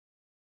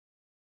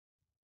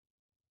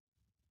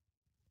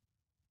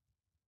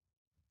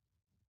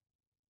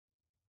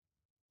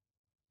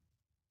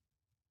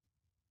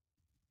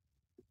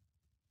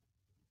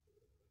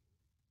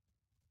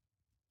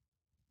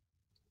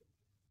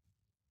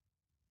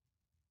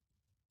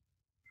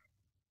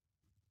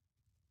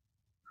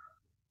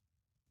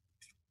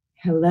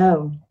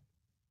Hello,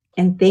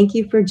 and thank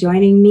you for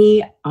joining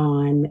me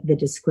on the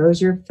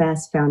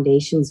DisclosureFest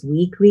Foundation's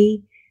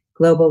weekly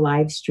global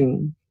live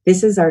stream.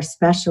 This is our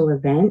special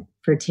event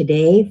for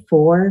today,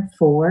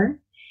 4/4.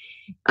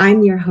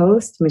 I'm your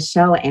host,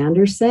 Michelle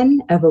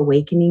Anderson of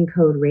Awakening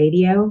Code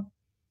Radio,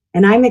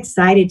 and I'm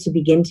excited to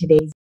begin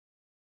today's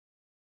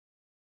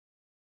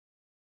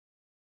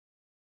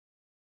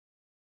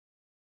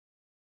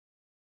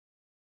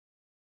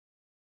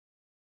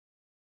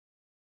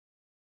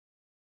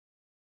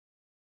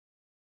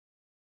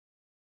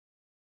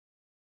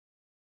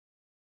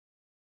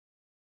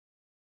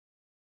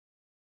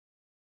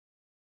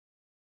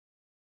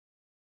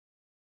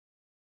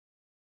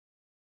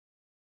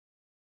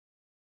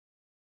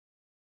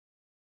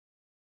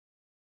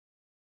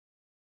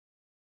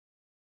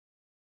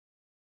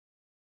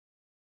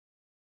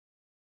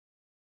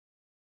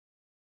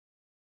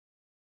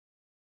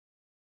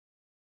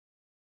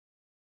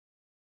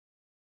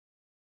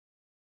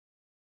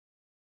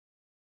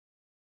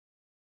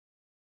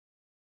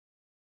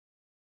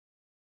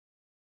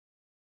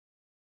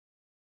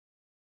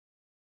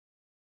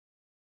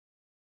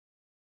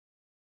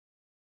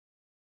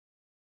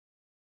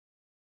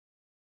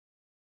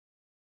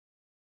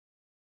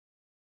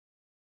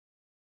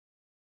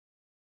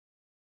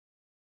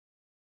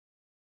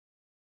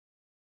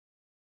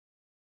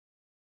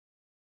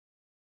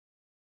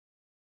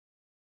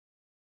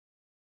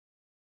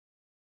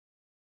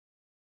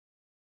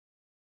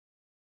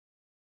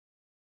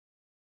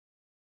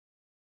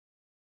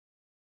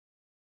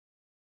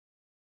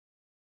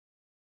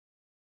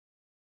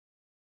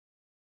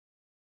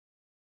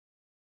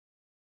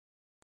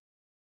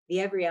the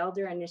Every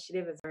Elder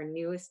Initiative is our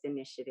newest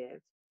initiative.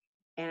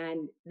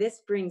 And this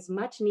brings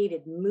much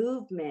needed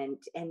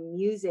movement and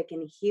music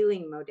and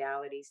healing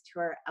modalities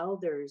to our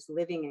elders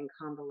living in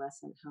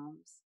convalescent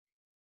homes.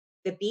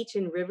 The Beach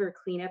and River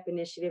Cleanup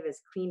Initiative has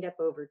cleaned up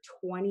over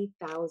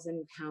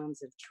 20,000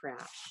 pounds of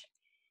trash.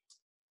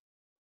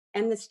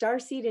 And the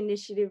Starseed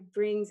Initiative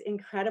brings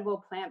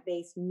incredible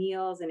plant-based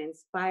meals and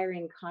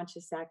inspiring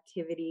conscious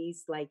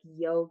activities like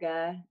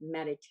yoga,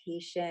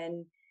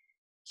 meditation,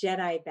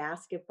 Jedi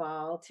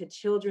basketball to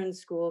children's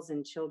schools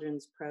and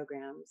children's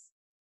programs.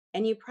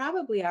 And you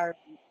probably are.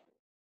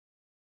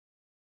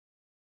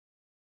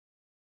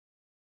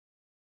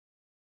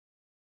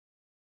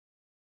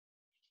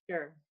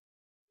 Sure.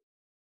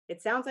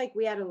 It sounds like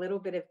we had a little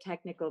bit of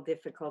technical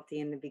difficulty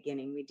in the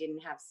beginning. We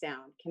didn't have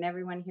sound. Can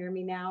everyone hear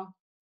me now?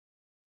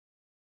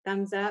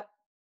 Thumbs up?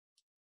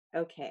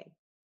 Okay.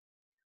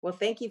 Well,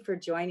 thank you for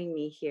joining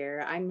me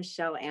here. I'm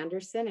Michelle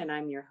Anderson, and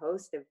I'm your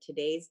host of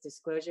today's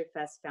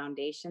DisclosureFest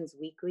Foundation's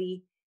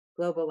weekly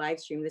global live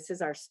stream. This is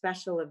our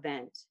special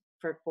event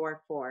for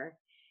 4/4,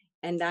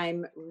 and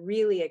I'm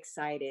really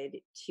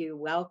excited to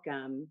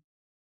welcome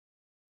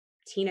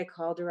Tina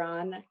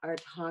Calderon, our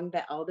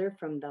Tongva elder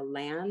from the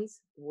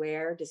lands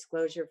where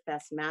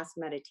DisclosureFest mass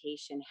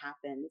meditation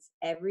happens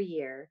every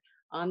year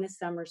on the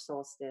summer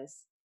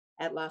solstice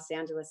at Los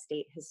Angeles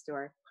State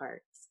Historic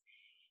Parks.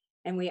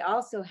 And we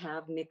also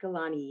have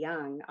Mikilani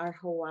Young, our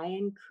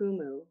Hawaiian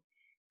Kumu,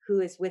 who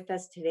is with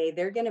us today.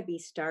 They're going to be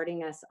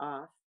starting us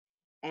off.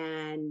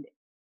 And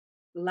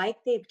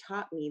like they've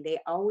taught me, they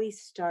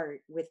always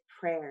start with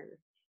prayer,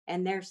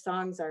 and their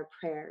songs are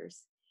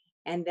prayers.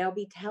 And they'll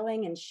be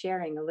telling and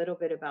sharing a little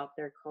bit about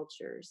their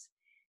cultures.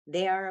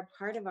 They are a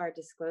part of our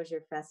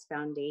DisclosureFest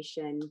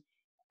Foundation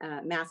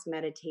Mass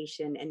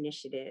Meditation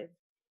Initiative.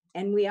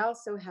 And we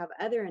also have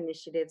other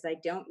initiatives. I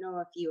don't know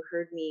if you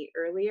heard me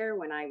earlier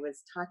when I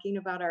was talking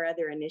about our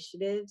other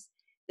initiatives.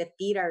 The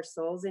Feed Our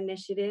Souls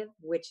initiative,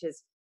 which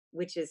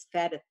has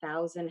fed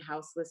 1,000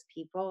 houseless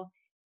people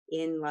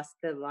in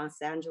the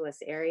Los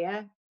Angeles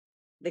area.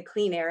 The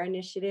Clean Air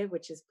Initiative,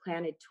 which has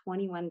planted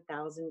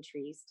 21,000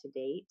 trees to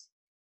date.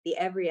 The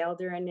Every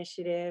Elder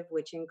Initiative,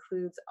 which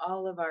includes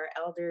all of our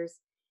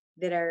elders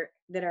that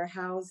are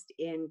housed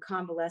in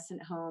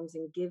convalescent homes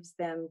and gives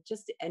them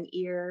just an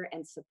ear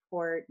and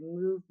support,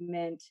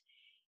 movement,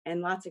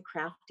 and lots of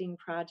crafting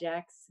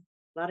projects,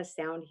 a lot of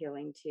sound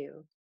healing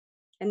too.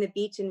 And the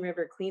Beach and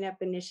River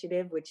Cleanup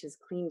Initiative, which has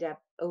cleaned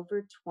up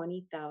over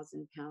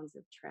 20,000 pounds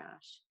of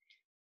trash.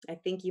 I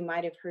think you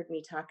might have heard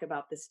me talk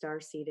about the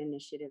Starseed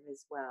Initiative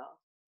as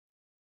well.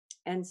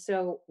 And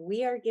so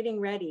we are getting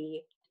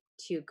ready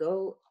to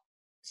go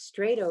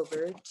straight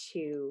over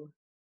to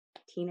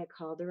Tina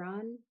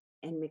Calderon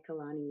and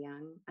Mikilani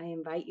Young. I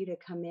invite you to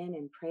come in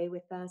and pray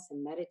with us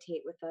and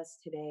meditate with us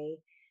today.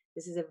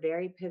 This is a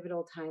very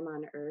pivotal time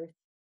on earth,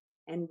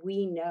 and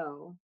we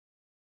know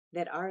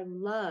that our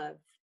love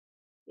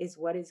is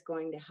what is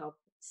going to help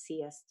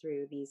see us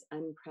through these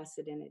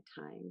unprecedented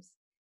times.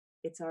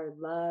 It's our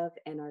love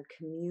and our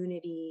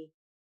community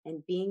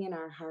and being in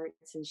our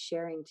hearts and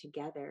sharing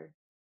together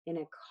in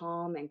a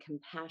calm and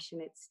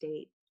compassionate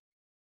state.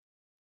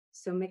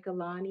 So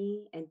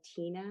Mikilani and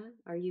Tina,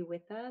 are you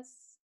with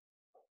us?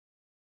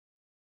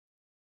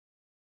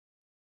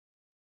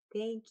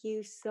 Thank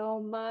you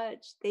so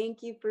much.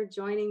 Thank you for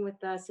joining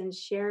with us and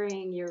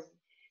sharing your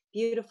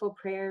beautiful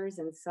prayers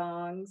and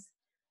songs.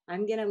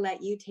 I'm going to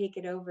let you take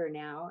it over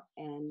now.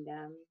 And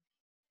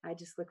I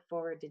just look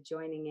forward to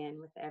joining in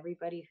with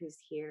everybody who's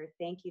here.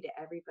 Thank you to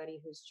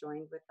everybody who's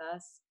joined with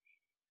us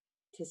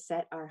to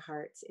set our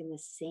hearts in the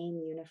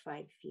same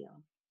unified field.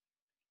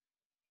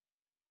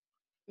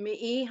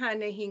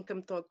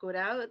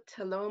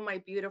 Hello, my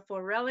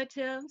beautiful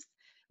relatives.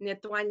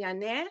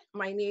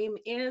 My name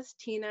is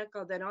Tina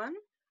Calderon.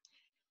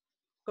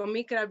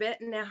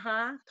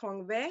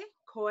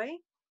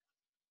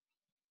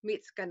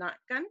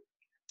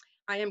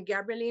 I am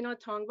Gabrielino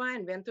Tongva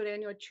and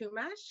Ventureño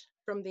Chumash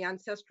from the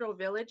ancestral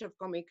village of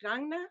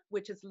Comikrangna,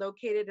 which is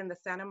located in the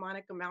Santa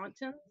Monica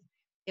Mountains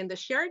in the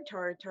shared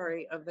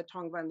territory of the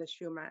Tongva and the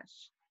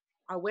Chumash.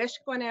 I'm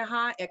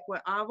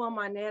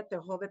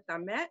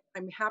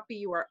happy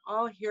you are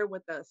all here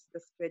with us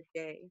this good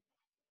day.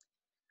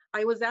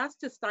 I was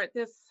asked to start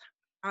this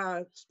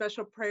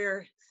special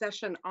prayer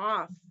session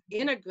off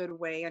in a good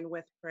way and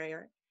with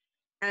prayer.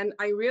 And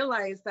I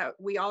realized that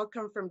we all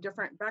come from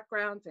different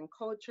backgrounds and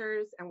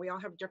cultures, and we all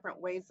have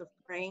different ways of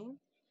praying.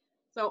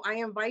 So I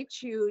invite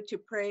you to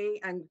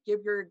pray and give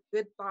your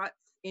good thoughts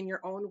in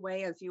your own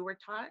way as you were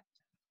taught,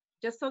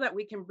 just so that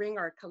we can bring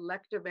our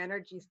collective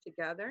energies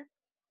together.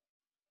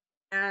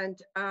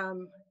 And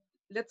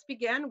let's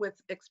begin with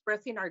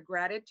expressing our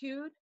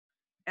gratitude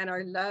and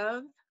our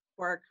love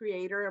for our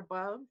Creator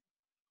above.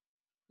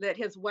 Let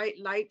His white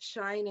light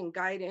shine and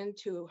guide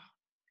into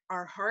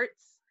our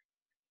hearts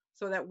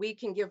so that we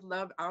can give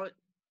love out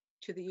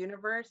to the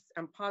universe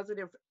and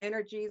positive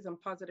energies and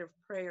positive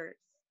prayers.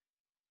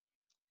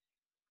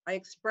 I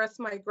express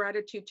my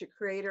gratitude to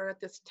Creator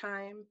at this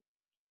time,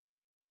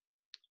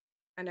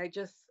 and I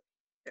just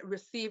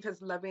receive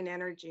His loving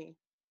energy.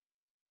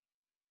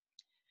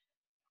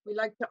 We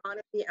like to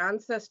honor the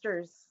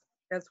ancestors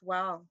as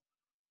well,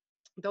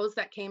 those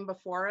that came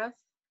before us,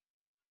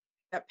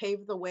 that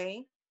paved the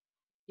way.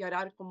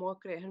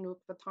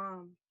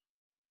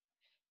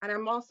 And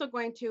I'm also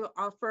going to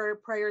offer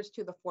prayers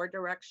to the four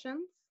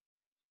directions.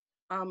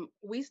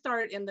 We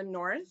start in the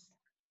north.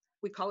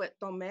 We call it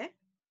Tome,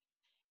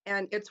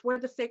 and it's where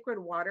the sacred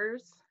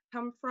waters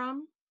come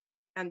from,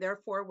 and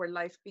therefore where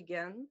life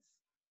begins.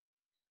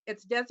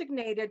 It's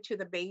designated to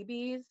the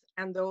babies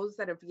and those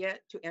that have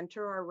yet to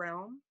enter our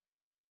realm.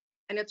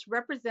 And it's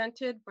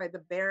represented by the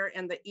bear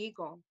and the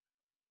eagle,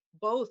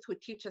 both who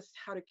teach us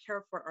how to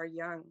care for our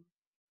young.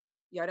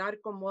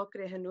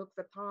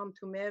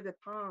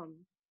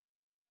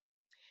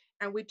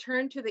 And we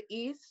turn to the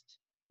east,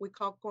 we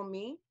call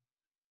Komi,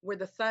 where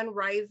the sun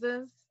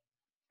rises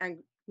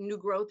and new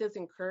growth is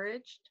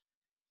encouraged.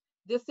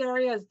 This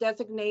area is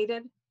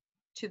designated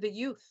to the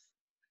youth,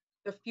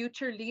 the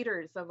future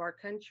leaders of our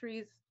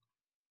countries,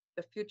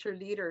 the future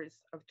leaders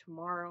of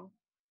tomorrow.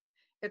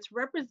 It's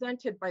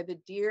represented by the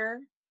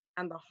deer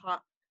and the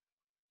hawk,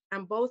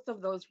 and both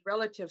of those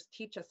relatives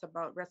teach us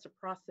about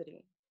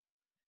reciprocity.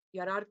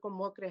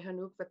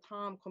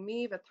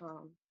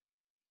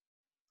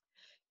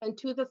 And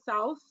to the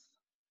south,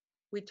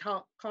 we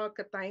call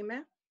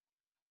Kataime,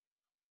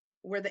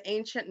 where the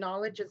ancient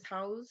knowledge is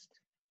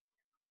housed.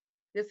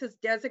 This is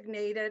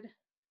designated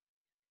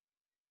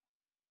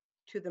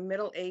to the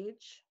middle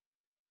age,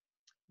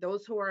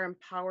 those who are in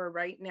power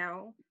right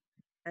now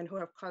and who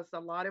have caused a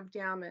lot of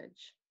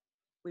damage.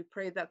 We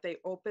pray that they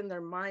open their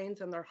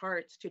minds and their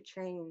hearts to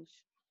change.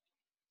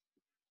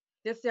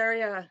 This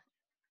area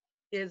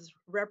is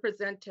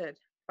represented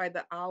by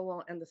the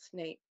owl and the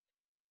snake.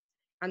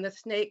 And the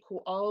snake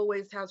who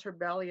always has her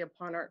belly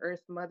upon our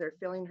earth mother,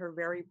 feeling her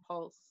very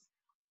pulse.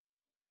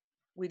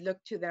 We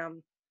look to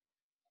them.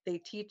 They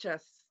teach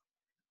us.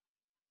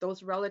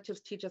 Those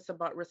relatives teach us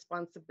about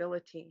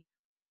responsibility.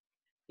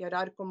 And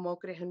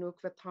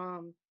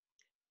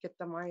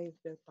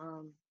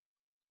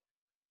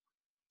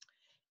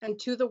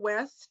to the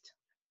west,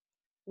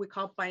 we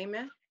call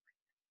Paime.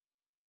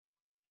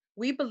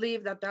 We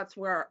believe that that's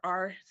where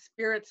our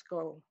spirits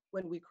go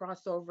when we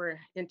cross over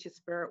into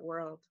spirit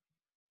world.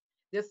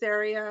 This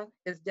area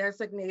is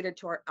designated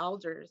to our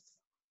elders,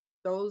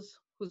 those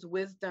whose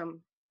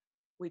wisdom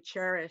we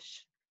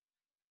cherish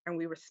and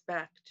we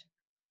respect.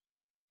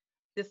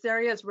 This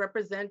area is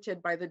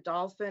represented by the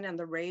dolphin and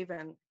the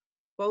raven,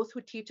 both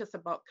who teach us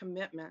about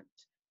commitment.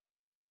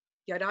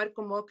 And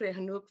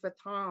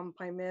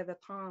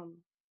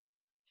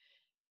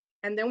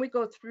then we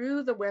go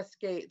through the west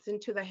gates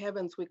into the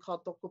heavens we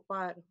call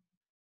Tokupar.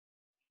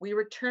 We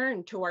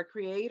return to our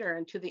Creator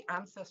and to the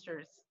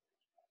ancestors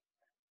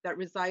that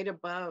reside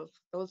above,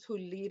 those who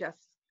lead us,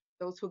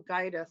 those who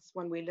guide us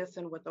when we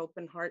listen with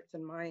open hearts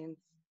and minds.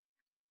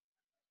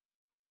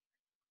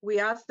 We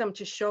ask them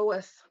to show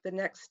us the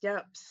next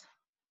steps,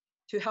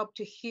 to help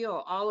to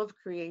heal all of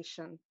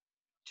creation,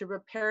 to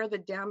repair the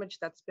damage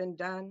that's been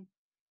done,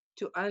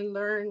 to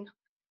unlearn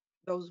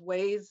those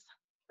ways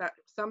that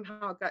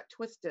somehow got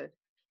twisted,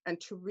 and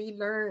to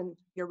relearn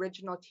the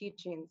original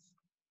teachings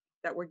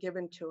that were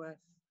given to us.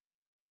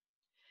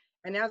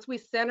 And as we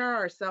center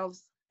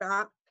ourselves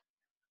back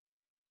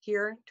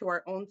here to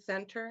our own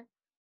center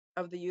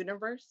of the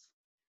universe,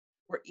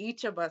 where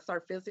each of us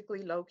are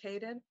physically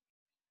located,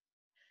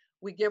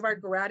 We give our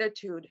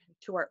gratitude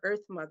to our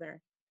Earth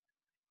Mother,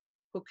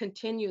 who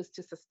continues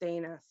to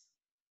sustain us.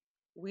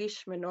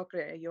 Wish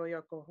menokre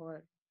yoyo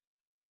kohor.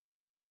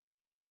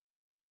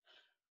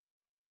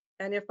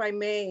 And if I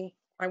may,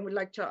 I would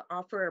like to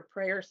offer a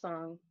prayer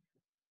song,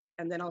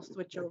 and then I'll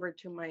switch over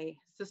to my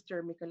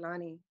sister,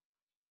 Mikilani.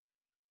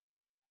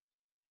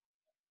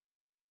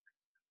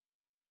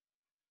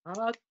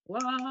 Akwara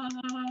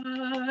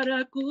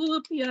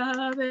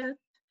kupyavet,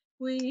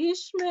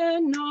 wish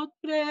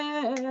menokre.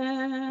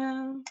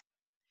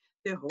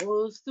 Te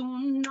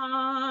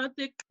hosuna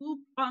te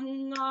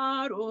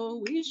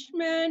kupangaro, wish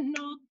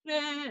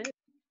menokre.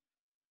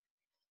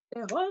 Te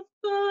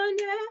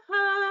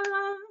hoskoneha,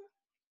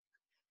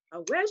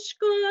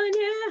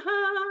 aweshkoneha,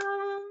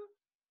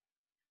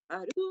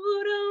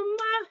 arura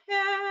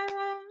mahe,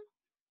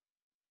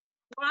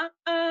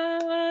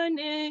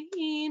 waanehino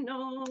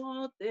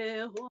te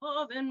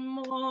hoven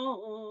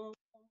mo.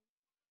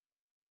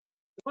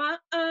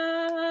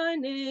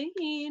 Waanehino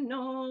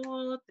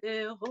te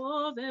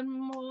hoven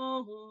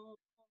mo.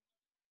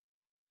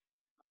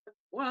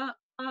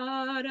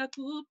 Waara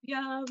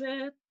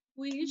kupyavet,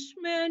 wish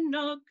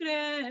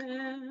menokre.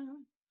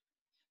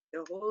 Te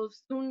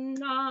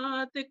hosuna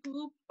te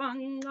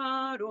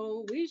kupangaro,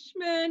 wish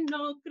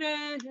menokre.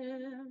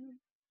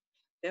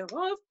 Te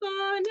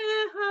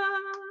hoskoneha,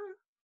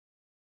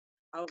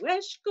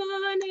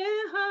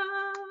 aweshkoneha,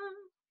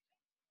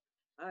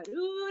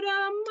 arura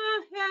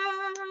mahe,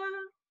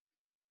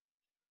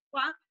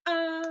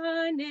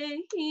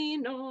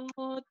 waanehino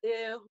te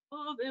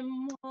hoven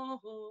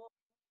mo.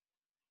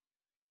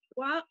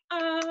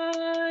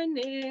 Waanehino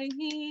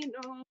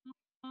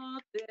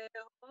te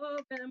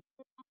hoven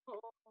mo.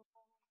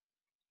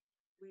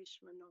 Wish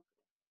menokre.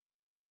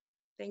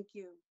 Thank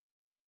you.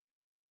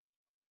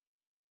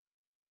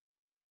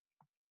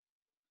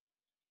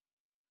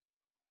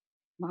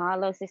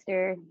 Mahalo,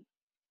 Sister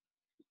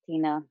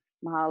Tina.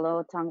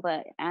 Mahalo,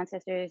 Tongva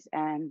ancestors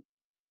and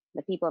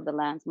the people of the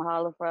lands.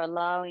 Mahalo for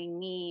allowing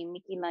me,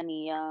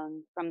 Mikilani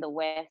Young, from the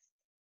West,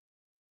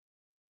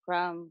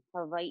 from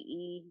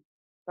Hawaii,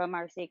 from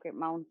our sacred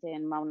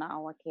mountain, Mauna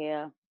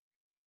Awakea.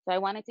 So I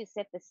wanted to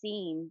set the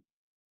scene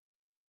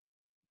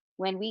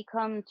when we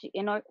come to,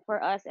 in order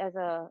for us as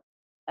a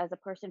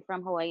person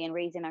from Hawaii and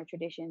raised in our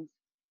traditions,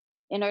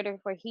 in order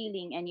for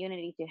healing and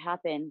unity to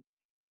happen,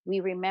 we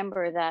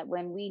remember that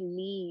when we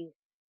leave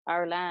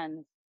our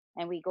lands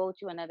and we go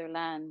to another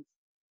land,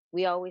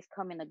 we always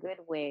come in a good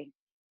way.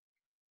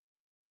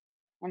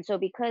 And so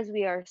because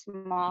we are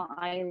small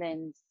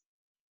islands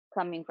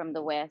coming from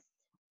the West,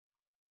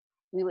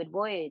 we would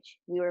voyage.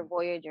 We were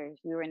voyagers,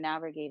 we were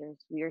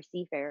navigators, we were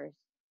seafarers.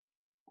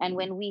 And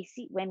when we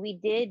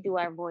did do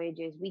our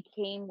voyages, we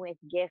came with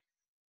gifts,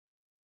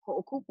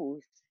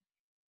 ho'okupus,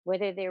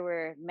 whether they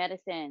were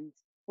medicines,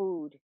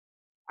 food,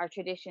 our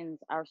traditions,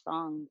 our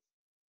songs.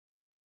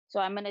 So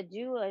I'm gonna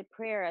do a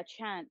prayer, a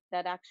chant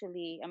that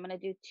actually I'm gonna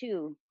do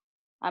two.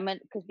 I'm gonna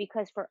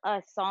because for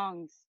us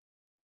songs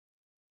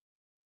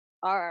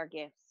are our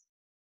gifts.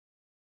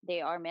 They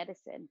are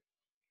medicine.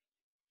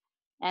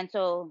 And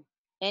so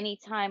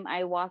anytime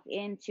I walk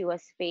into a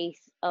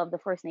space of the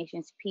First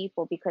Nations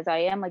people, because I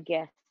am a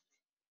guest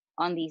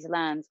on these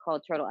lands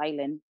called Turtle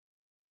Island,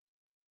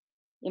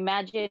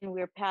 imagine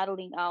we're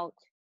paddling out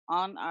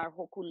on our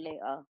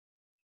hokulea,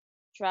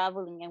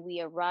 traveling, and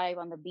we arrive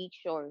on the beach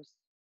shores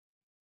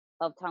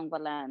of Tangva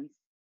lands.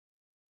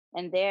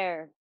 And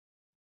there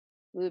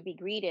we would be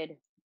greeted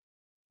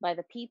by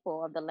the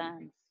people of the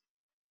lands.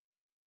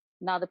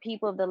 Now, the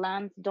people of the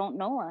lands don't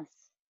know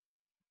us.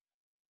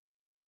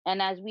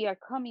 And as we are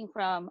coming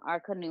from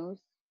our canoes,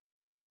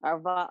 our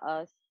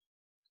va'as,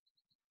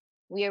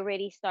 we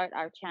already start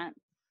our chant.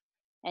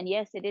 And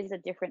yes, it is a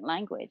different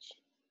language.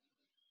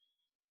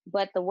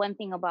 But the one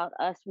thing about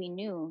us, we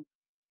knew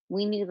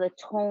the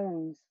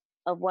tones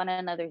of one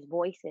another's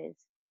voices.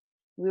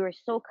 We were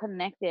so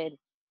connected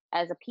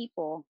as a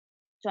people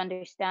to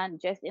understand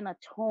just in a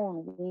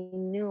tone, we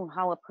knew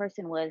how a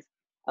person was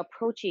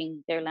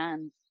approaching their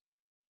lands.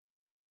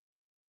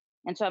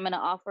 And so I'm going to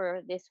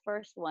offer this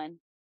first one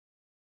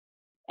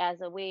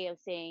as a way of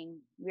saying,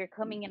 we're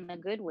coming in a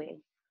good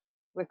way.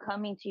 We're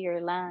coming to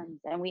your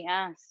lands, and we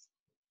ask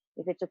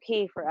if it's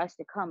okay for us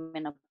to come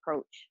and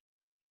approach.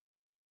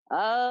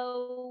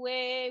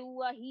 Awe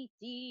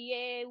wahiti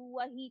e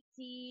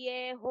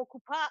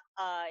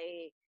hokupa'a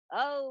e.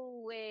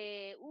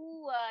 Awe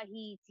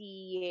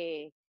uahiti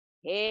e.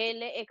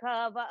 Hele e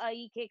ka va'a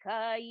ke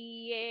kai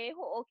e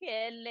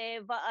ho'okele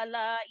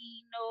va'ala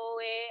ino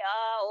e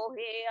a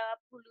ohe a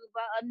pulu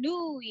va'a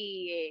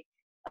nui e.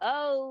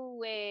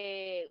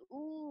 Awe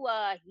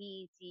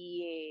uahiti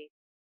e.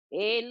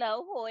 E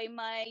lau hoi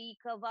mai I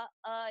ka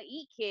va'a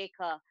ike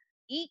ka.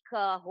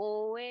 Ika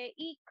hoe,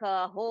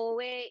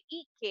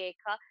 ike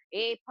ka,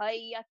 e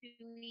pai atu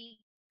I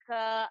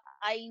ka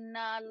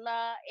aina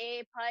la,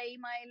 e pai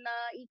mai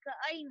la I ka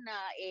aina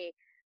e,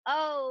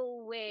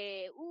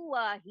 aue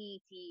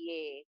uahiti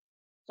e.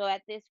 So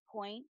at this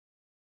point,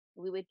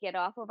 we would get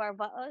off of our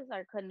va'as,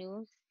 our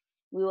canoes.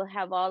 We will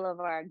have all of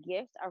our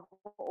gifts, our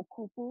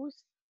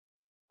ho'okupus,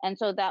 And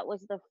so that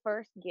was the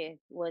first gift,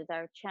 was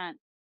our chant,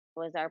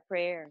 was our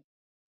prayer,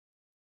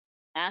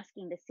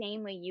 asking the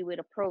same way you would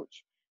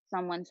approach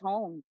someone's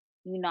home.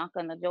 You knock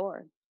on the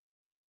door.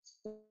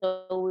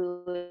 So we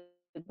would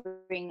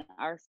bring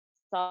our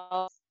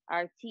salts,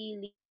 our tea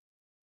leaves,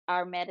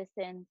 our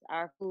medicines,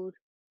 our food.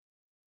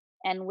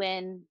 And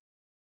when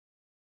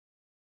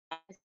my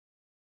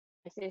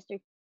sister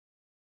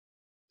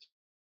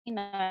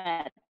Tina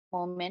at the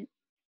moment,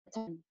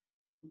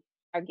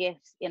 our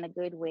gifts in a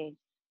good way.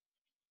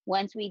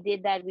 Once we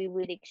did that, we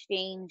would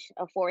exchange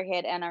a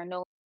forehead and our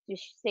nose to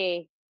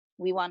say,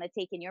 we want to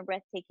take in your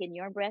breath,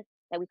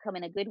 that we come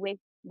in a good way.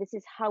 This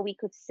is how we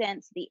could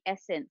sense the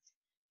essence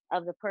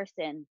of the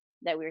person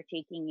that we we're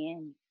taking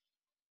in.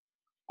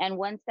 And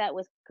once that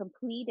was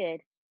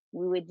completed,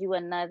 we would do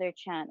another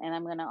chant. And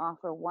I'm going to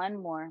offer one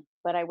more,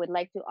 but I would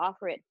like to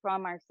offer it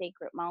from our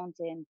sacred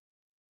mountain,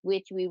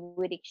 which we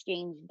would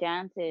exchange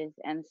dances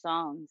and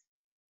songs.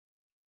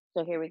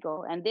 So here we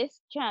go. And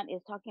this chant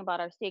is talking about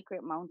our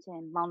sacred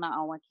mountain, Mauna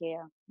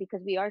Awakea,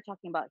 because we are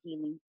talking about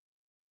healing.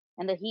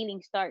 And the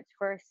healing starts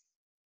first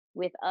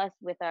with us,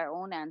 with our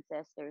own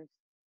ancestors.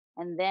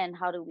 And then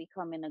how do we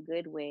come in a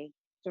good way?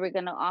 So we're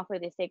going to offer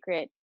the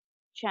sacred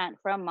chant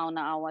from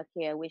Mauna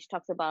Awakea, which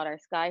talks about our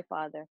sky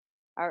father,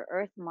 our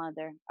earth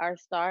mother, our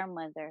star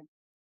mother,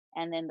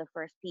 and then the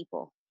first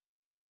people.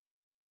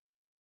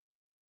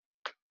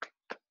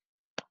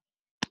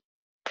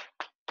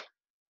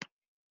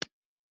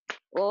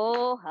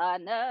 O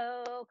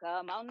hano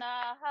ka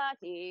mauna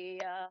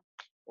hatea,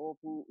 o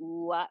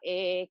pu'ua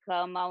e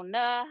ka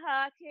mauna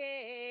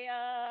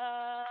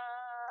hatea.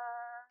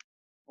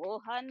 O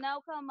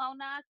hanau ka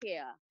mauna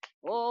kea,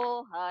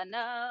 o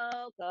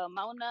hanau ka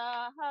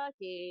mauna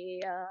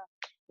hatea,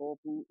 o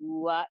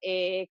pu'ua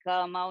e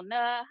ka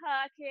mauna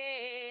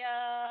hatea.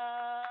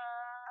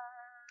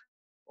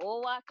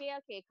 O wakea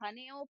ke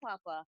kane o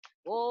papa,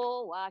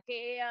 o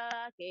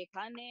wakea ke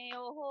kane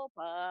o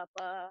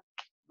papa.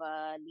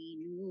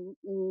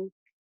 Valinu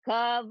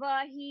ka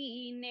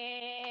wahine.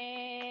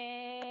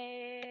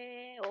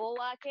 O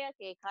wakea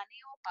ke kane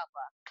o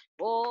papa.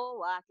 O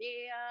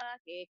wakea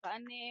ke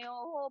kane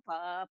o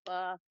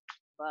papa.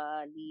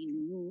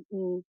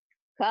 Valinu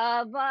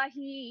ka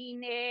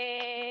wahine.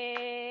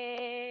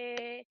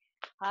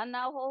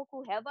 Hana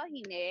hoku he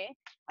wahine.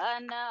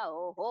 Hana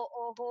o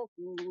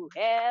ho'ohoku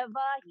he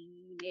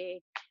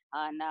wahine.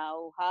 Hana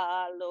o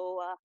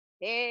haloa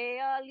he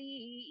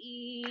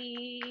ali'i.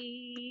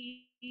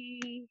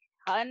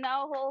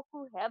 Hana hoku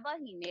he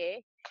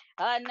wahine,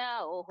 hana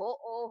o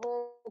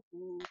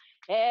ho'ohoku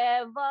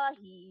he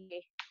wahine,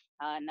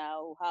 hana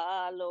o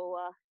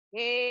haloa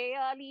he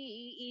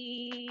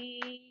ali'i.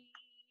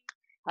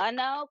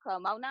 Hana o ka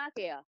mauna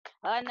kea,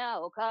 hana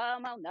o ka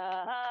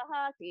mauna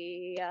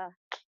kea,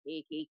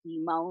 e ke ki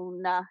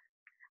mauna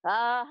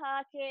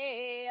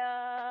kea.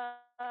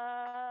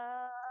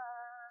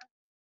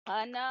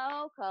 Hana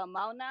o ka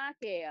mauna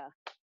kea,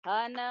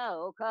 hana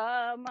o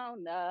ka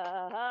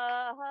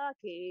mauna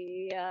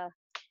kea,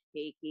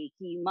 ke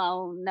ki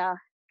mauna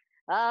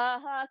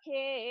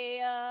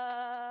kea.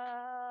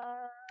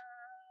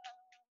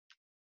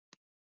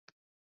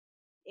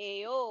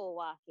 E o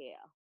wa kea.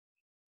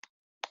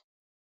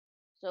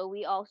 So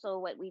we also,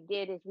 what we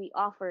did is we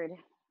offered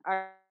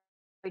our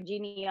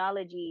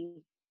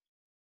genealogy,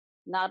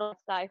 not only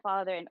Sky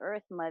Father and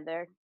Earth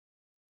Mother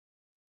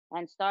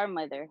and Star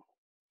Mother.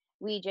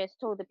 We just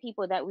told the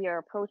people that we are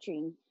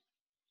approaching.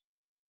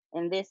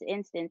 In this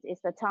instance,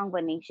 it's the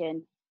Tongva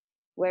Nation,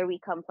 where we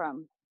come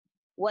from,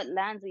 what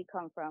lands we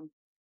come from,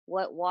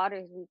 what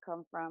waters we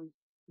come from,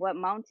 what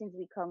mountains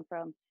we come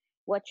from,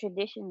 what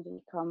traditions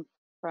we come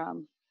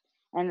from,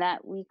 and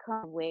that we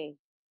come away.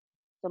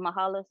 So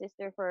mahalo,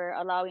 sister, for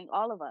allowing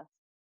all of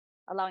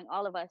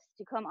us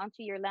to come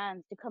onto your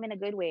lands, to come in a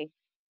good way.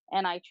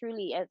 And I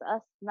truly, as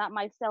us, not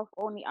myself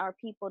only, our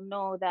people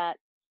know that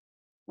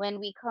when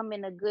we come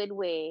in a good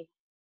way,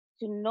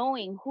 to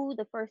knowing who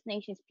the First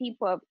Nations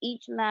people of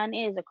each land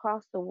is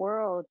across the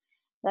world,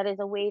 that is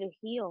a way to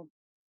heal.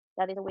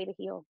 That is a way to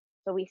heal.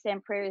 So we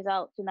send prayers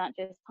out to not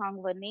just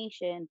Tongva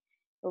Nation,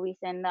 but we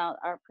send out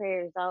our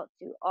prayers out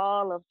to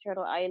all of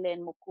Turtle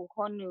Island,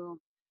 Mokuhonu,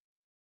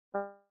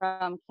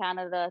 from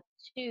Canada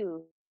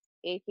to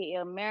aka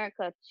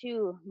America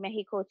to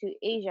Mexico to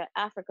Asia,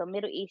 Africa,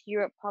 Middle East,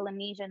 Europe,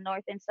 Polynesia,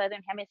 North and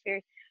Southern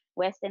hemispheres,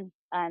 Western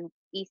and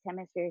East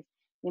hemispheres.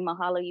 We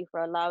mahalo you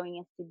for allowing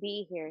us to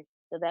be here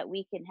so that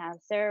we can have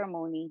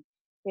ceremony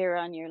here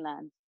on your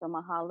land. So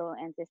mahalo,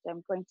 and sister,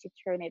 I'm going to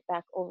turn it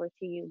back over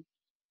to you.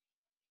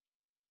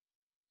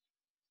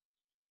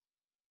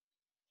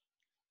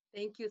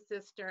 Thank you,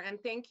 sister.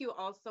 And thank you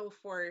also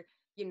for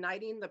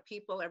uniting the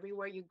people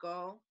everywhere you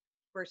go,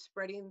 for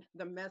spreading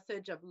the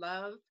message of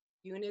love,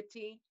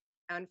 unity,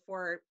 and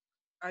for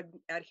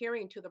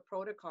adhering to the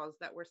protocols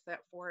that were set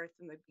forth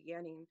in the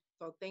beginning.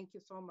 So thank you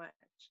so much.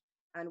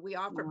 And we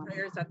offer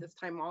prayers at this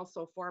time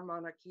also for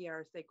Mauna Kea,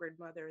 our sacred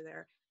mother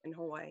there in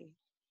Hawaii.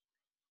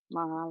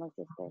 Mahalo,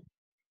 sister.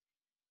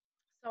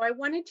 So I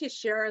wanted to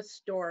share a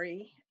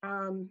story.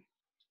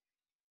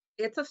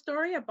 It's a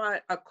story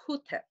about a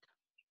kutet.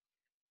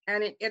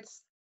 And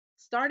it's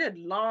started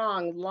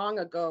long, long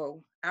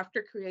ago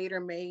after Creator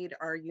made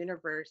our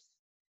universe,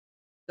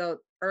 the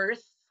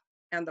Earth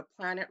and the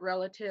planet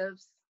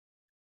relatives,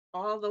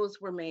 all those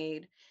were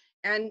made.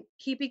 And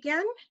he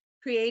began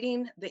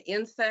creating the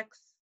insects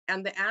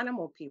and the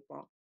animal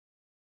people.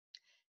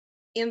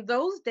 In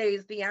those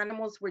days, the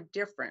animals were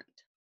different,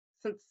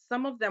 since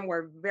some of them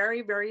were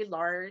very, very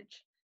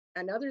large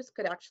and others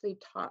could actually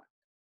talk.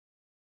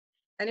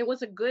 And it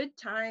was a good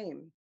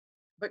time,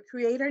 but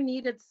Creator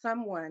needed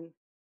someone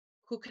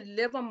who could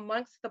live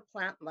amongst the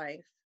plant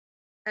life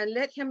and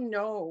let him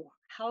know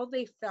how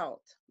they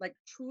felt, like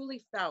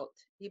truly felt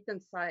deep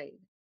inside,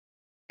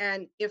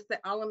 and if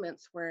the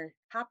elements were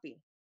happy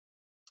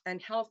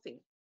and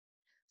healthy.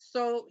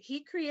 So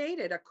he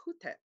created a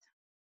kutet.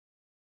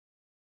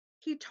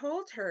 He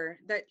told her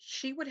that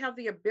she would have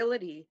the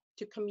ability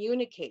to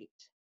communicate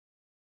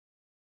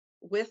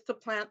with the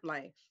plant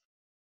life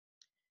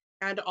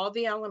and all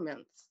the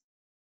elements,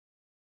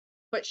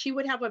 but she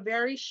would have a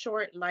very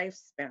short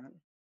lifespan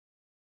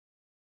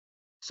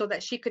so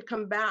that she could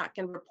come back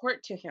and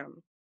report to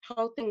him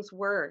how things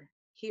were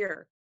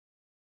here.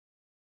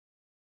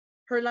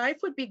 Her life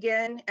would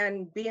begin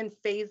and be in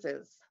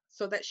phases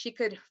so that she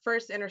could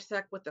first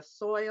intersect with the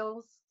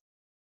soils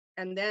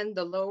and then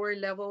the lower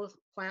level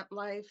plant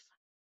life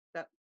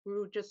that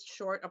grew just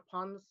short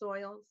upon the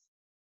soils.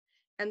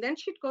 And then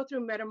she'd go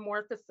through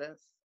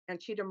metamorphosis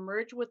and she'd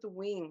emerge with the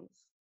wings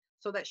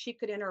so that she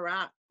could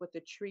interact with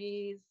the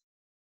trees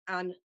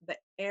and the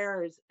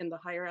airs in the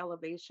higher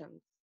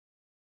elevations.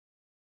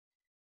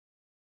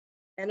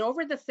 And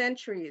over the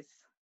centuries,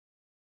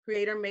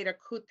 Creator made a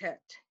kutet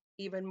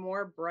even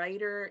more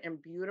brighter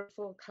and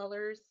beautiful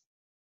colors.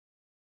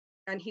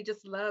 And he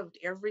just loved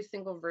every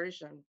single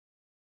version.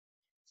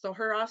 So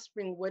her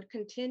offspring would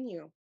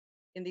continue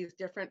in these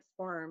different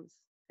forms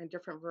and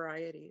different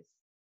varieties.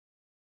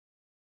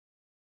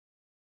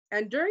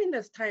 And during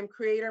this time,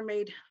 Creator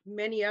made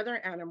many other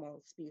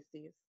animal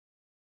species,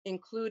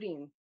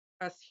 including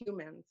us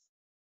humans.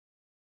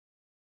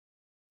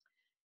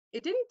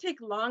 It didn't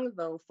take long,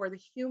 though, for the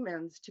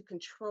humans to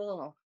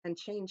control and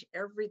change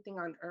everything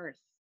on Earth.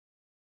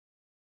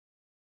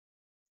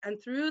 And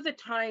through the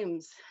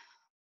times,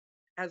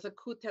 as a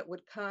kutet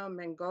would come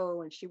and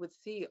go, and she would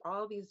see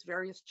all these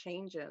various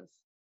changes,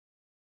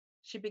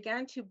 she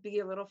began to be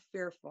a little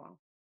fearful.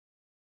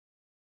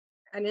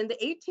 And in the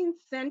 18th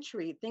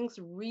century, things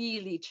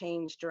really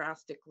changed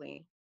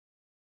drastically.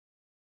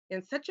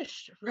 In such a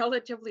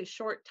relatively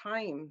short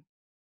time,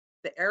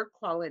 the air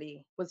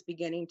quality was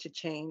beginning to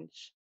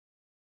change,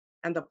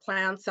 and the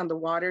plants and the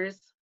waters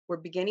were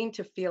beginning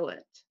to feel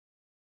it.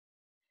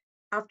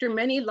 After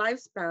many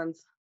lifespans,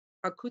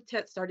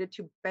 Akutet started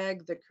to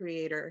beg the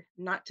Creator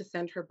not to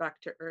send her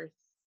back to Earth.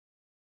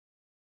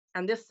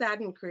 And this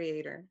saddened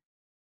Creator.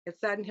 It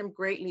saddened him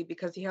greatly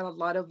because he had a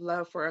lot of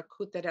love for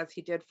Akutet as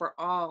he did for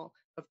all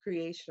of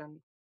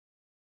creation.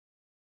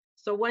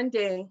 So one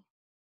day,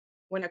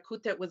 when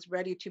Akutet was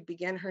ready to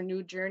begin her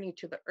new journey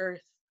to the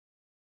Earth,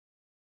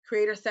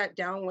 Creator sat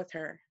down with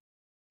her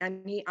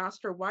and he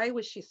asked her, why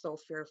was she so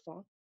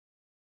fearful?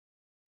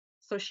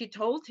 So she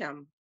told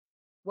him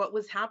what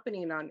was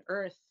happening on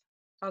Earth,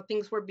 how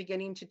things were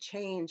beginning to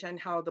change and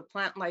how the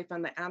plant life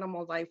and the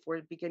animal life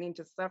were beginning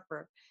to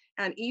suffer.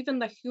 And even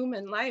the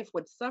human life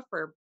would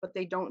suffer, but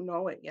they don't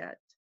know it yet.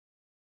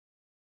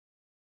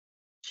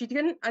 She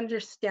didn't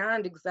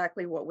understand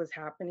exactly what was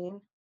happening,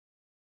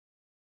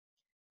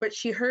 but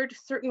she heard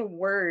certain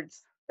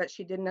words that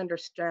she didn't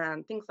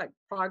understand, things like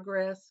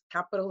progress,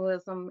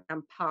 capitalism,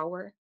 and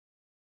power.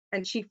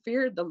 And she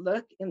feared the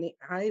look in the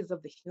eyes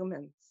of the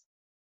humans.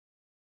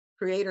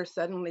 Creator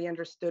suddenly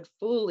understood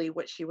fully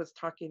what she was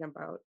talking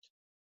about.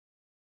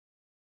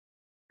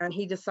 And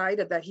he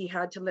decided that he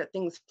had to let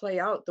things play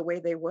out the way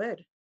they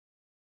would,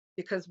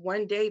 because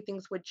one day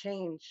things would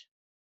change.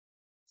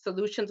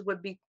 Solutions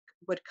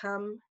would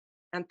come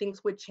and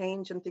things would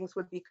change and things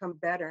would become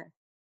better.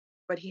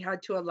 But he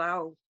had to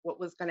allow what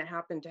was going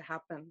to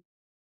happen.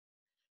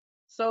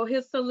 So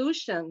his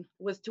solution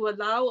was to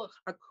allow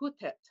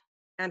Akutet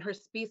and her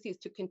species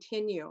to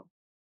continue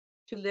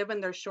to live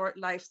in their short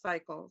life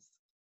cycles,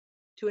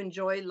 to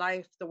enjoy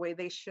life the way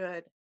they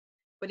should.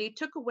 But he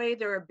took away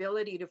their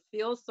ability to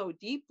feel so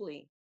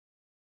deeply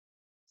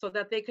so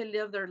that they could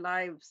live their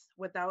lives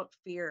without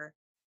fear.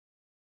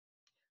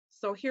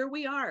 So here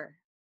we are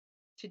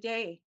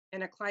today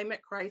in a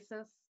climate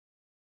crisis,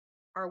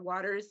 our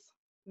waters,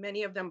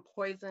 many of them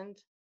poisoned,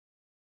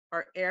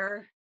 our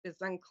air is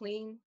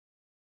unclean,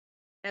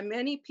 and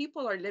many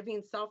people are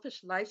living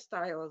selfish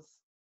lifestyles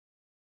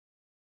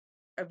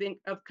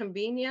of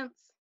convenience,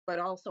 but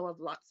also of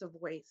lots of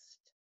waste.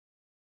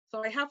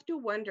 So I have to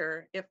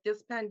wonder if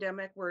this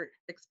pandemic we're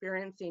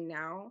experiencing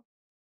now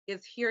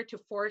is here to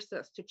force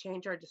us to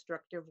change our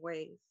destructive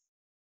ways.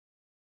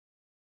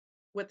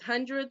 With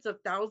hundreds of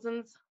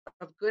thousands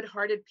of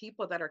good-hearted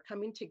people that are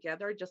coming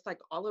together, just like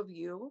all of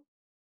you,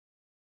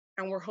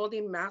 and we're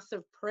holding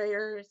massive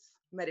prayers,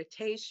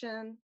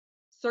 meditation,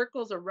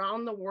 circles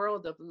around the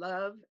world of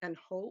love and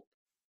hope,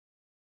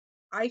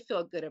 I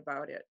feel good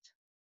about it.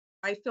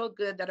 I feel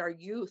good that our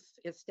youth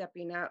is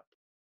stepping up,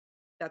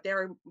 that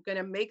they're going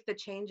to make the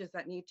changes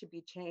that need to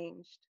be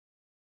changed,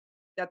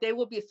 that they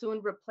will be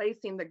soon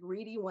replacing the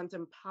greedy ones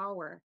in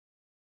power,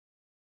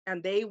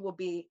 and they will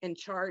be in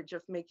charge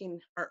of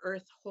making our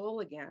earth whole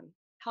again,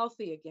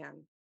 healthy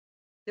again.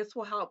 This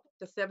will help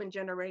the 7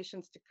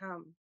 generations to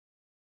come.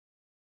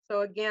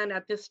 So again,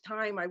 at this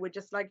time, I would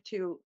just like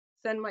to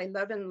send my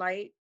love and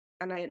light,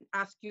 and I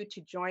ask you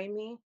to join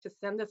me to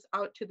send this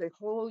out to the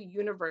whole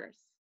universe.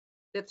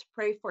 Let's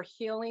pray for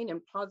healing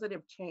and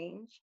positive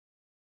change.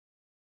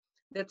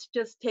 Let's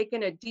just take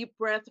in a deep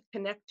breath,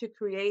 connect to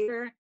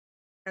Creator,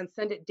 and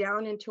send it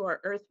down into our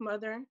Earth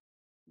Mother.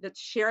 Let's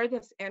share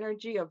this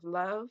energy of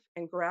love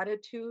and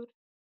gratitude,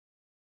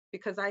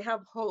 because I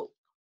have hope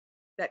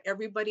that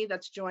everybody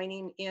that's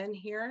joining in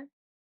here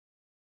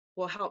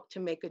will help to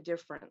make a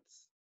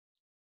difference.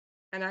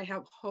 And I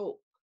have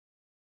hope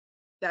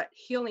that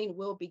healing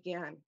will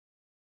begin.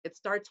 It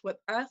starts with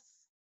us,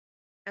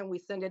 and we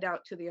send it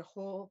out to the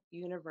whole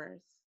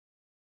universe.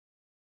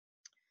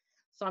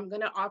 So I'm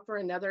going to offer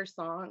another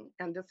song,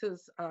 and this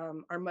is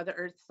our Mother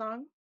Earth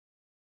song.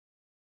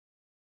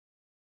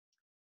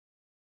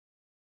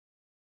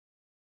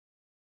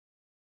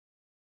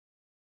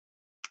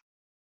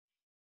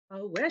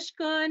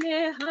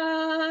 Aweshkane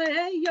ha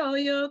yo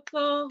yo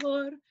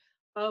kohor,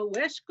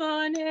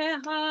 aweshkane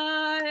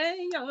ha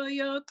yo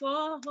yo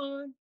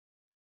kohor.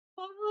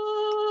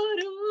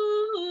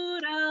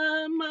 Orura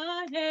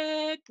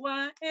mahe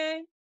kwa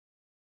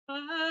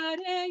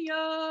pare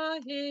yo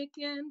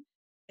heken,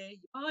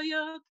 yo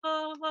yo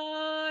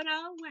kohor,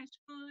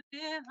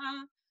 aweshkane ha,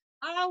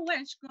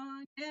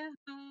 aweshkane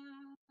ha.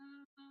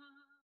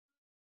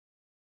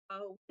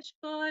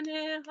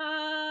 Aweshkane ha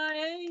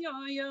yo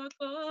yo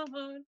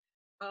kohor,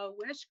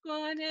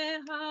 aweshkane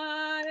ha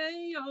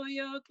yo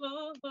yo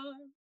kohor.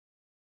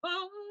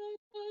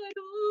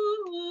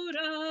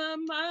 Orura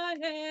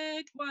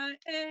mahe kwa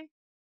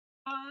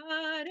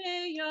pare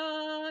yo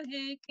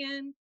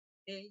heken,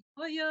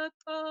 yo yo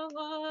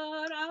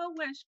kohor,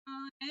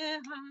 aweshkane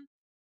ha,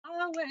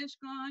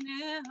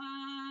 aweshkane ha.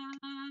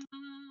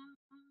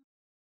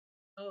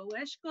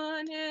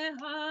 Aweshkane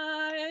ha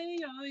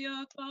yo yo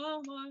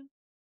kohor,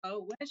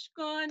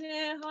 aweshkane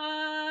ha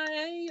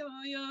yo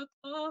yo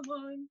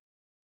kohor.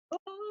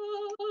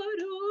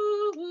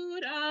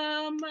 Orura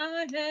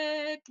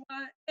mahe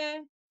kwa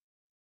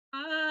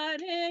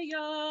pare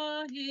yo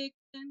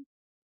heken,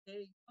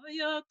 yo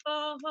yo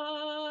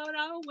kohor,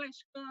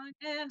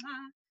 aweshkane ha,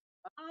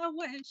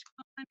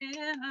 aweshkane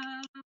ha.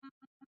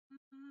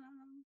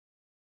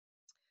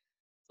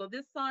 So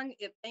this song,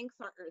 it thanks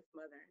our Earth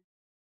Mother.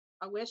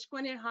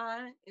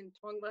 Aweshkwaneha in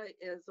Tongva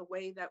is a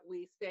way that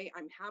we say,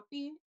 I'm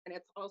happy, and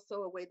it's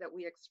also a way that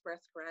we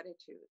express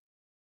gratitude.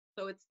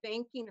 So it's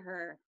thanking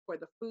her for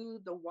the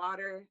food, the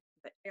water,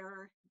 the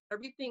air,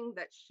 everything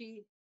that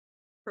she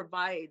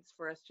provides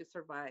for us to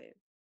survive.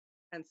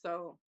 And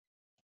so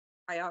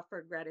I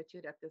offer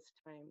gratitude at this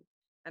time.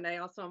 And I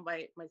also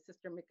invite my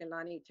sister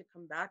Mikilani to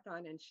come back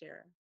on and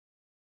share.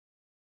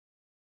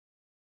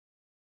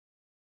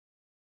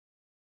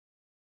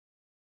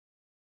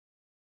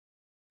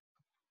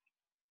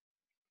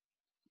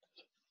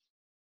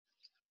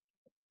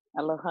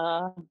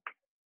 Aloha.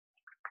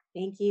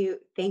 Thank you.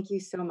 Thank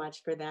you so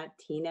much for that,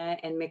 Tina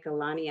and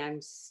Mikilani.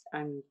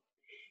 I'm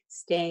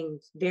staying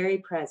very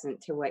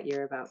present to what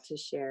you're about to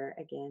share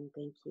again.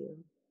 Thank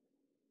you.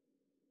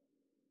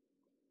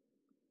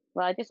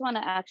 Well, I just want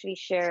to actually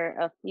share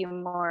a few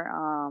more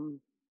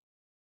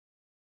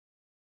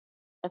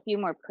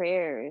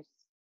prayers.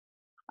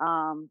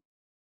 One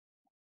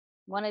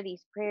of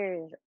these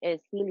prayers is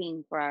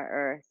healing for our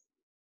earth.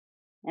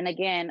 And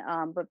again,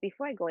 but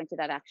before I go into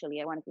that,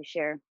 actually, I wanted to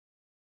share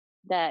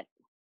that,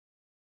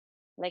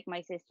 like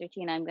my sister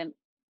Tina, I'm gonna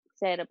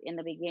set up in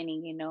the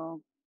beginning,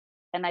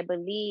 and I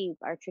believe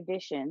our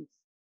traditions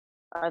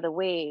are the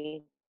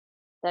way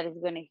that is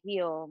going to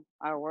heal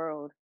our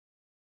world,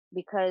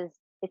 because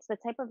it's the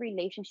type of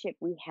relationship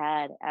we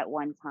had at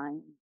one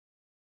time.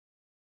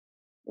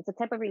 It's the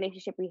type of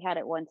relationship we had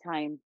at one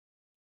time.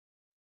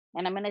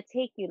 And I'm going to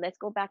take you, let's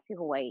go back to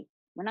Hawaii.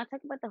 We're not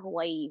talking about the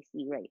Hawaii you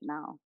see right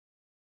now.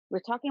 We're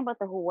talking about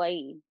the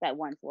Hawaii that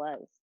once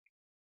was.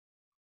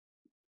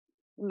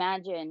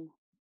 Imagine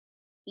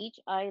each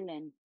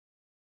island,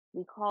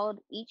 we called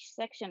each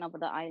section of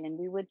the island,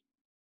 we would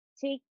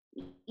take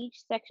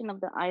each section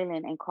of the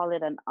island and call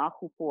it an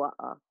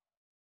ahupua'a.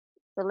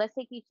 So let's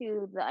take you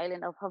to the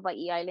island of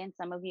Hawaii Island.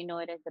 Some of you know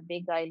it as the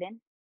Big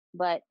Island.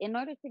 But in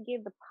order to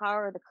give the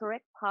power, the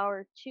correct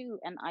power to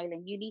an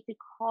island, you need to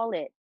call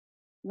it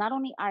not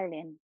only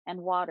island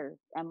and waters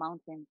and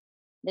mountains,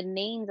 the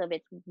names of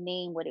its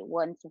name, what it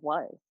once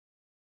was.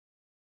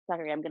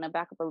 Sorry, I'm going to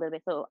back up a little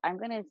bit. So I'm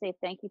going to say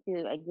thank you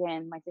to,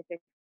 again, my sister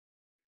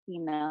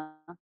Tina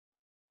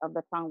of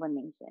the Tongva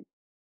Nation,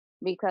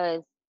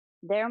 because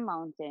their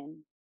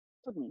mountain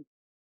told me.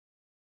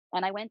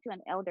 And I went to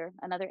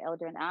another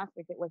elder, and asked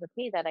if it was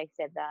okay that I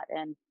said that.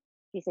 And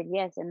she said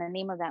yes. And the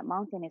name of that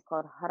mountain is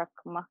called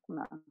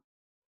Harakmakna.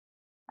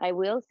 I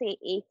will say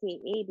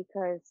AKA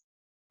because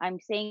I'm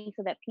saying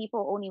so that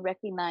people only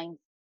recognize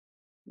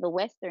the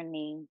Western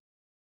name,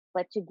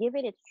 but to give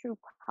it its true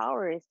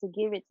power is to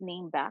give its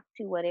name back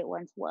to what it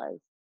once was.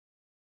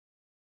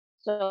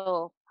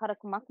 So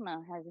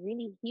Harakumakna has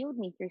really healed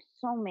me through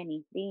so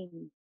many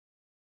things.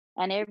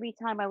 And every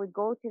time I would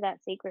go to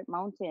that sacred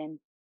mountain,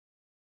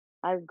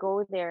 I would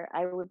go there.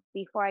 I would,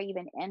 before I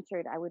even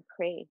entered, I would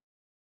pray.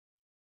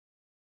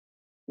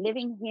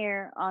 Living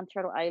here on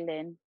Turtle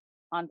Island,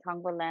 on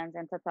Tongva lands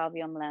and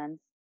Tataviam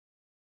lands,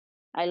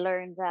 I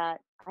learned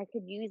that I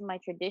could use my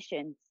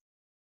traditions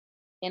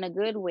in a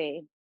good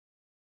way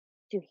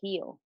to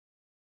heal.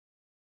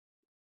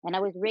 And I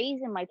was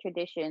raised in my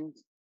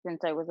traditions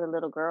since I was a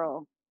little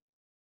girl.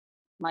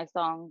 My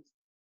songs,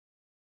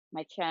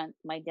 my chants,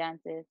 my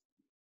dances,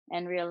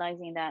 and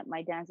realizing that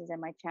my dances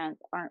and my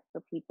chants aren't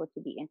for people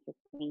to be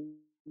entertained.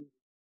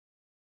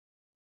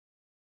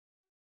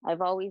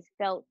 I've always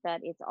felt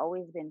that it's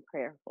always been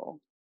prayerful.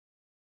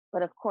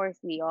 But of course,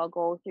 we all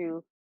go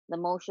through the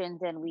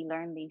motions and we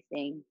learn these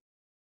things.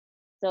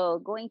 So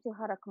going to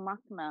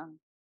Harakumakna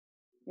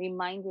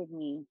reminded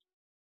me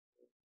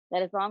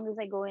that as long as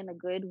I go in a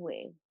good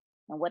way,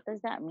 and what does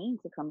that mean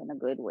to come in a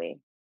good way?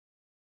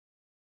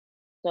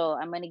 So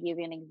I'm going to give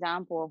you an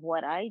example of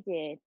what I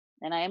did,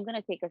 and I am going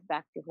to take us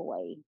back to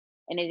Hawaii.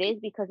 And it is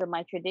because of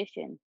my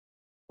tradition,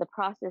 the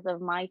process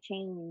of my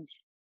change,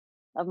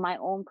 of my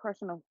own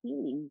personal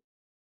healing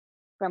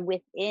from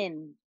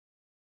within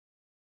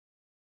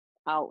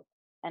out.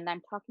 And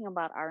I'm talking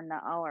about our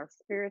na'au, our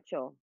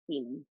spiritual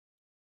healing.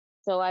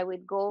 So I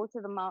would go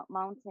to the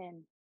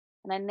mountain,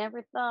 and I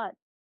never thought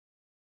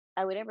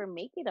I would ever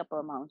make it up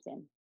a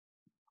mountain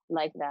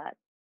like that.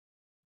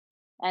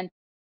 And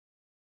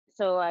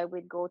so I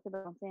would go to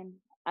the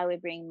mountain. I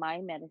would bring my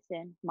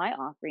medicine, my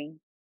offering,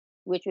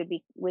 which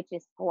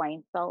is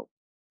Hawaiian salt.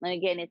 And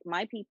again, it's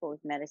my people's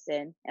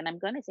medicine, and I'm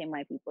gonna say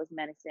my people's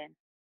medicine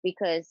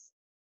because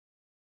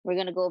we're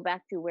gonna go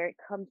back to where it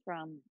comes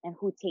from and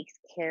who takes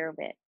care of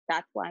it.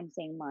 That's why I'm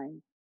saying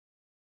mine.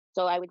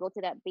 So I would go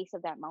to that base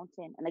of that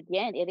mountain, and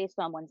again, it is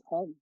someone's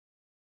home.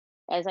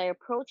 As I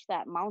approached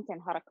that mountain,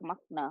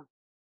 Harakumakna,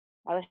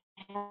 I would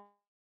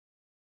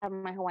have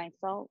my Hawaiian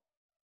salt,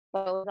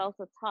 but I was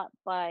also taught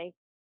by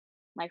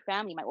my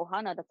family, my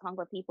Ohana, the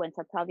Tongva people in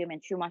Tataviam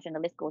and Chumash, and the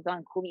list goes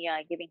on,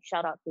 Kumia, giving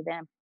shout out to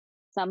them.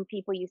 Some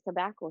people use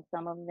tobacco,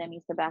 some of them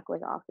use tobacco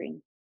as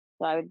offerings.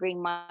 So I would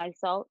bring my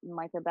salt and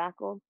my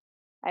tobacco.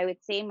 I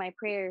would say my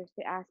prayers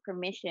to ask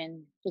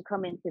permission to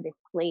come into this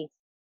place,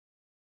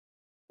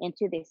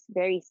 into this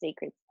very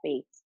sacred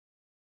space.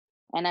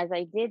 And as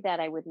I did that,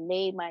 I would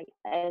lay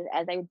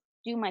as I would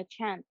do my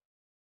chant,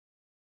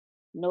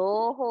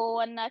 no ho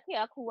anake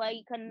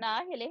akuai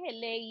kana hele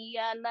hele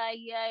ia la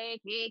ia e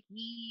ke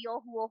ki o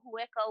hu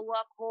e ka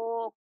wa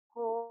ko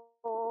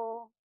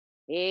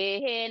e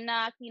he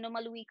na kino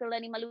malui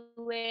kalani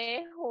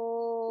malue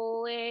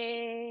ho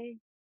he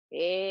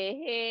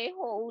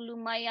ho ulu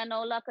mai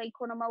ano la kai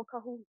kona mau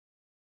kahu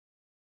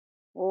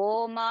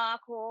o ma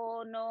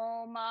ko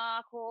no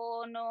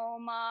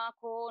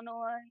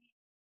ai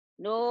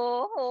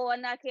no ho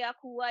anake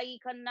akuai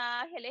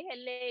kana hele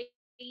hele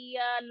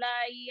ia la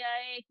ia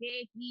e ke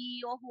ki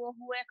o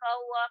hu e ka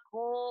wa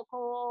ko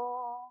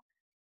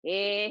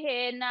e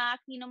he na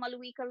kino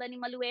malui kalani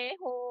malue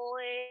ho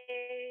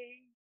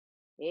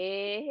e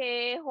he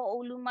ho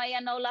ulu mai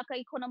ana o laka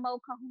i kona mau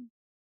kahu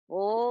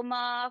o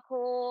ma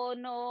ko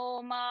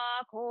no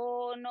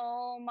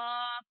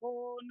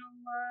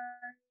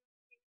ai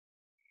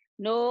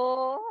no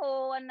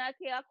ho ana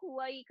ke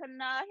akua i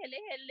kana hele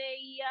hele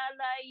ia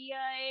la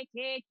ia e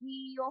ke ki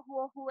o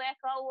hu e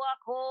ka wa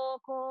ko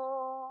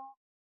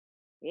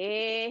e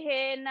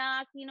he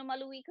na kino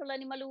malui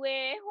kalani malue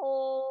ho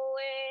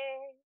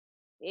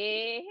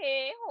e he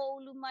ho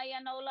ulu mai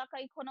ana o laka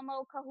i kona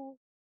mau kahu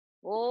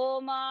o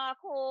ma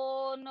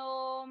ko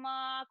no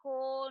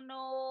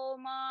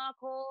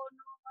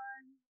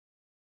ai.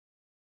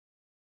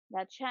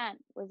 That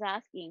chant was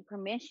asking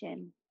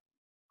permission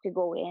to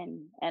go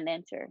in and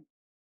enter.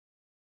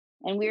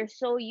 And we're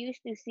so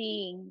used to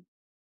seeing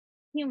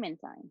human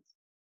signs.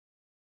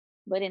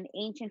 But in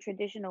ancient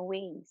traditional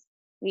ways,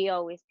 we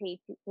always paid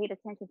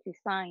attention to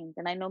signs.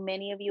 And I know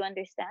many of you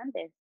understand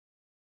this.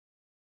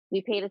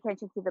 We paid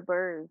attention to the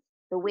birds,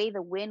 the way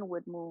the wind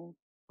would move,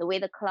 the way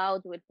the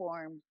clouds would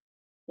form,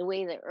 the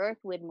way the earth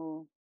would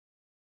move,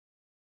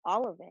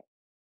 all of it.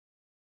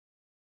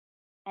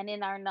 And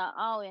in our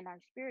na'au, in our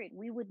spirit,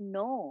 we would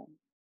know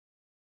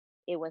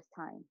it was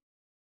time.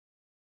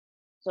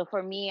 So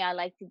for me, I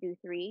like to do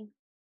 3.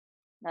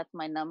 That's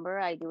my number.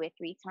 I do it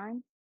 3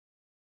 times.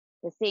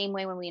 The same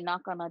way when we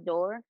knock on a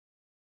door.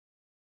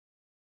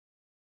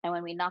 And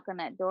when we knock on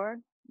that door,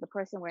 the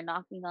person we're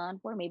knocking on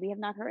for maybe have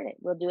not heard it.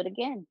 We'll do it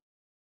again.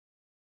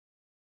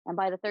 And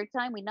by the 3rd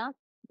time we knock,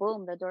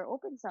 boom, the door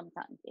opens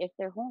sometimes if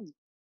they're home.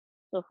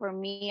 So for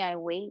me, I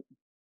wait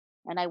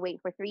and I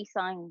wait for 3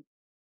 signs.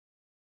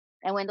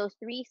 And when those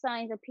 3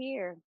 signs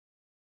appear,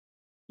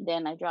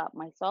 then I drop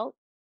my salt,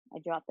 I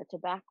drop the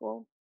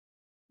tobacco,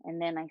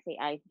 and then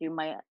I do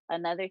my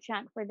another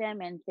chant for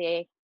them and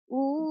say,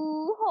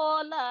 "Ooh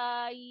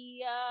hola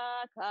ia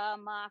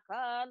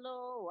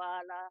kamakalo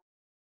wala.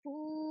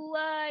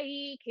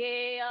 Puai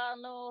ke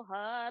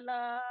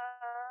alohala.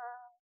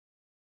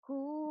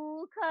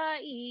 Kukaia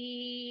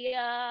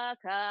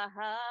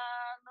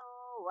kahalo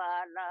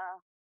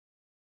wala.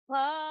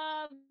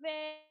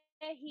 Pavehi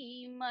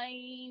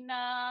mai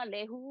na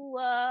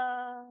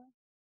lehua.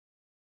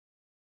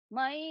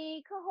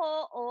 Mai ka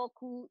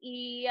ho'oku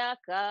ia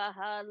ka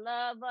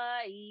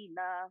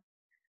halawaila.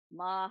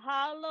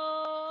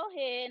 Mahalo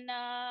he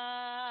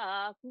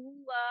na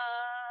kua.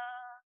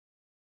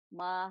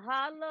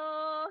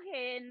 Mahalo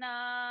he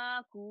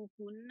na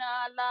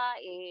kupuna la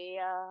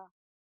ea.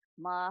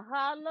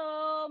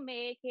 Mahalo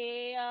me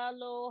ke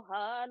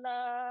aloha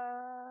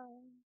la.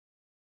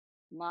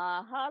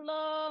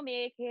 Mahalo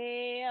me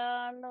ke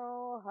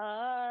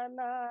aloha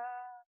la.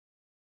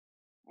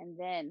 And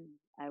then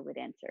I would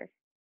enter.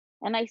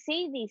 And I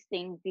say these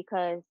things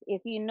because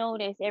if you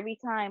notice, every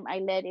time I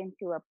led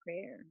into a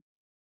prayer,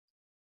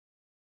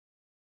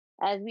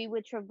 as we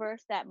would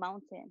traverse that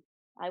mountain,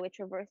 I would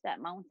traverse that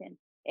mountain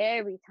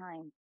every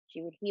time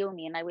she would heal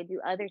me, and I would do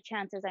other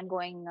chants as I'm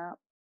going up.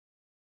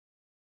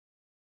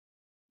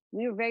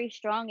 We were very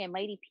strong and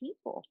mighty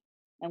people,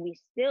 and we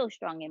still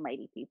strong and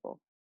mighty people.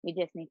 We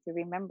just need to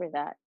remember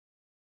that.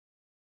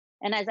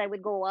 And as I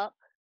would go up,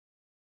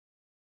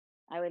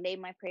 I would lay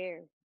my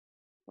prayers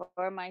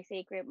for my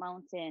sacred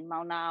mountain,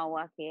 Mauna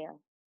Awakea,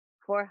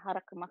 for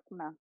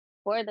Harakamakna,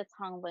 for the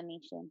Tongva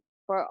Nation,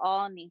 for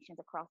all nations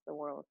across the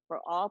world, for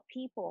all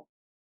people.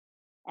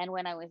 And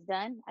when I was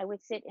done, I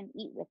would sit and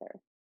eat with her.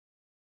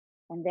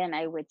 And then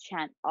I would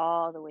chant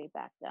all the way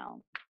back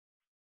down.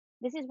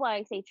 This is why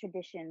I say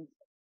traditions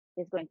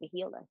is going to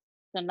heal us.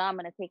 So now I'm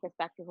going to take us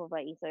back to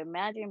Hawaii. So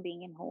imagine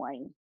being in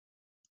Hawaii,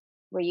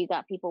 where you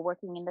got people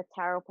working in the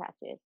taro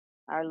patches,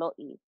 our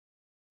lo'is.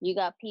 You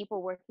got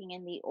people working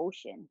in the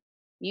ocean.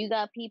 You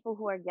got people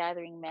who are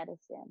gathering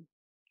medicine.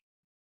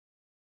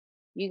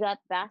 You got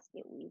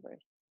basket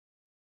weavers.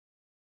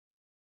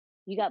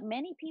 You got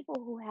many people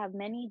who have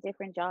many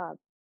different jobs.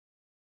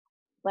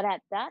 But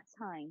at that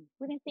time,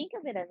 we didn't think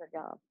of it as a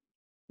job.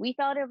 We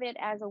thought of it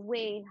as a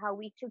way how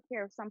we took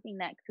care of something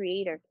that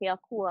Creator,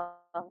 Keakua,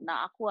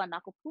 Naakua,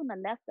 Nakupuna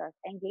left us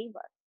and gave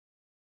us.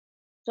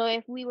 So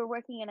if we were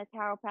working in a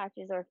taro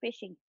patches or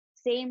fishing,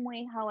 same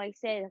way how I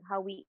said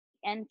how we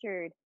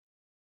entered,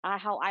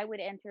 how I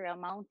would enter a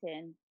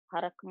mountain,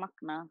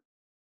 Harakmakna,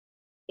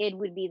 it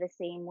would be the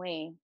same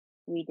way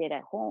we did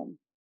at home.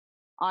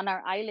 On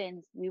our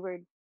islands,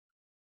 we're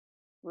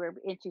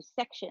into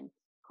sections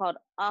called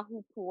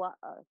ahu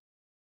pua'as.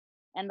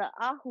 And the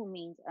ahu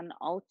means an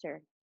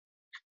altar.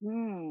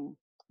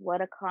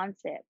 What a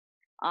concept.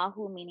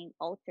 Ahu meaning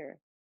altar.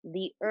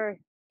 The earth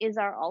is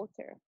our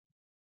altar.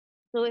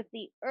 So if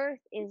the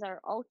earth is our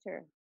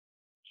altar,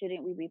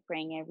 shouldn't we be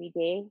praying every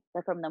day?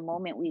 That from the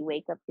moment we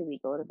wake up till we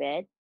go to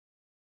bed?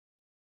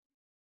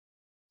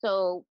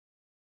 So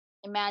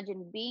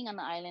imagine being on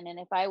the island, and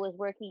if I was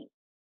working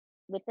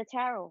with the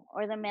tarot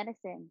or the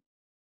medicine,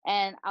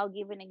 and I'll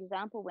give an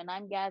example. When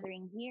I'm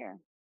gathering here,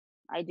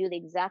 I do the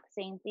exact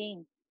same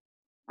thing.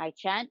 I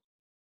chant,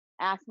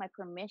 ask my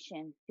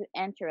permission to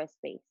enter a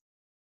space,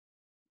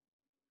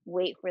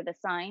 wait for the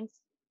signs,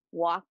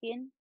 walk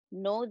in,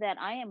 know that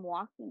I am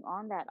walking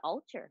on that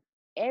altar.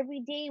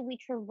 Every day we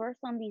traverse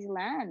on these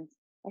lands.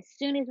 As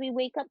soon as we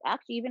wake up,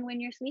 actually, even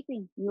when you're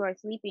sleeping, you are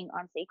sleeping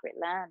on sacred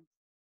lands.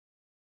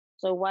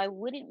 So why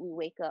wouldn't we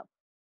wake up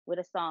with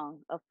a song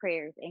of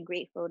prayers and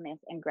gratefulness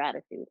and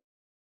gratitude?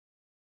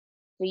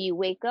 So you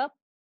wake up,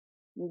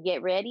 you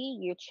get ready,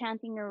 you're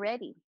chanting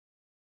already.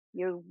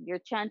 You're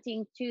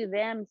chanting to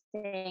them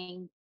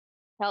saying,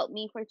 help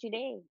me for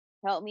today.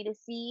 Help me to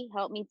see,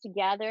 help me to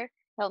gather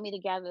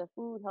the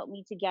food, help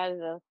me to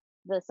gather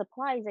the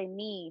supplies I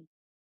need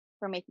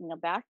for making a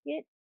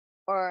basket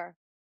or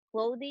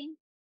clothing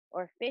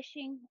or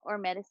fishing or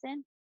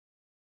medicine.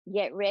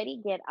 Get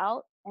ready, get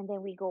out, and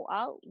then we go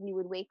out. We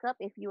would wake up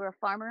if you were a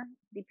farmer,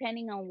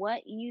 depending on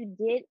what you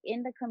did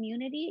in the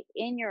community,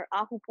 in your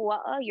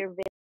ahupua'a, your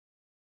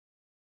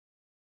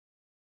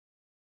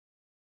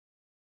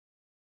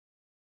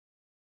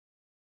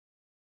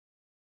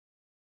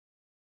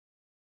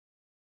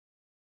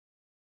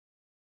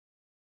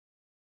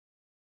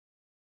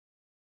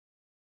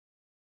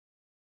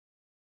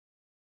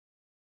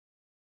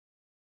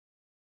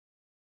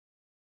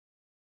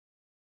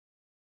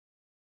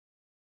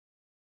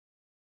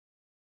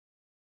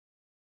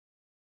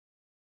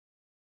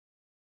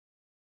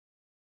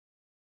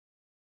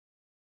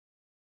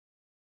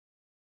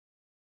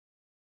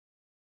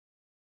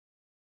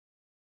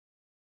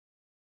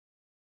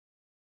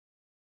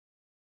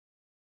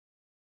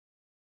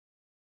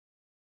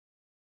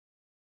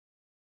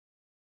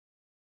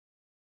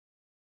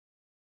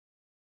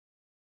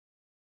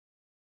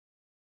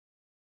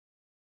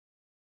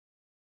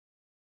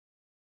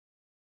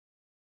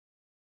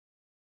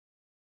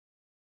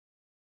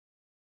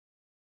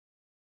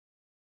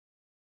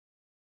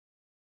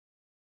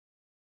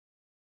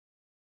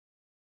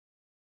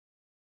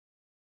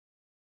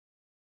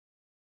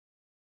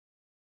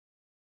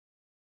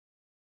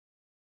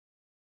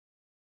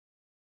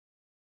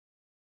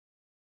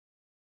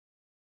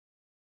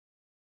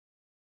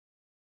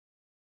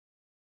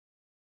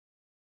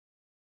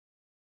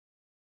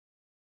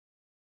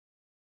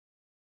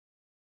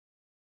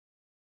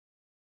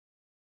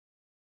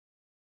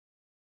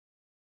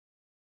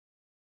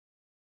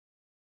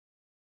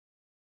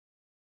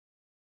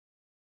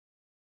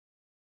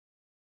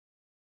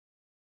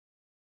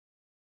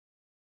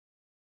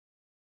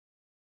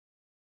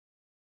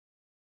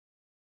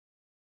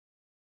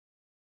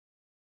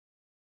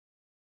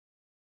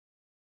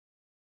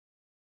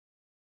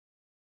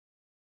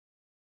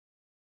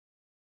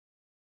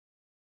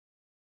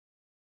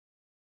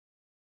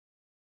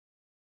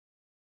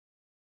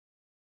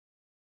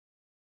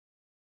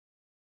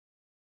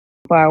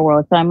for our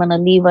world. So I'm gonna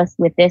leave us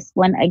with this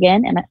one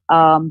again,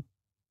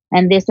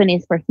 and this one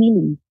is for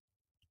healing.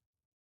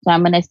 So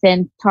I'm gonna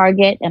send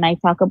target, and I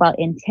talk about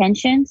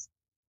intentions.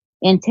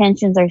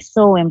 Intentions are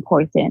so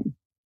important.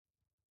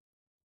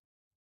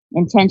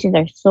 Intentions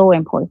are so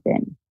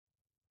important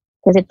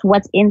because it's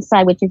what's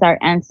inside, which is our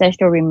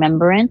ancestral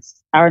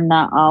remembrance. Our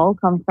na'au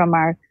comes from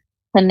our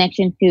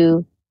connection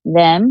to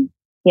them,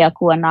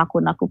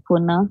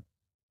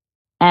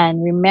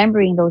 and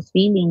remembering those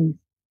feelings,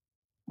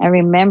 and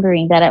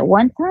remembering that at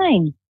one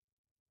time,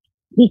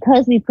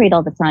 because we prayed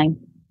all the time,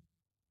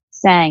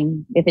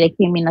 sang, if it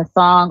came in a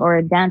song or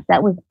a dance,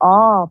 that was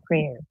all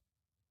prayer.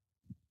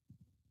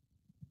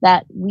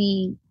 That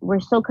we were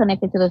so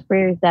connected to those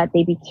prayers that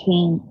they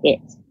became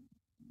it.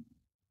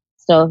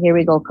 So here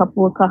we go.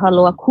 Kapu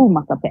kahaloa ku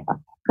makapea.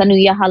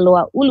 Kanuia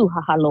haloa ulu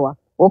hahaloa.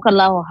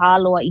 Okalao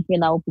haloa ike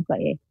lao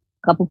pukae.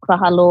 Kapu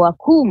kahaloa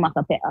ku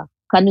makapea.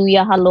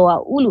 Kanuia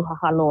haloa ulu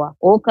hahaloa.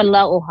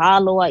 Okalao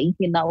haloa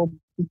ike lao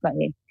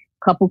pukae.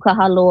 Kapu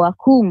kahaloa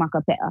ku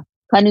makapea.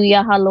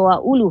 Kanuia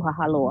haloa ulu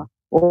hahaloa.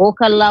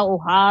 Okalao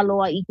haloa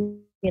ike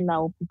lao pukae. Kapu kahaloa ku makapea. Kanuia haloa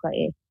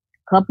ulu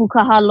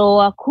hahaloa.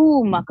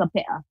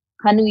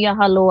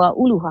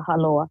 Okalao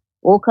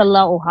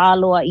haloa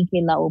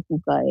ike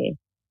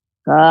lao pukae.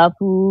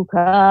 Kapu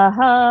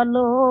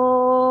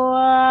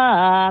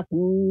kahaloa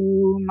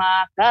ku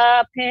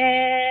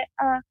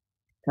makapea.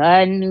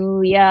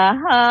 Kanuia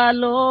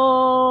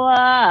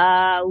haloa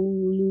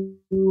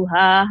ulu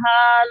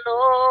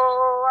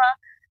hahaloa.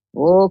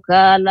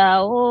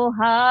 Okalao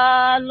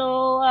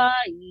haloa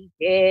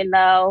ike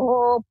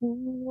lao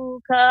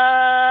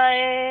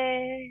pukae.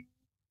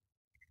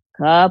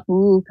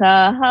 Kapu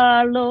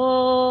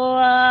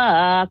kahaloa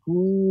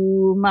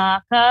ku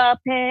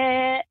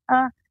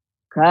makapea.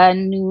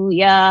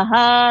 Kanuia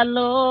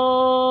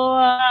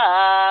haloa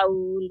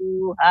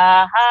ulu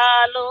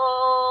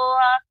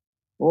hahaloa.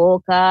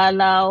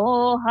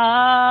 Okalao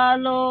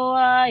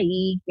haloa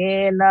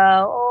ike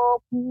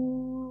lao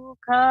pukae.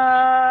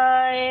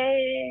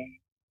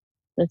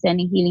 So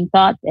sending healing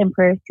thoughts and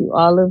prayers to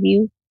all of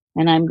you.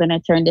 And I'm going to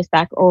turn this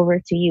back over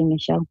to you,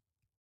 Michelle.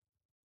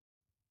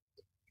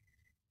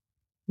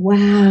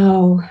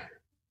 Wow.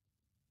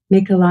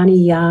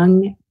 Mikilani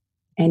Young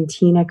and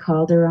Tina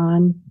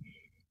Calderon,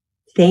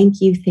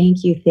 thank you,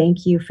 thank you,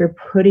 thank you for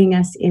putting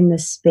us in the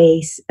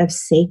space of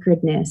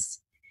sacredness.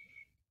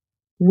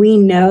 We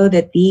know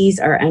that these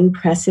are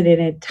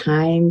unprecedented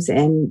times,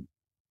 and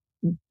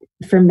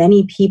for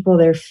many people,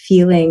 they're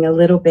feeling a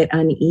little bit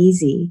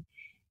uneasy.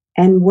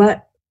 And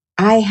what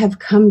I have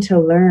come to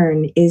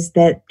learn is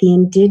that the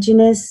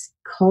indigenous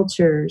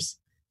cultures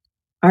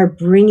are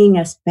bringing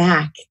us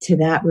back to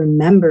that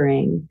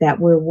remembering that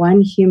we're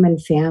one human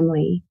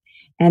family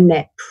and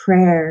that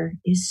prayer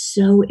is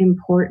so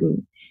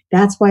important.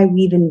 That's why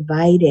we've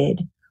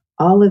invited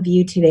all of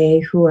you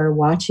today who are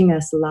watching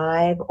us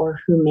live or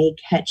who may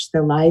catch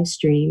the live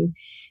stream.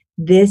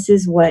 This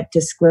is what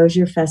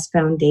DisclosureFest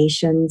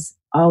Foundation's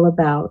all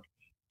about,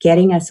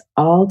 getting us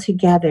all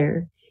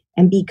together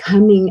and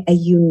becoming a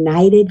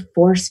united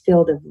force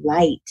field of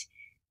light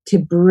to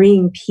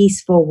bring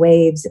peaceful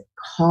waves,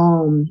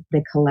 calm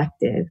the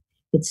collective.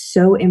 It's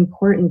so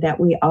important that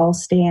we all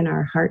stay in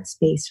our heart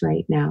space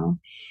right now.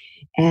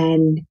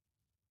 And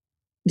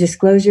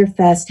Disclosure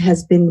Fest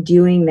has been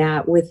doing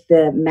that with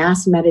the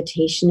mass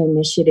meditation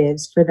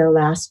initiatives for the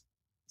last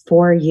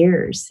 4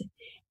 years.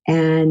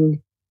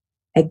 And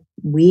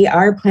we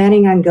are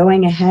planning on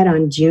going ahead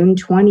on June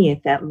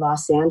 20th at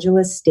Los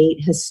Angeles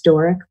State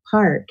Historic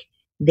Park.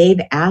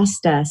 They've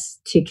asked us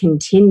to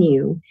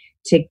continue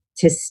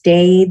to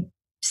stay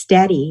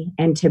steady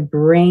and to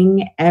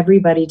bring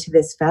everybody to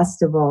this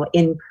festival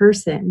in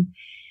person,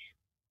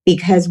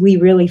 because we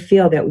really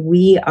feel that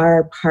we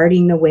are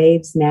parting the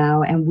waves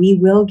now and we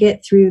will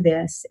get through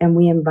this. And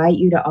we invite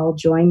you to all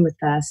join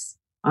with us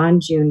on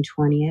June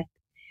 20th.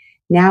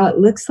 Now it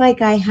looks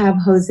like I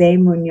have Jose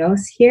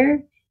Munos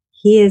here.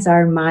 He is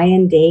our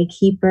Mayan day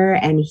keeper,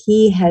 and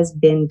he has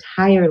been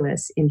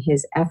tireless in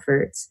his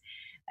efforts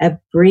of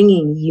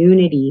bringing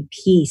unity,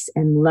 peace,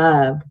 and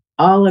love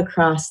all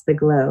across the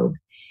globe.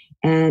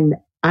 And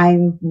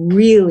I'm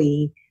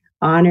really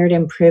honored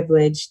and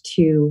privileged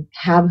to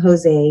have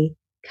Jose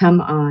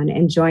come on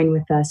and join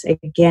with us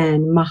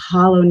again.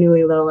 Mahalo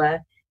nui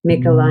loa,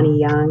 Mikilani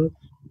Young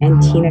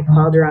and Tina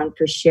Calderon,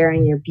 for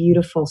sharing your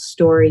beautiful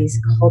stories,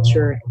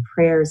 culture,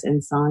 prayers,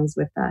 and songs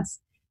with us.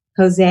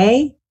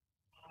 Jose,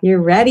 you're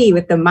ready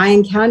with the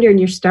Mayan calendar and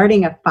you're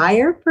starting a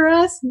fire for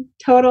us?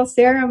 Total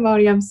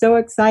ceremony. I'm so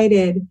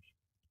excited.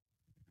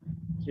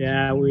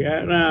 Yeah, we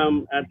are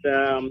at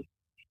the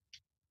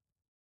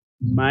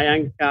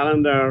Mayan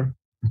calendar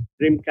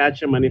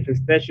Dreamcatcher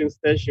manifestation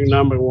station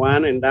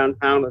 #1 in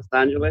downtown Los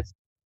Angeles.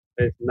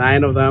 There's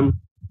 9 of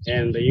them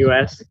in the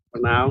US for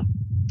now.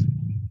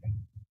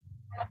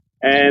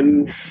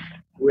 And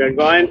we're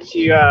going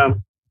to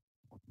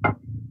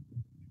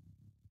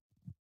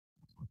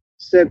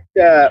set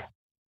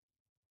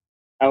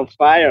our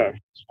fire,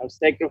 our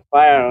sacred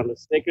fire, on the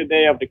sacred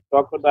day of the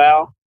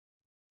crocodile,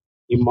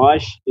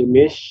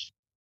 Imish,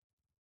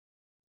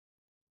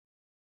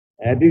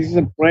 This is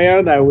a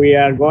prayer that we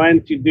are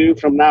going to do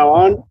from now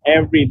on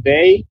every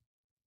day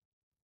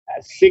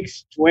at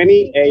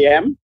 6:20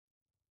 a.m.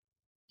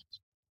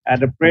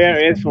 The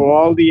prayer is for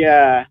all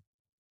the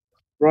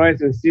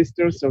brothers and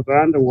sisters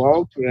around the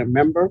world to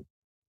remember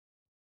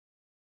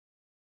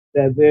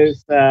that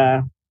this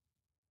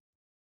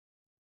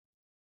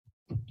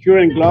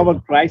current global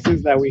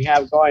crisis that we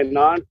have going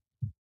on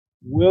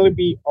will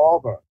be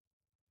over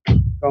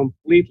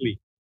completely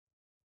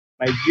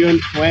by June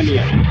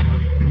 20th.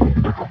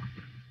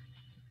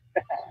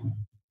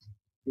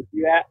 If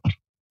you have,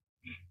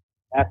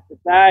 that's the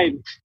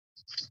time.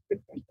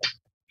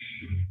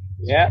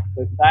 Yeah,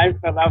 the time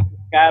fell off the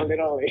sky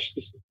literally.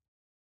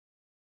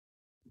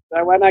 So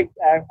I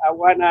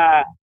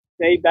wanna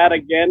say that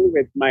again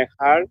with my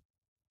heart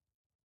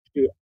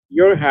to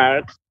your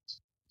heart.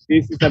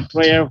 This is a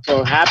prayer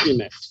for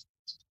happiness,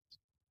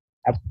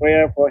 a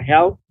prayer for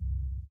health,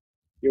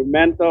 your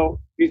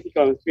mental,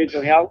 physical, and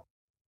spiritual health.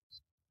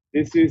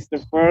 This is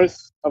the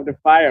first of the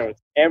fires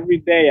every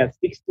day at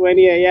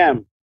 6:20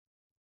 a.m.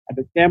 at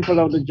the Temple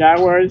of the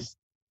Jaguars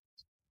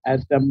at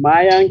the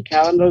Mayan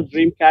Calendar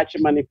Dreamcatcher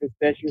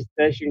Manifestation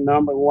Station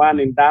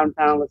 #1 in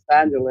downtown Los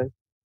Angeles.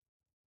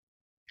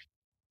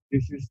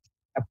 This is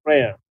a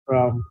prayer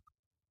from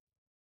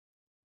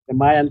the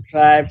Mayan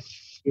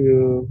tribes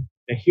to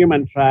the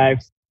human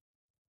tribes.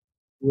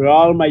 We're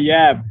all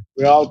Mayab,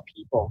 we're all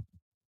people.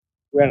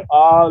 We're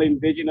all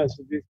indigenous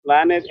to this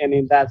planet, and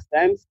in that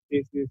sense,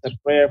 this is a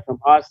prayer from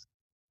us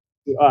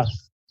to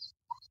us.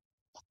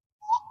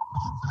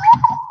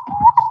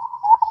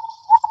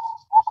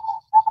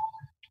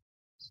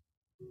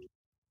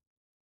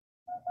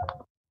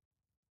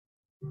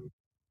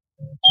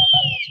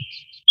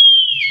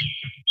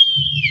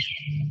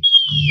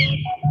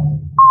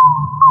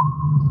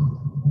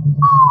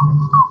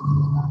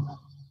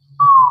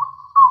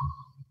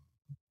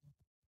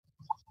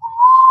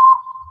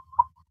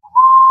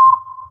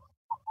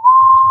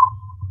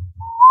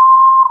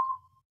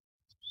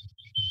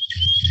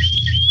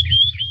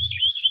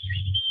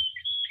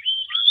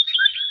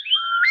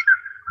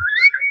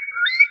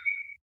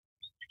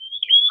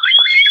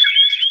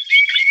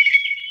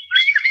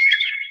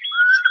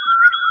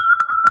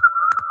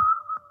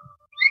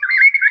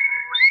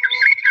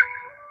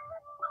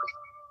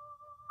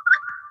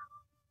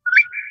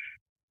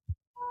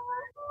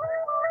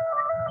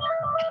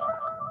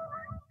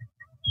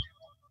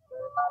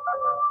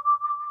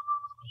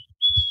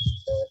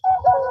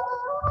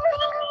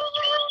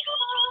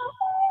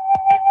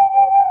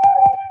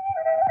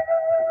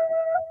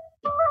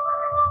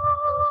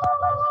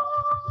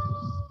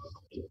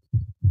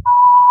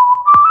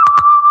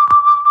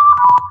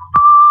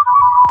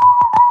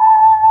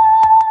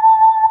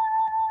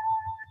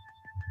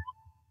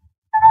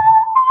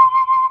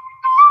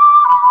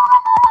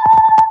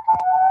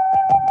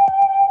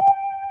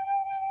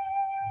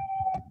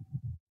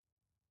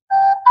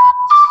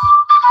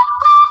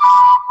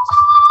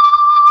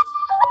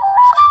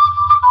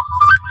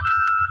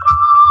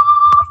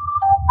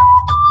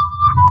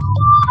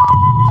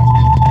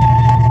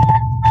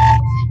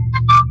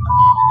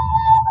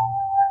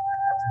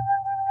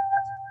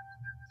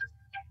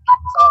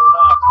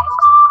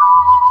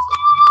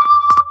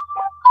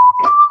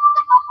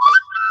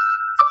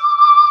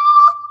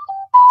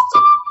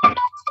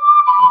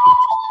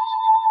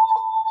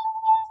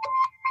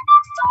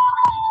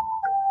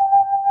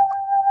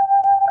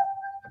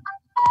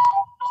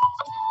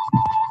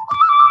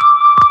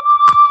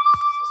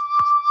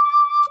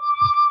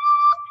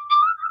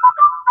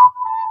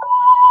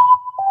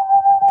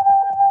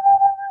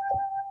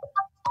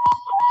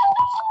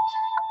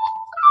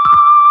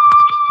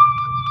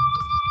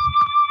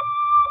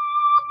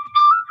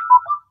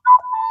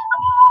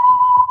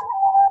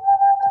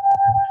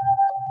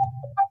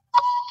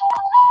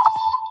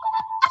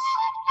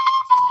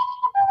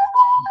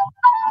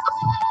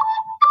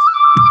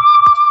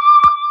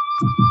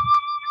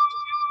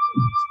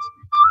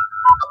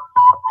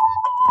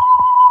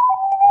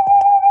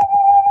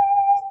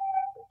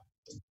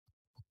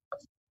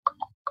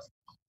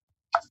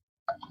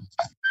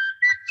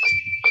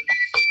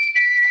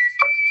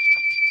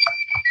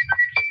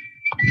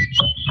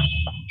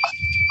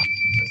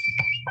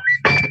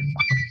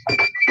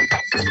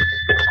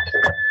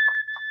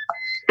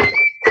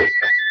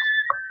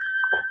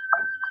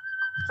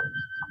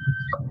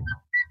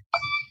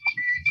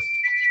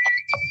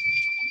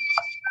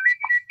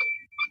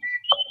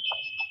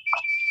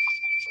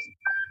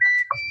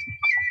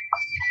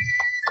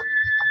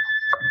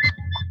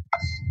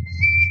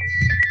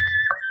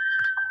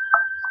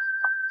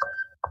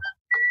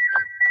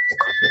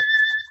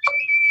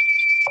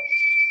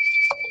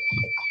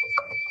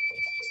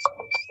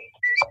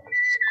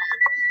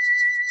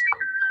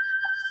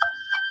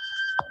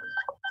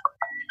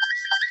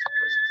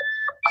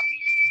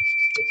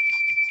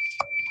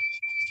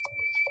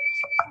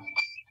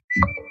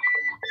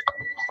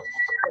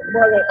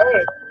 Mother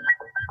Earth,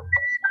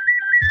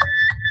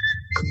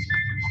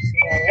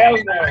 our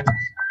elders,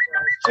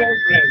 our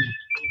children,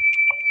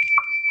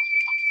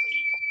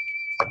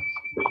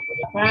 for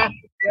the past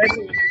present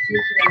and the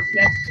future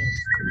ancestors.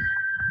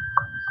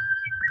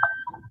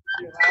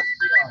 You have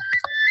to love.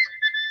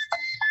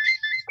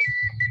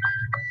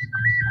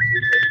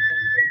 You can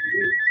take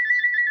root.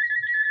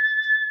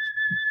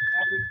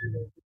 Everything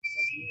that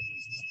is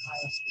moving to the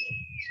highest good.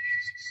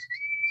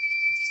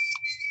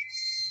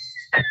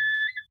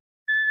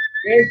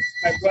 This,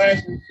 my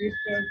brothers and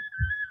sisters,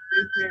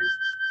 this is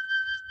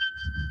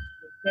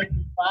the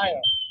sacred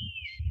fire.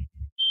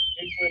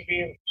 This will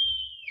be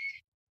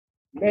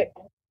lit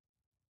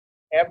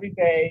every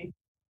day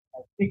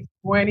at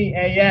 6:20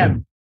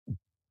 a.m.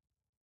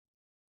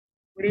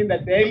 Put in the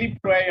daily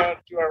prayer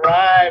to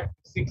arrive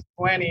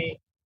 6:20,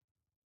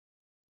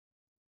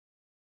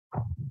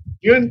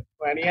 June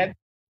 20th,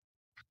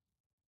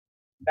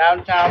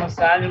 downtown Los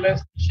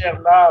Angeles, to share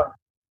love,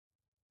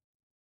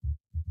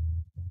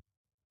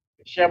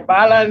 to share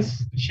balance,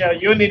 to share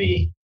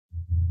unity,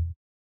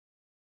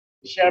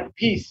 to share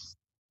peace,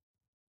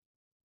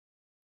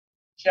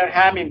 to share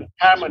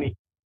harmony.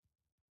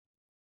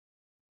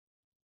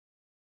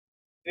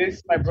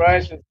 This, my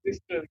brothers and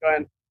sisters,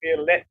 going to be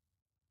lit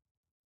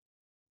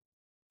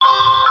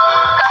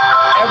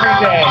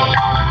every day,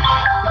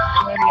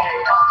 6:20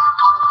 a.m.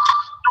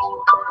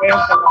 Prayer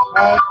for the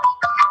heart,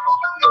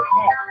 your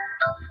heart.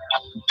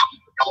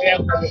 Prayer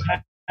for the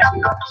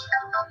happiness.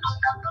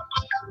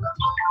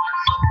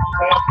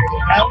 Prayer for the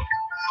health,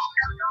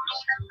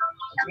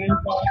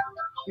 mental,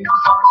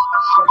 physical,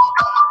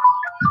 spiritual.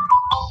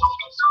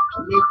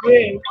 And you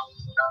think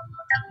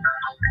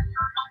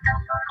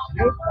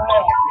your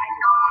fire,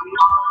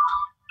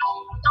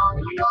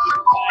 when you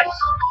decide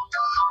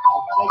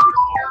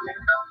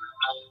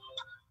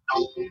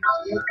I'll take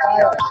it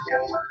fire,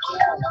 your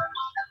fire,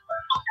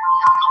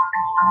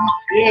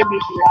 dear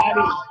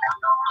Mikilani,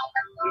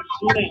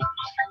 Christina,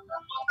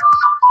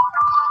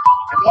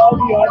 and all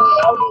the other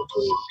elders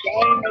who are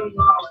joining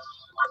us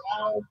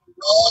around the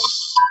world,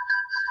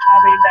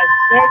 having that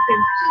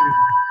certainty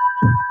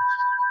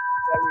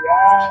that we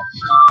are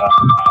in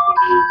perfect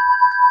harmony,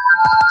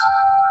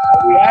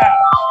 that we are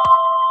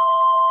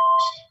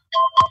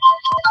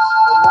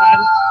the one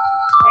who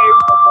prays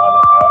for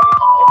Mother Earth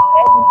and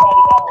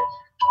everybody else,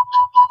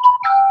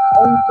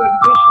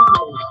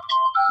 unconditionally.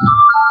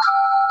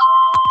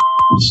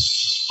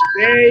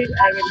 Today,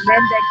 I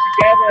remember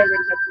together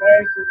with my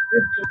brothers and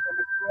sisters from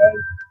across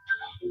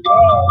the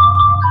world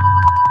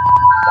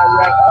that we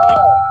are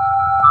all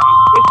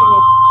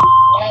indigenous to this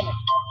planet.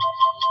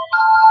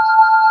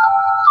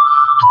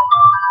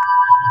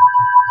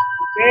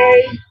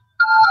 Today is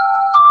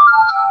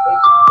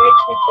a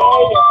sacred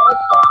day of us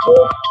that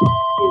hope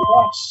to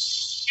watch,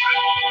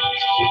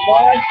 to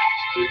march,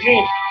 to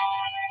live.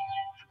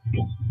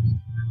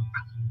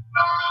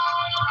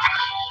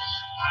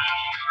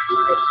 To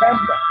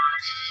remember,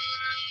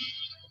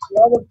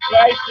 the other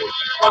crisis is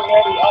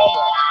already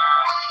over.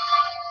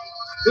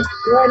 It's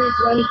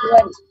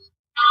 2020.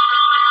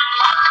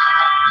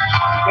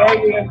 Today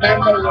we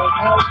remember we're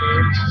healthy.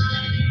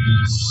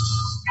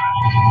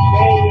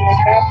 Today we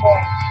remember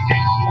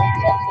we're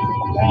trusting in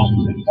the land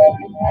and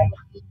working hard.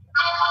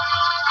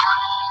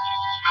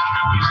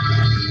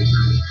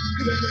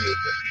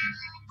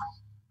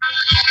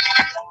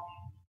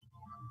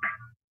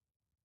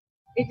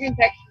 Adrian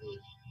texted me.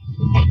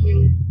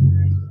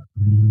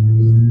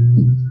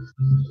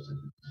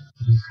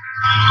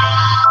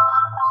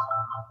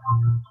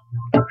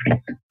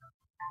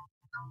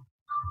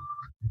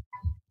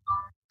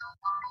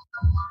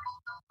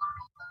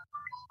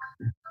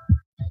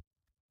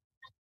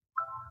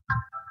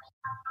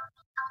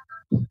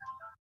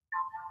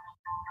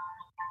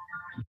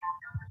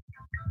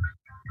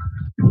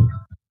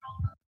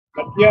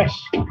 But yes,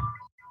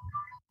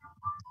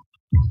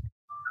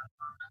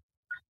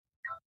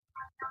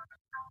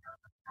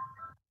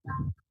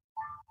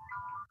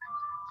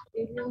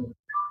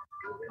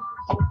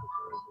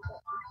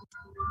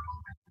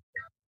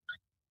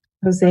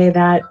 Jose,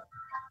 that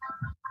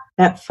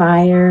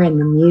fire and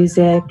the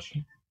music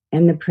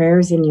and the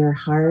prayers in your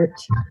heart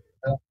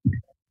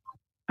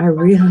are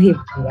really,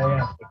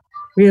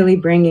 really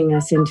bringing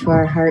us into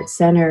our heart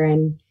center.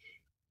 And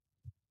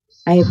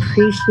I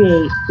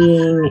appreciate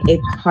being a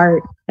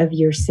part of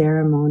your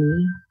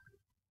ceremony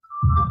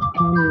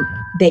and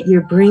that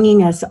you're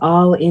bringing us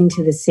all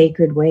into the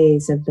sacred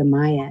ways of the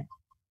Maya.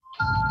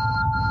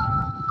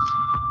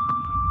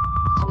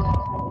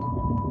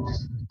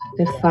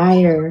 The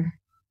fire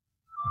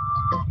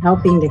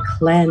helping to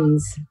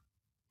cleanse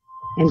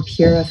and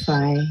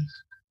purify.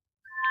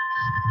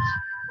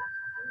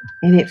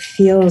 And it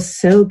feels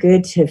so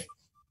good to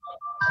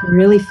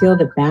really feel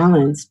the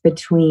balance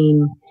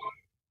between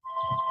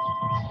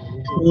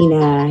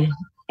Nina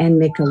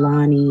and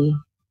Mikilani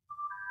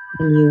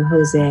and you,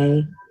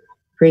 Jose,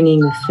 bringing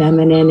the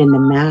feminine and the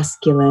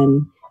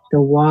masculine,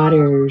 the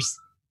waters,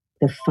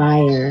 the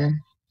fire,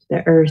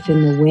 the earth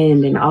and the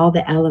wind, and all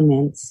the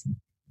elements,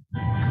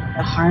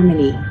 the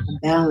harmony, the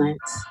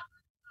balance.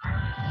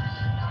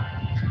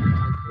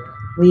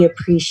 We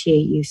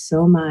appreciate you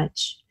so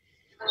much.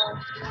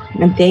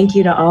 And thank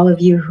you to all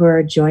of you who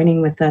are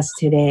joining with us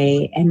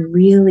today and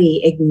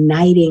really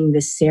igniting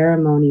the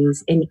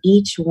ceremonies in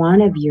each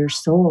one of your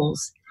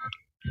souls.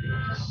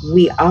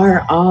 We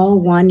are all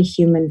one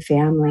human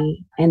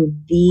family,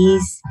 and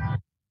these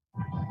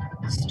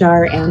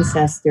star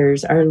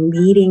ancestors are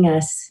leading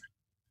us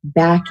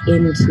back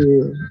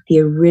into the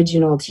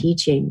original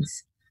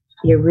teachings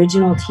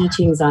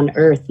on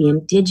Earth, the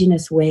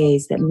indigenous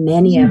ways that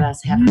many of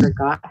us have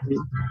forgotten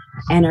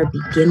and are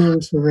beginning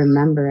to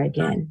remember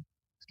again.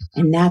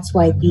 And that's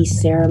why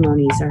these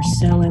ceremonies are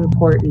so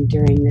important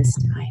during this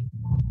time.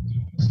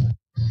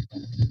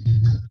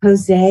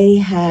 Jose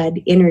had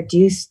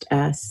introduced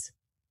us.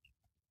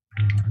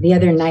 The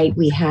other night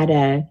we had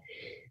a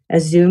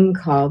Zoom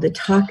call to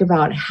talk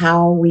about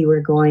how we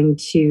were going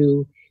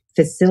to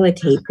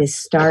facilitate this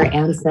star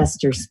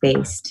ancestor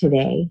space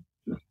today.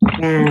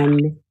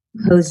 And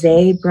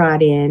Jose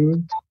brought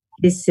in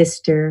his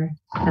sister,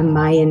 a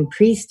Mayan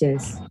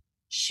priestess,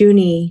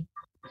 Shuni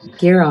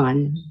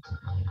Giron.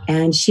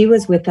 And she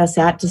was with us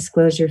at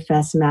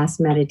DisclosureFest Mass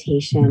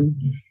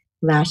Meditation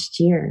last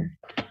year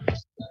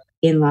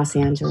in Los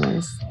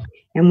Angeles.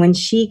 And when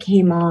she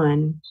came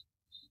on,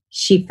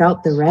 she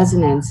felt the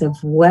resonance of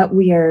what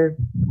we are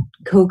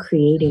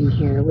co-creating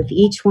here with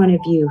each one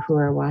of you who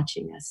are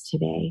watching us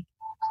today.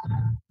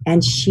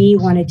 And she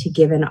wanted to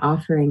give an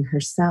offering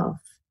herself.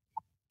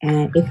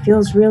 And it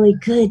feels really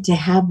good to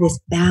have this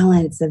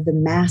balance of the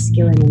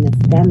masculine and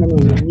the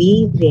feminine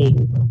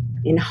weaving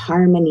in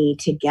harmony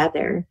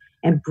together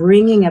and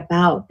bringing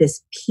about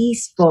this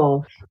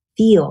peaceful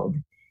field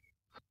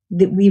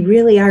that we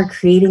really are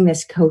creating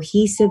this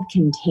cohesive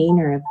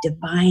container of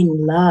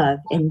divine love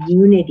and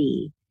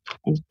unity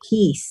and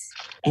peace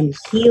and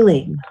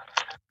healing,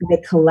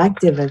 the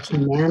collective of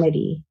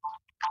humanity,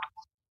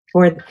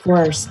 for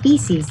our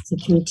species to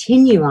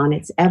continue on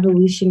its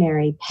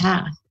evolutionary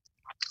path.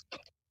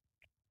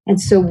 And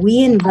so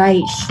we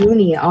invite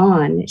Shuni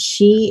on.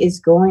 She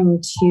is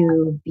going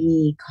to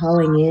be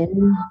calling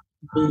in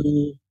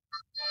the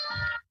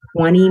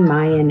 20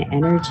 Mayan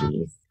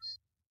energies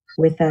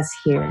with us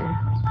here.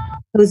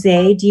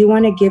 Jose, do you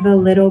want to give a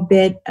little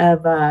bit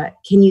of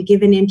can you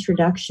give an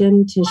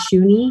introduction to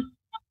Shuni?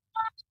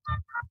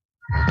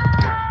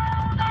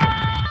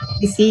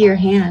 I see your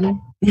hand.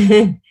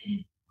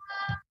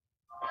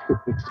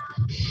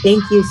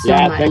 Thank you so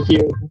much. Thank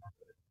you.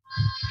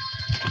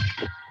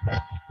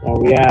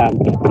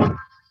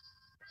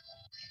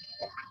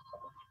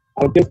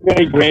 I'm just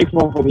very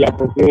grateful for the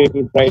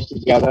opportunity to pray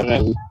together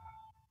and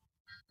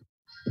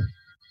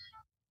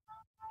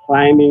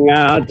finding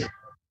out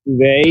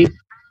today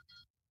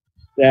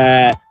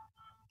that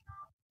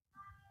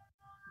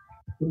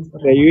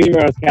the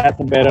universe has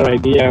a better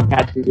idea of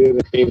how to do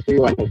the things we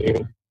want to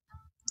do.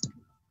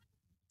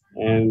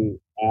 And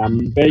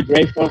I'm very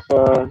grateful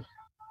for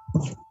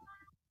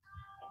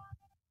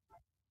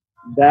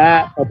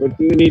that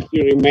opportunity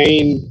to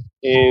remain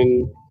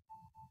in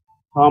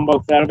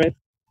humble service.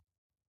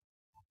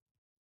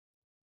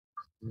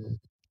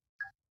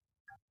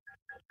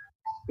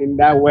 In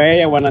that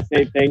way, I want to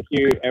say thank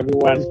you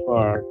everyone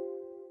for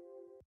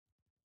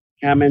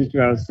coming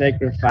to our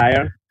sacred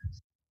fire.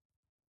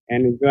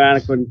 And it's going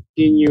to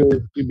continue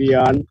to be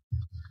on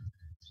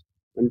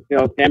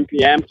until 10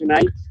 p.m.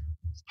 tonight.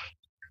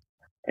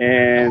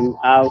 And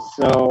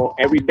also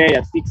every day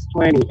at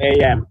 6:20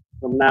 a.m.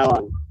 from now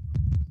on.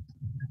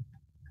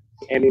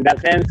 And in that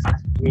sense,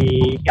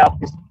 we help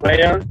this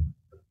prayer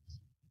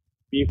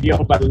be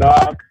fueled by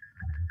love,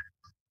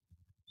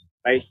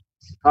 by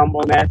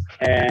humbleness,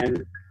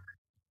 and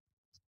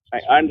by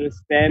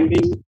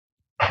understanding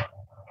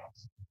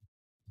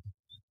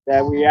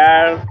that we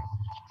are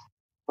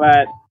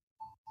but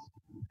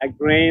a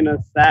grain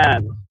of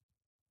sand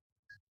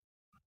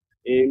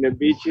in the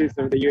beaches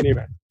of the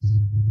universe.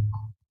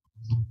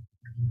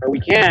 But we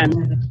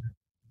can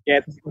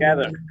get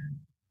together.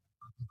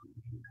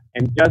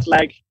 And just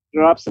like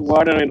drops of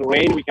water in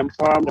rain, we can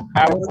form the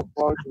powerful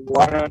force of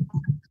water,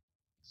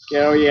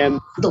 carrying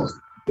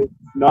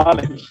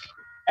knowledge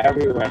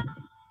everywhere.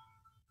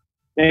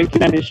 Thank you,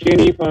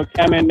 Shuni, for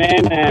coming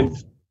in, and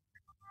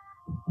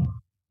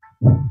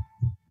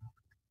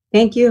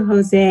thank you,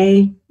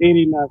 Jose.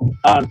 leading us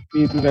on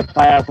into the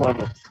fire for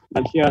us.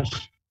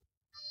 Matiosh.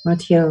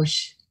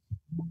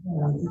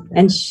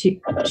 And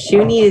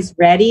Shuni is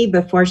ready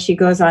before she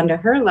goes on to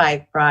her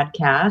live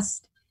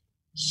broadcast.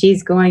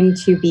 She's going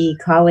to be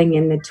calling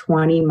in the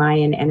 20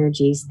 Mayan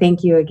energies.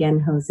 Thank you again,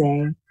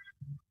 Jose.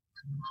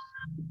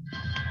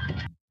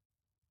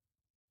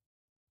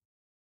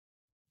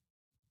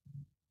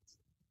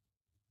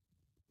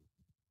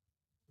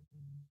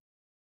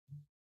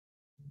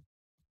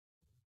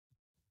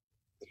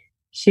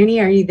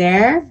 Shuni, are you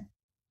there?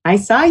 I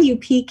saw you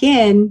peek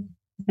in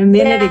a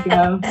minute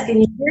ago.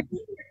 Can you hear me?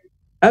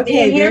 Okay,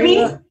 can you hear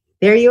me?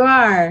 There you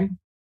are.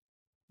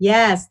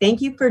 Yes,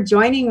 thank you for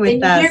joining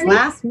with us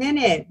last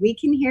minute. We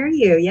can hear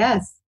you,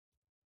 yes.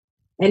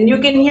 And you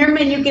can hear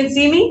me and you can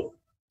see me?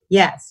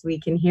 Yes, we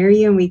can hear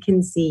you and we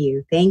can see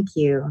you. Thank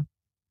you.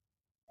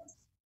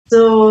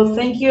 So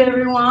thank you,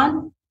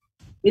 everyone.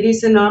 It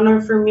is an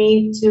honor for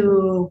me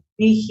to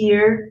be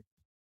here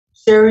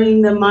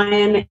sharing the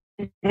Mayan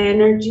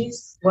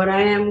energies. What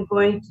I am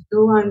going to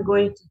do, I'm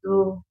going to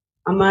do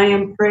a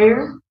Mayan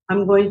prayer.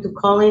 I'm going to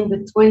call in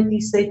the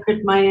 20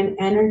 sacred Mayan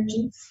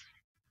energies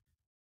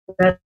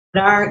that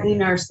are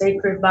in our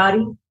sacred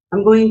body.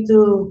 I'm going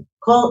to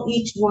call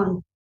each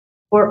one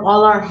for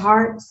all our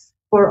hearts,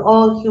 for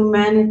all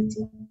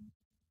humanity,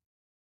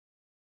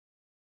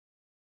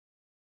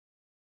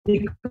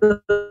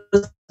 because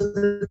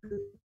the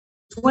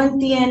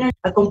 20 energy,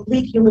 a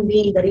complete human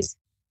being that is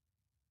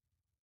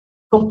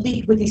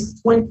complete with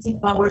these 20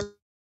 powers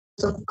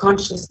of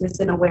consciousness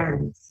and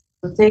awareness.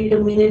 So take a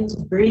minute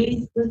to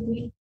breathe with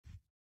me.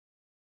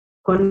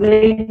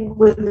 Connect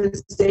with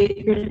the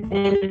sacred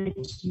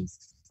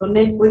energies.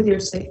 Connect with your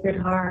sacred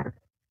heart.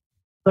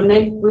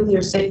 Connect with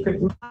your sacred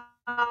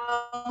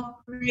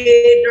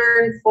creator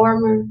and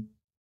former.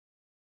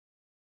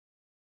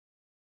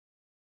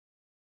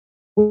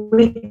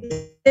 We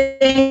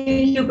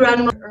thank you,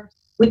 Grandmother.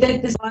 We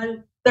take this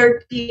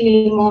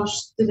 13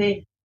 emotions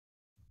today.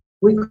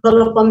 We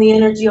call upon the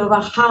energy of a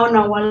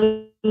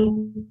Haunawal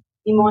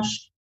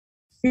emotion,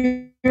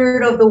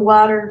 spirit of the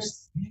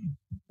waters.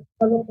 I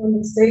call upon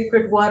the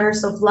sacred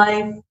waters of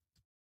life.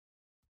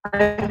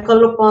 I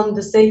call upon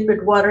the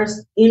sacred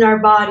waters in our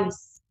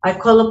bodies. I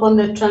call upon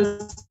the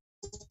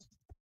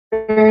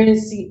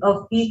transparency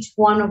of each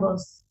one of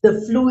us,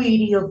 the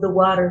fluidity of the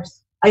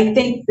waters. I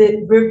thank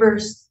the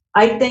rivers.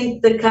 I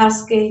thank the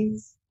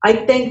cascades.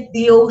 I thank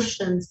the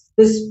oceans,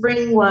 the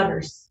spring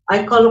waters.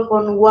 I call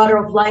upon water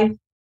of life,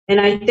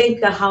 and I thank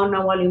Ahaw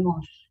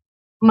Nawalimosh.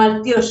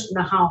 Maltiosh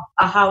Nahau,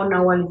 Ahaw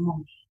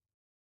Nawalimosh.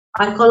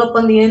 I call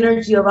upon the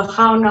energy of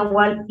Ahaw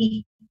Nawal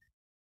Ik,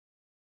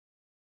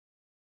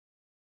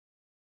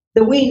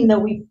 the wind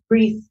that we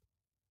breathe,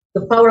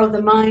 the power of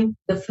the mind,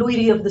 the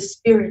fluidity of the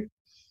spirit,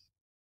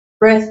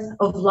 breath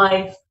of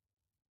life.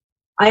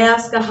 I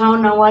ask Ahaw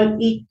Nawal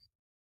Ik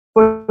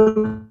for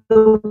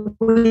the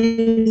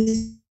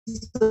winds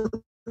of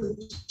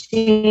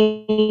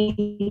change,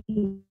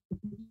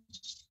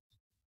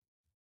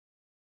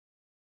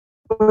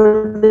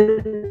 for the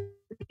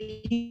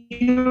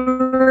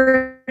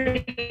purity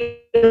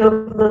of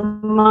the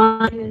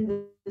mind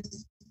and the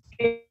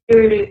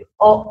spirit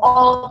of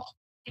all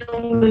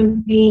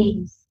human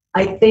beings.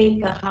 I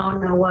thank Ahaw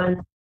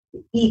Nawal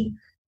Ik.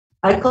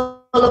 I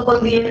call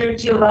upon the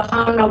energy of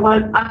Ahaw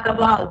Nawal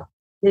Akabal,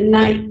 the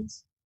night.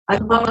 I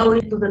call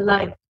into the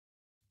light.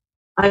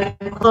 I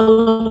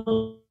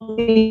call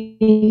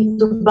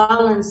into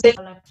balance. I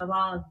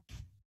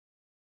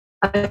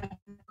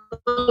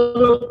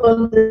call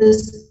upon the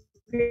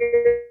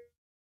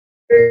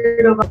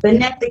spirit of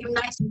Benet that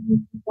unites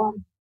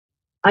one.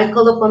 I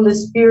call upon the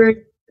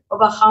spirit of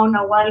Ahaw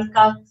Nawal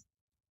Kat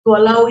to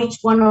allow each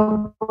one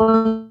of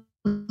us.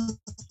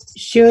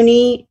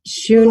 Shuni,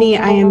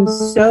 I am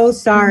so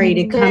sorry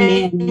to come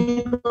in.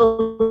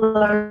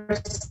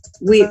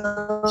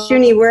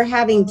 Shuni, we're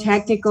having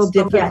technical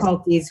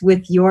difficulties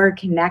with your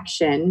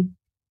connection,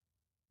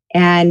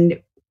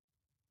 and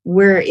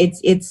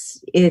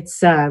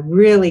it's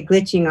really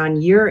glitching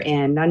on your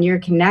end, on your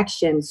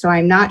connection. So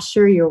I'm not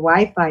sure your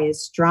Wi-Fi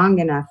is strong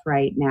enough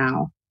right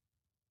now.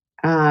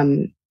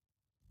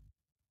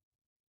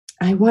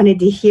 I wanted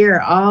to hear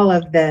all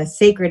of the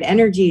sacred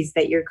energies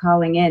that you're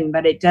calling in,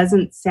 but it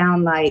doesn't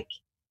sound like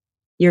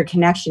your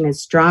connection is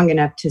strong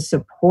enough to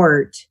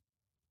support.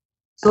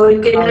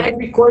 So can I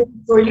record it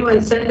for you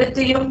and send it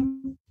to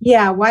you?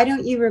 Yeah, why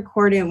don't you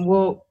record it? And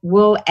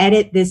we'll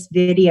edit this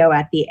video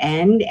at the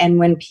end, and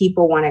when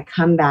people want to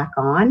come back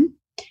on,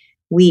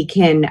 we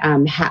can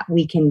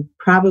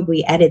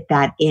probably edit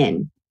that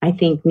in. I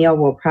think Neil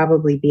will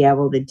probably be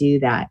able to do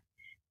that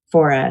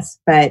for us,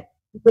 but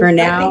for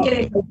now, we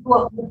can't. Okay,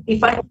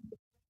 if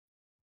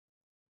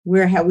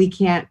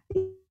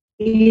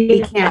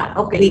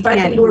I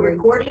can do a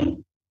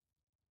recording.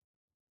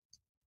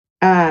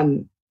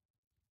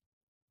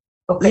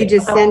 Okay, you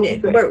just send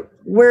it.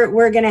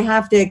 We're gonna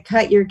have to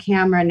cut your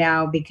camera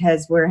now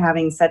because we're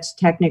having such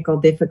technical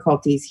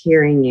difficulties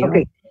hearing you.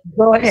 Okay,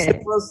 go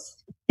ahead. So,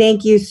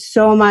 thank you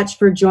so much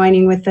for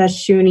joining with us,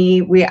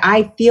 Shuni.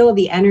 I feel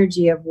the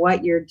energy of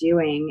what you're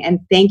doing, and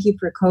thank you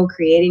for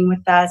co-creating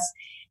with us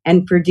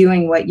and for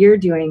doing what you're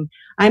doing.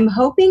 I'm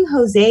hoping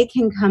Jose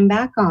can come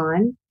back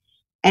on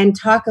and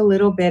talk a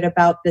little bit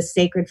about the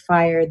sacred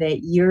fire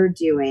that you're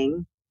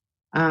doing,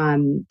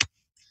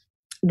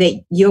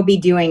 that you'll be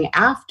doing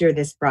after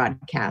this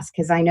broadcast,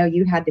 because I know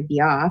you had to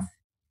be off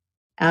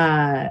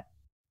by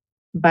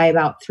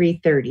about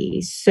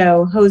 3:30.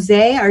 So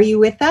Jose, are you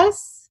with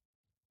us?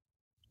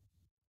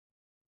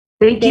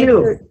 Thank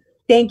you.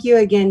 Thank you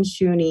again,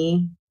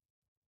 Shuni.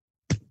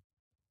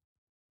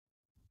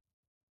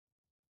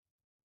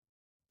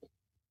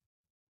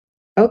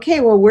 Okay,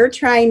 well, we're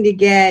trying to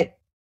get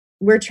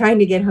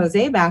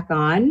Jose back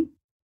on.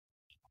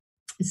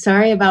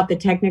 Sorry about the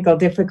technical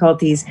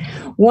difficulties.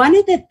 One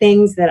of the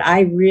things that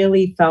I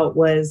really felt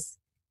was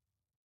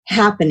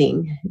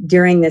happening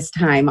during this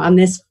time on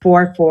this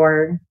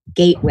 4/4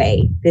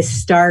 gateway,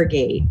 this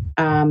Stargate,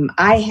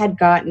 I had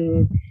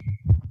gotten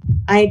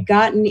I had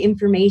gotten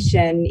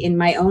information in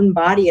my own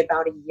body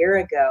about a year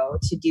ago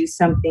to do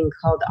something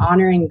called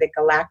Honoring the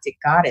Galactic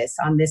Goddess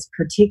on this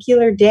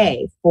particular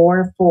day,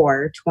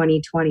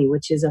 4/4/2020,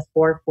 which is a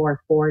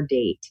 4/4/4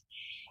 date.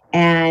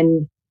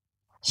 And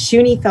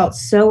Shuni felt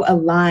so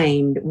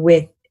aligned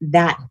with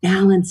that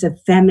balance of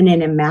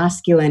feminine and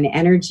masculine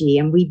energy.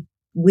 And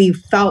we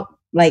felt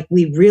like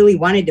we really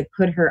wanted to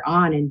put her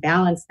on and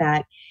balance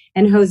that.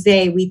 And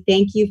Jose, we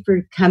thank you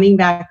for coming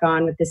back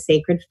on with the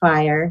Sacred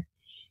Fire.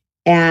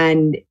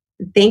 And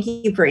thank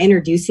you for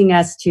introducing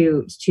us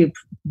to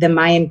the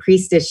Mayan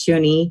priestess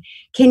Shuni.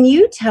 Can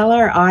you tell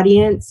our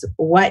audience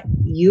what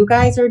you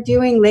guys are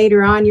doing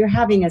later on? You're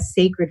having a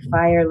Sacred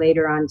Fire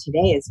later on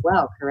today as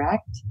well,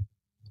 correct?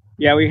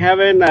 Yeah, we're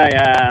having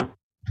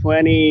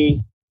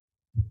 20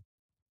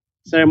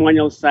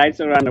 ceremonial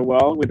sites around the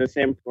world with the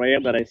same prayer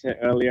that I said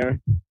earlier,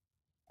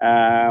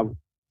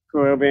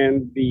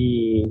 curbing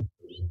the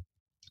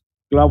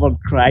global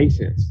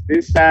crisis.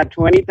 These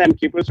 20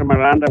 timekeepers from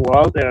around the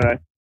world, they're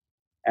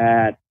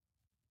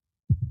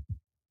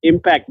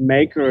impact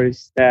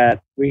makers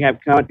that we have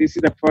come. This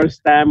is the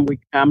first time we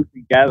come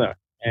together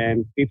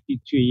in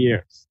 52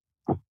 years.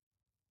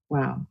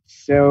 Wow.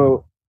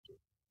 So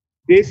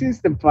this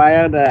is the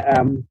fire that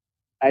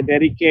I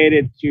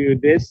dedicated to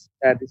this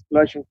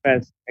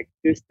DisclosureFest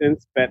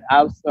existence, but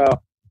also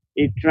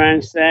it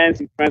transcends,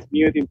 it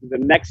transmutes into the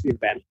next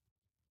event.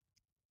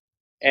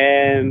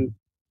 And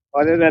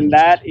other than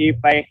that, if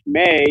I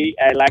may,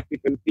 I'd like to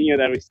continue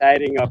the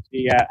reciting of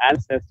the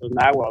ancestral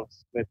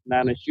Nahuals that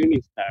Nana Shuni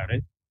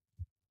started.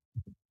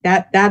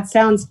 That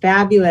sounds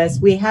fabulous.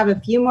 We have a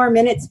few more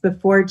minutes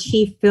before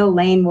Chief Phil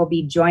Lane will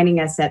be joining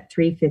us at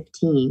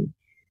 3:15.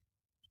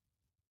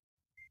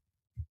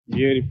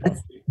 Beautiful.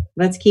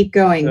 Let's keep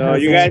going. So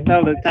Jose. you guys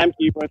are the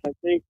timekeepers. I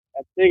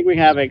think we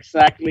have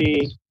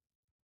exactly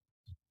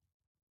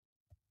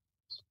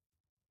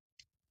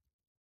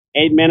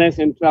 8 minutes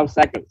and 12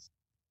 seconds.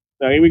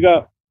 So here we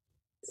go.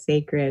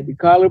 Sacred. We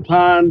call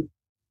upon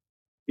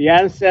the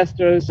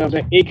ancestors of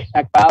the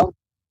Ik-Akbal,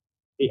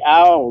 the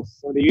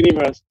owls of the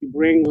universe, to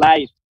bring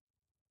light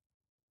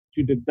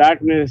to the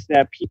darkness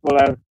that people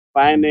are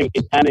finding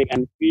in panic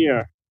and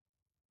fear.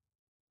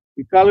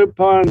 We call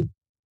upon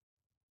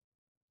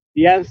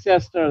the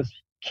ancestors,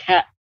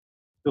 cat,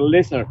 the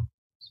lizard.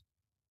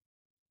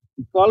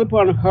 We call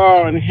upon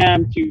her and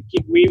him to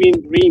keep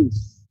weaving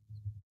dreams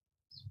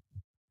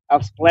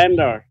of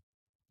splendor.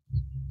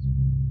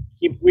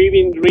 Keep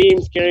weaving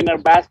dreams, carrying our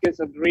baskets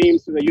of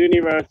dreams to the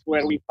universe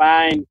where we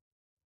find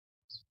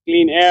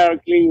clean air,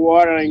 clean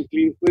water, and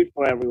clean food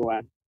for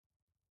everyone.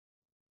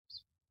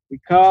 We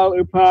call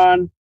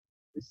upon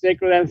the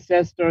sacred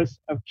ancestors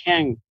of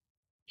Kang,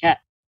 cat.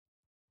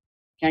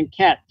 Kang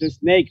cat, the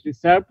snake, the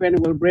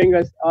serpent will bring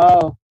us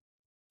all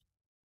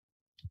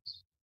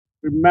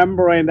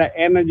remembering the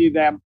energy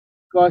that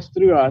goes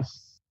through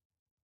us.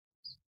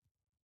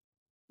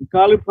 We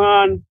call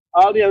upon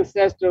all the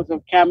ancestors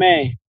of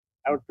Kame,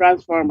 our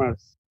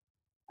transformers,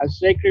 our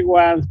sacred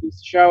ones to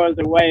show us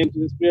the way into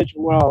the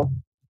spiritual world.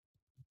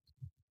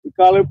 We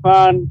call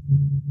upon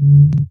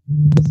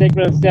the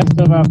sacred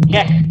ancestors of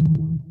Kech,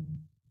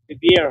 the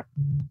deer,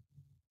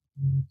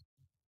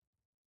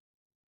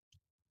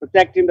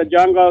 protecting the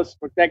jungles,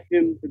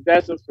 protecting the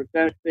deserts,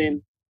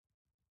 protecting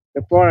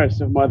the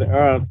forests of Mother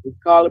Earth. We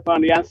call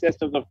upon the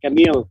ancestors of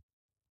Canil,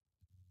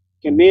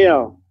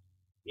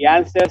 the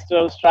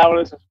ancestors,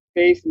 travelers of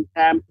space and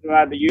time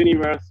throughout the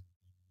universe,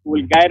 who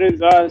will guide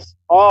us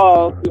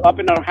all to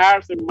open our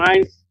hearts and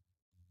minds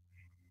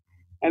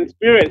and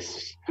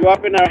spirits, to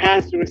open our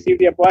hands to receive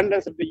the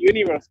abundance of the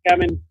universe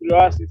coming through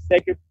us in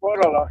sacred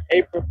portal of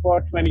April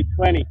 4,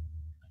 2020.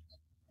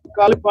 We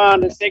call upon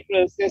the sacred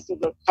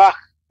ancestors of Kach,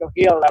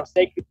 Kohil, our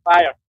sacred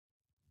fire,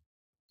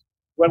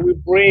 when we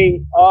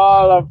bring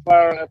all of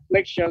our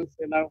afflictions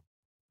and our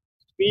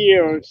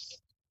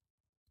fears.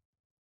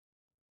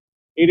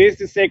 It is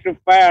the sacred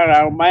fire,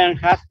 our Mayan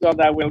hustle,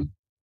 that will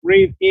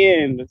breathe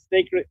in the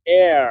sacred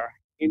air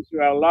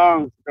into our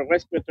lungs, the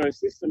respiratory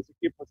system to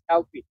keep us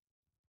healthy.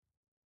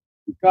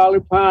 We call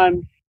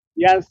upon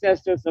the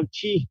ancestors of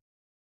Chi,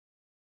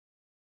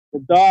 the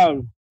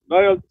dog,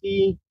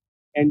 loyalty,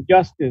 and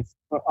justice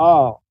for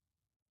all.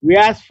 We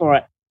ask for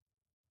it.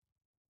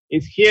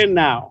 It's here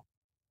now.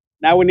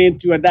 Now we need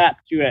to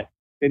adapt to it,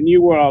 the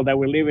new world that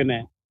we're living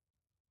in.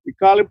 We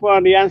call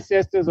upon the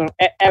ancestors of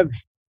Ev,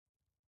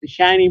 the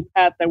shining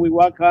path that we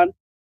walk on.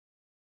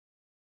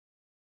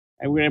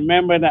 And we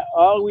remember that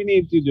all we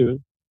need to do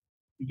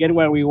to get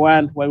what we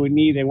want, what we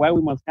need, and what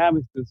we must have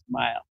is to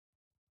smile.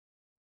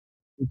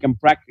 We can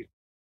practice.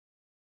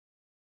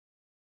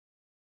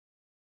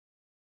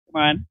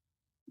 Come on.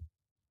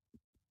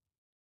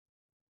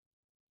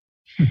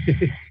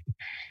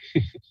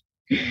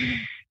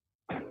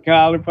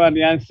 Call upon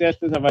the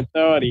ancestors of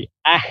authority.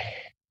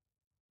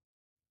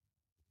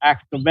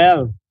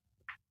 Actobel.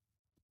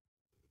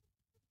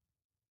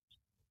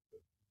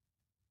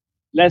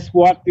 Let's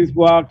walk this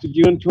walk to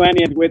June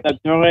 20th with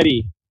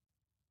authority,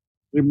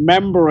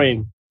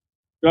 remembering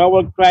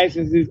global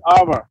crisis is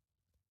over.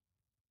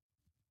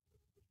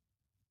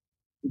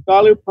 We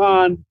call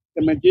upon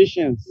the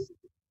magicians,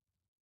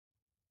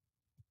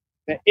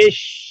 the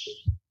Ish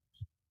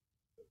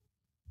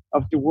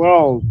of the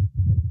world,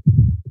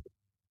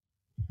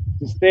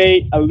 to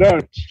stay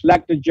alert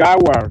like the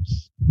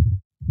jaguars.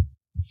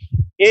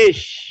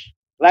 Ish,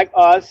 like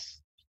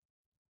us,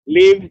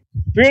 live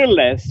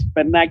fearless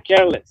but not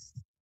careless.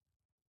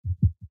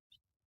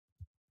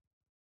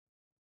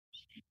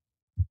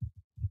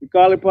 We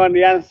call upon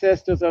the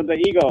ancestors of the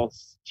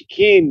eagles,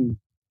 Chikin,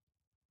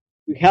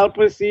 to help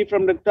us see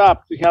from the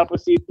top, to help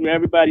us see through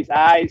everybody's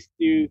eyes,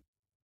 to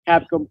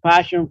have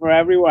compassion for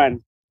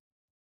everyone.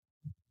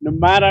 No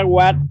matter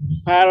what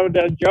part of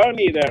their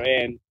journey they're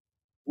in,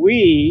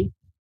 we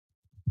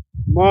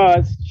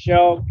must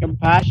show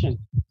compassion.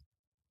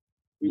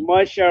 We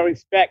must show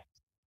respect,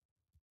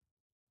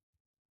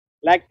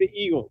 like the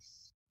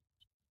eagles.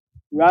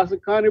 We also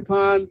call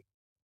upon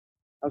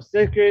our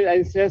sacred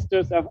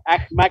ancestors of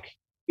Akmak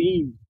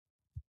Theme,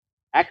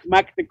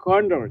 Akmak the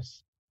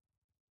condors.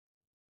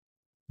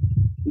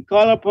 We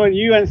call upon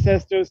you,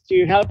 ancestors,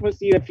 to help us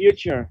see the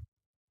future,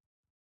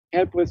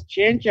 help us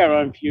change our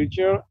own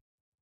future,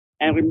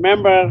 and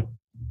remember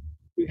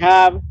to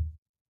have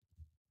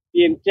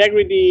the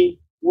integrity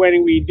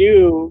when we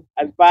do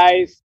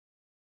advise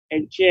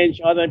and change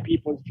other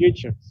people's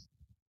futures.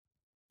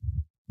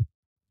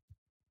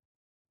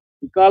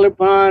 We call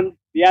upon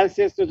the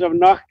ancestors of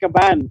Noh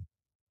Kaban.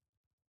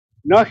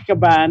 Noh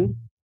Kaban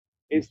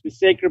is the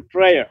sacred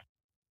prayer.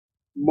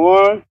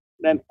 More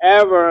than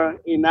ever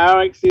in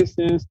our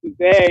existence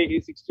today,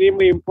 it's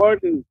extremely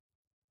important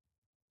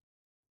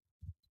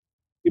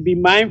to be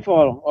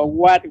mindful of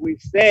what we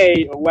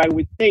say or what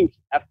we think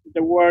after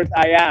the words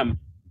I am.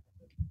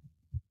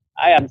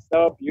 I am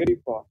so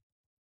beautiful.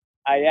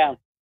 I am.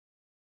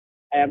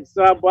 I am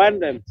so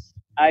abundant.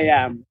 I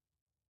am.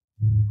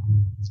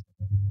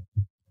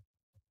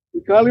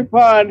 We call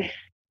upon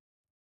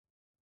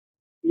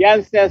the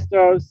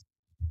ancestors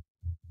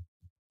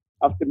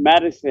of the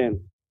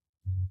medicine,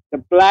 the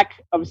black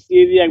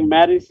obsidian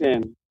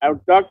medicine, our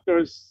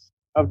doctors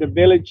of the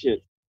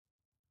villages.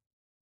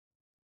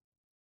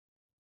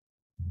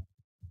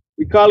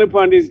 We call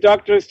upon these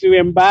doctors to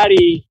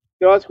embody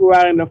those who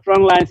are in the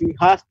front lines in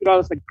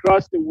hospitals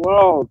across the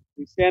world.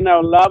 We send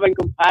our love and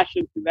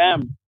compassion to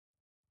them.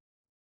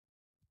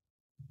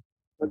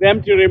 For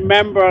them to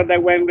remember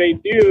that when they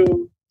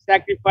do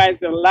sacrifice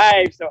their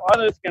lives so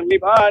others can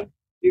live on,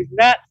 it's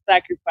not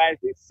sacrifice,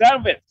 it's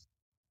service.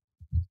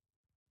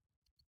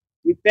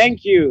 We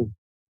thank you,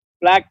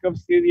 Black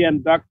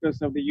Obsidian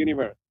Doctors of the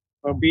Universe,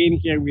 for being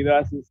here with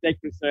us in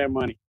sacred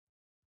ceremony.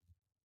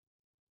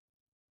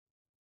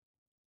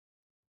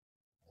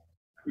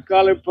 We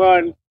call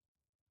upon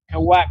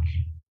Kawak,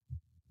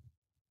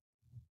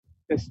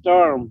 the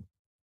storm,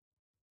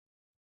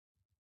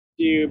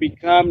 to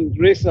become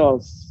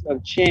drizzles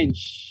of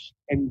change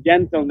and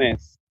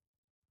gentleness.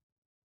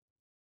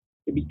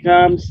 It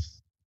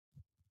becomes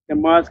the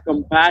most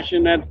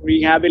compassionate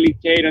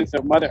rehabilitators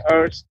of Mother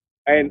Earth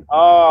and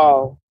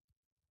all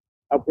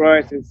our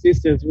brothers and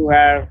sisters who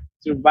are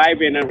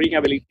surviving and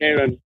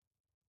rehabilitating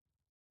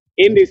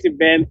in this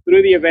event,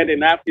 through the event,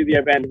 and after the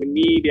event. We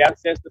need the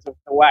ancestors of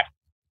Kawak,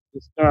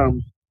 the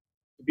storm,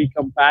 to be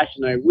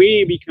compassionate.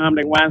 We become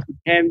the ones who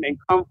tend and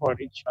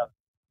comfort each other.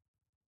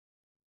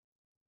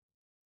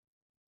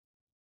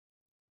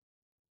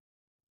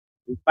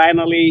 And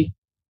finally,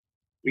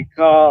 we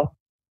call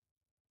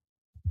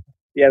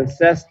the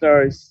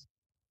ancestors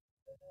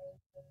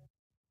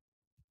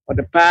of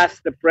the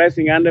past, the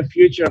present, and the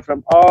future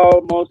from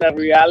all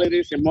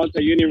multi-realities and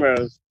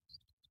multi-universe.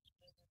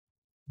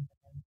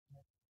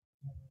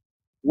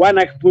 One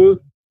Akpu,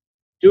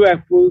 two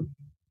Akpu,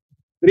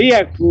 three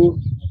Akpu,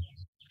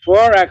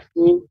 four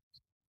Akpu,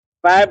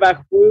 five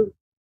Akpu,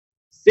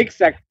 six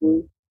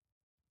Akpu,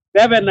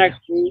 seven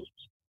Akpu,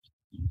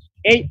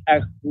 eight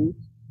Akpu,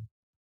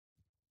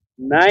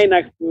 nine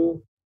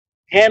Akpu,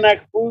 10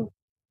 Akpu,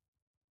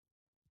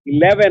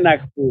 11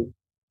 Akpu,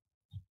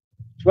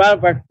 12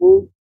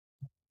 Akpu,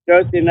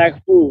 13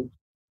 Akpu.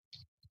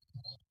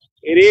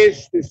 It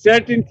is the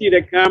certainty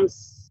that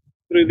comes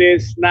through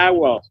this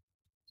Nawal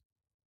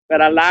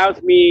that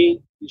allows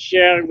me to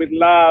share with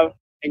love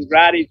and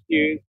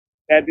gratitude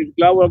that this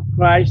global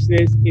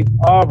crisis is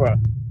over,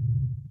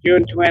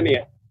 June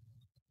 20th.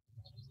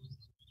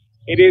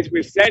 It is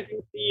with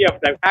certainty of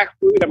the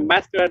Akpu, the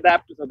master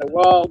adapters of the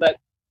world, that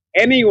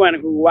anyone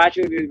who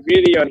watches this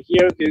video and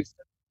hears this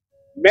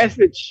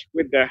message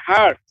with their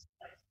heart,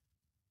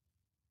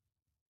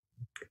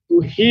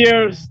 who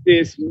hears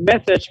this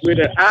message with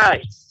their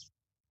eyes,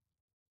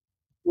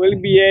 will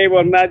be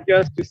able not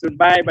just to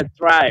survive but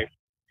thrive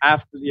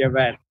after the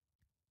event.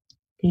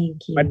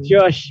 Thank you. But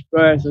Josh,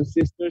 brothers and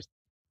sisters,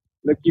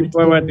 looking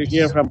forward to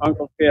hear from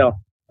Uncle Phil.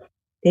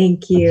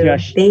 Thank you.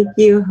 Josh. Thank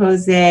you,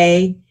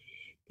 Jose.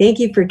 Thank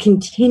you for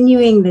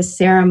continuing the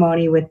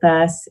ceremony with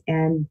us.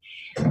 And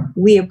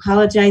we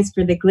apologize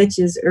for the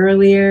glitches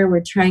earlier.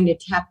 We're trying to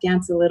tap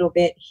dance a little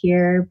bit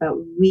here, but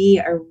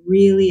we are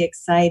really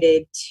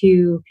excited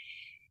to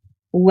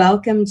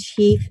welcome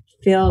Chief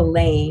Phil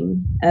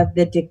Lane of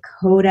the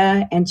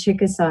Dakota and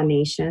Chickasaw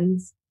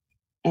Nations.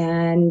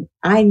 And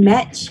I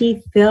met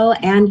Chief Phil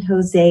and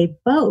Jose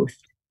both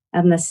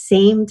at the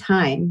same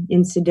time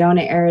in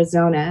Sedona,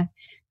 Arizona.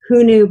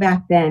 Who knew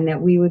back then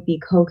that we would be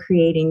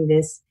co-creating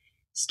this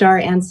Star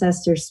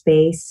Ancestor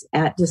space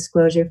at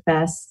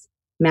DisclosureFest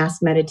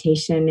Mass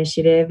Meditation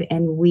Initiative?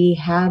 And we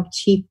have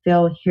Chief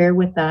Phil here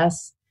with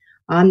us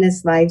on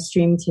this live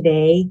stream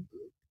today.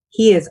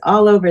 He is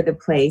all over the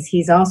place.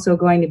 He's also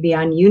going to be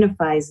on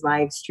Unify's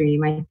live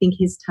stream. I think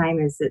his time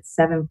is at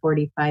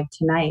 7:45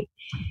 tonight.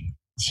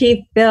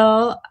 Chief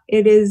Phil,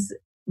 it is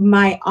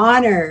my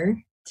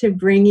honor to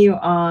bring you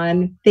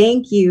on.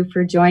 Thank you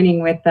for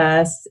joining with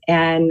us.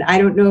 And I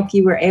don't know if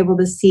you were able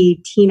to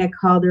see Tina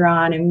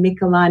Calderon and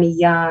Mikilani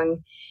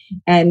Young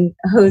and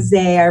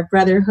Jose, our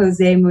brother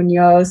Jose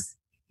Munos,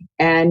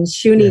 and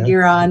Shuni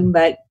Giron,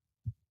 but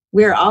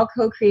we're all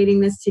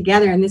co-creating this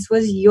together. And this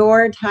was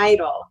your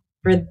title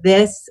for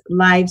this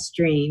live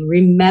stream,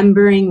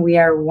 Remembering We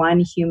Are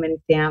One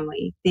Human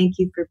Family. Thank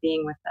you for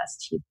being with us,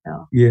 Chief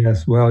Phil.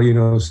 Yes, well, you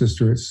know,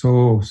 sister, it's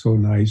so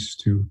nice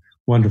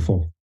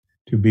wonderful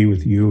to be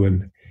with you.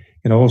 And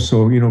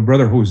also, you know,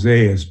 Brother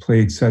Jose has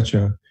played such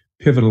a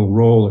pivotal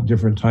role at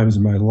different times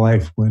in my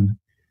life when,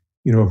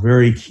 you know,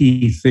 very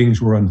key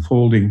things were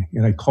unfolding.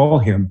 And I call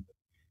him,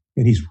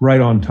 and he's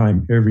right on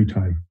time every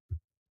time.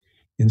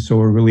 And so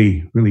we're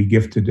really, really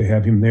gifted to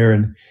have him there.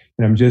 And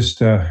I'm just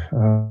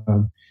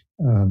getting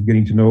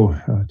to know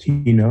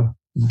Tina.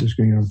 I'm just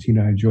getting to know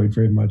Tina, I enjoyed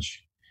very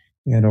much.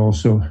 And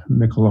also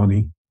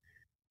Mikilani.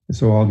 And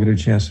so I'll get a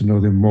chance to know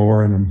them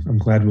more. And I'm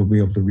glad we'll be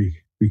able to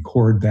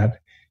record that.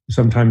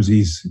 Sometimes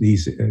these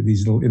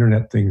little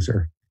internet things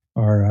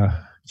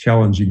are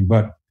challenging,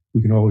 but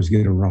we can always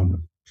get around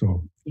them.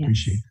 So yes.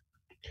 Appreciate it.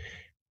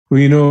 Well,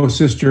 you know,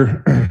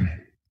 sister,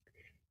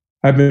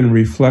 I've been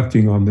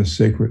reflecting on this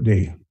sacred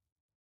day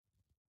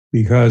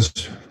because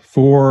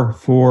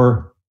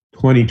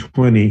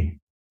 4/4/2020,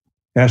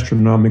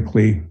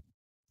 astronomically,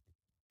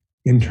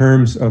 in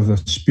terms of the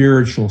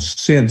spiritual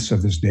sense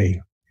of this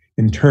day,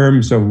 in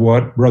terms of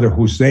what Brother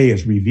Jose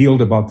has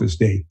revealed about this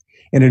day,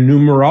 and in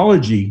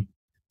numerology,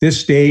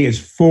 this day is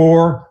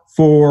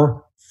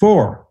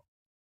 4/4/4.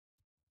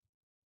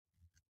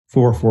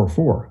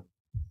 4/4/4.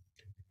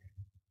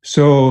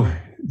 So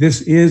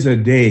this is a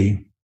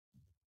day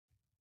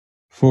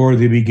for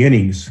the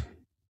beginnings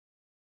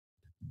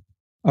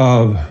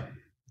of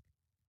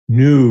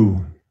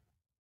new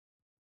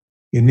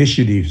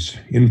initiatives,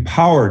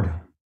 empowered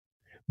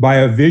by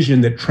a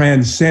vision that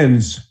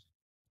transcends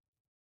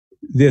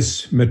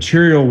this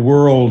material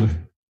world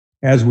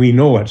as we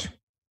know it,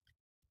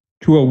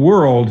 to a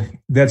world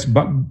that's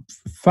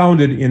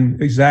founded in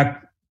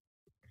exact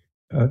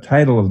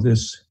title of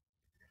this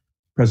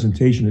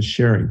presentation is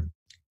sharing.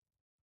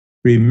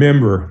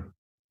 Remember,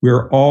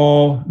 we're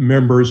all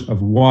members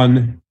of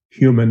one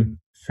human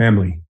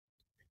family.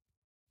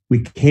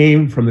 We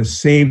came from the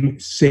same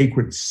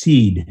sacred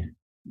seed.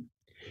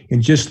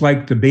 And just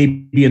like the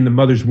baby in the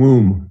mother's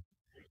womb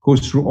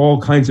goes through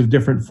all kinds of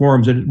different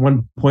forms, and at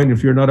one point,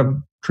 if you're not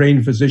a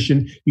trained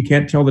physician, you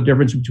can't tell the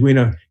difference between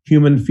a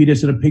human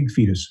fetus and a pig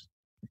fetus,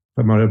 if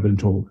I might have been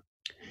told.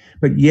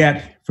 But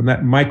yet, from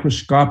that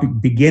microscopic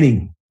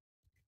beginning,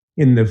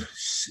 in the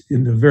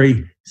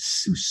very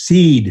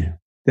seed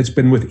that's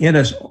been within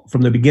us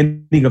from the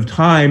beginning of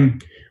time,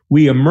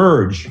 we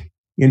emerge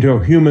into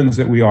humans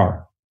that we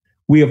are.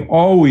 We have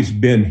always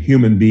been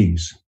human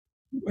beings,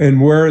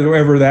 and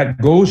wherever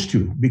that goes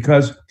to,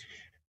 because,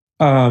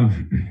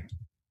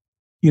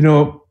 you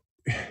know,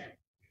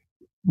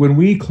 when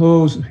we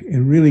close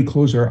and really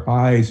close our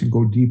eyes and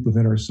go deep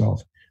within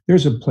ourselves,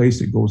 there's a place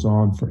that goes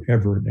on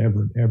forever and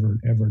ever and ever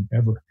and ever and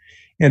ever.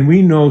 And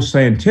we know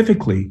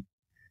scientifically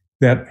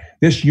that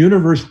this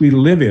universe we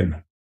live in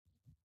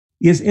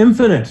is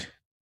infinite.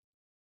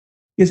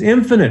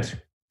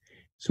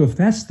 So if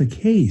that's the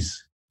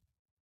case,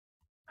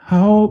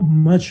 how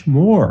much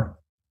more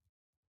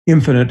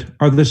infinite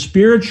are the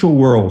spiritual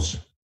worlds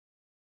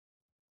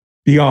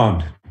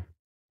beyond?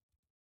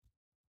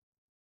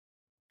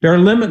 They're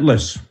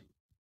limitless.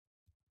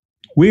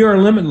 We are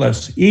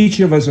limitless. Each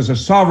of us is a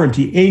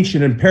sovereignty,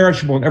 ancient,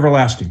 imperishable, and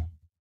everlasting.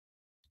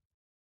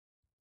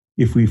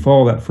 If we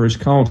follow that first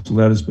counsel,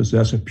 let us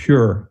possess a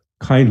pure,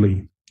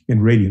 kindly,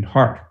 and radiant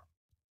heart.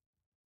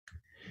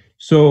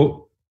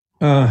 So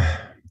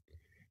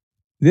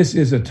this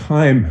is a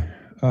time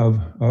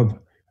of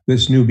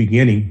this new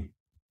beginning.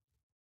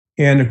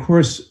 And of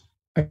course,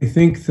 I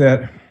think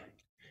that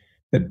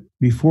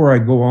before I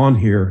go on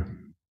here,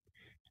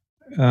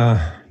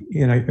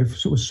 and I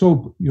was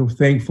so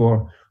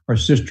thankful our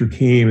sister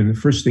came, and the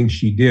first thing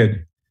she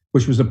did,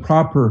 which was a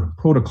proper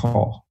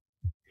protocol,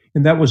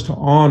 and that was to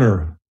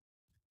honor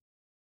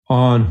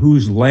on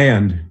whose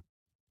land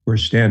we're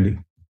standing.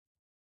 I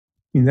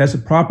mean, that's a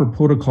proper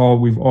protocol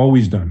we've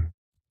always done.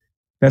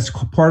 That's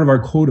part of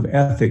our code of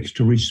ethics,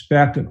 to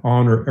respect and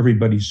honor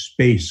everybody's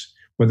space,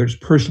 whether it's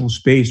personal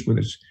space, whether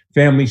it's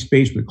family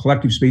space, whether it's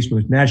collective space,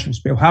 whether it's national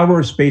space,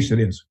 however space it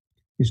is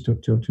to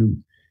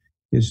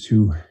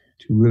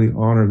to really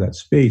honor that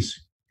space.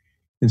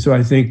 And so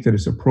I think that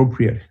it's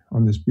appropriate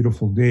on this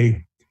beautiful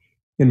day,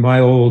 in my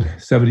old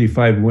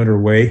 75 winter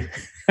way.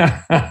 You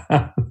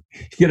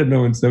gotta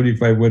know in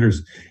 75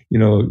 winters, you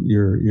know,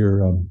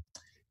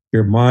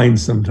 your mind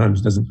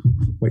sometimes doesn't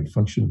quite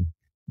function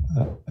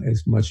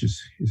as much as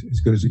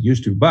good as it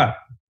used to, but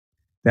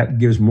that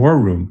gives more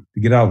room to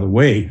get out of the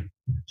way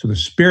so the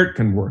spirit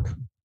can work.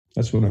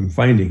 That's what I'm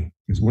finding,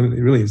 because when it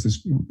really is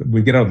this,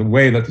 we get out of the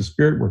way, let the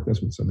spirit work,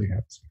 that's when something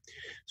happens.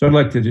 So I'd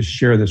like to just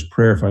share this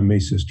prayer, if I may,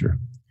 sister,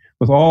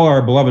 with all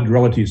our beloved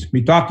relatives.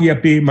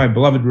 Mitakiapi, my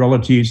beloved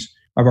relatives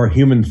of our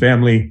human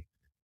family,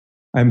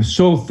 I'm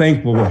so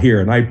thankful we're here,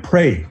 and I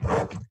pray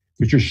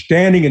that you're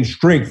standing in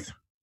strength,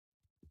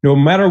 no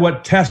matter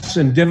what tests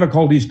and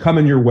difficulties come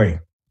in your way.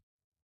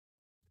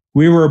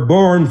 We were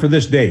born for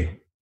this day.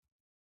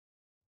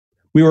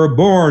 We were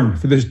born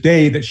for this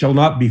day that shall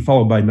not be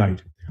followed by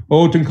night.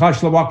 O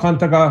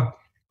Tankashlawakantaka,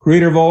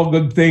 creator of all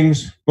good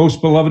things, most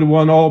beloved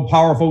one, all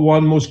powerful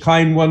one, most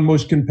kind one,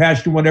 most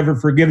compassionate one, ever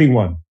forgiving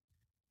one,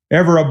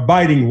 ever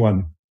abiding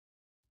one,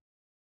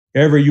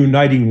 ever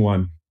uniting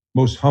one,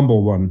 most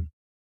humble one.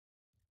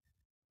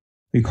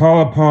 We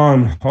call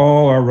upon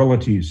all our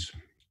relatives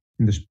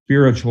in the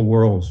spiritual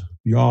worlds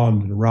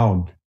beyond and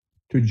around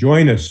to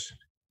join us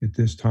at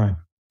this time,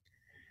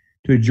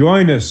 to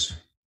join us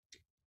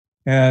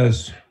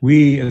as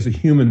we as a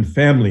human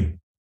family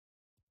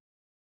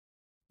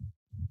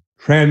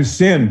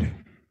transcend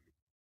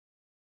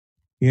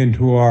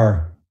into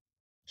our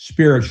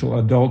spiritual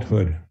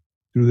adulthood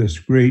through this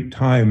great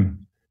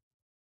time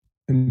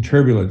and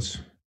turbulence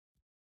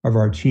of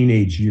our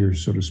teenage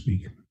years, so to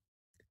speak.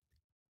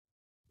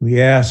 We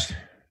ask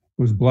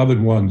those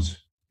beloved ones,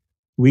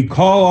 we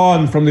call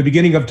on from the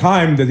beginning of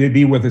time that they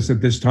be with us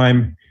at this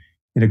time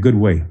in a good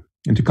way.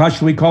 And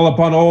Takasha, we call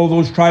upon all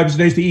those tribes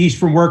days to the east,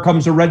 from where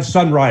comes the red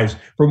sunrise,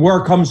 from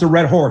where comes the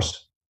red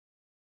horse.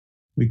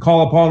 We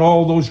call upon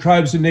all those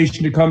tribes and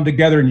nations to come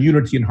together in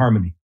unity and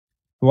harmony.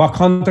 The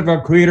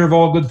Wakantaka, creator of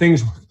all good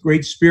things,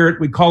 great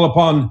spirit, we call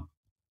upon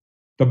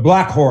the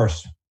black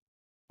horse,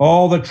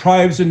 all the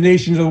tribes and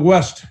nations of the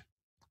west,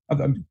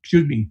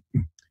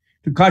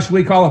 Takasha,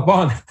 we call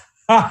upon,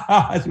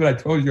 that's what I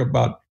told you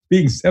about,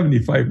 being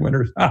 75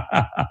 winters.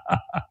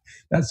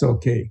 That's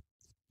okay.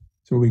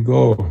 So we're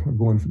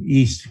going from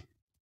east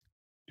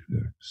to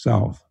the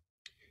south.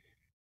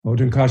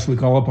 Otankash, we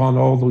call upon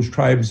all those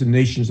tribes and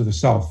nations of the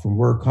south, from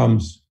where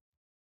comes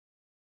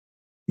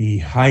the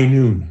high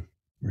noon,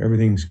 where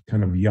everything's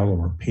kind of yellow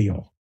or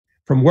pale.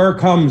 From where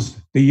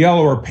comes the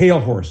yellow or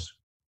pale horse,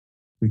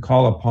 we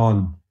call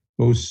upon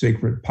those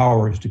sacred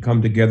powers to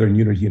come together in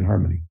unity and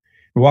harmony.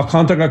 And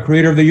Wakantaka,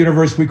 creator of the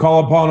universe, we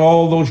call upon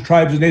all those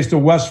tribes and nations to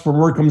the west, from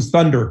where comes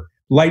thunder,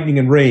 lightning,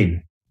 and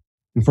rain.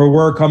 And from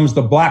where comes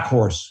the black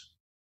horse.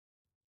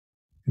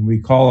 And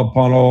we call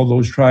upon all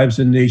those tribes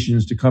and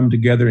nations to come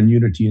together in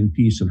unity and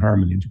peace and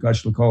harmony. And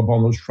to call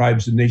upon those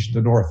tribes and nations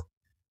to the north.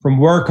 From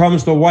where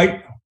comes the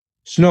white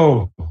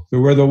snow,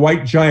 where the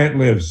white giant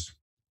lives,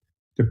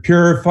 the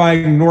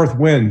purifying north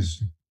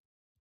winds,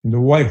 and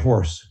the white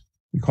horse.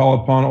 We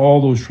call upon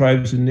all those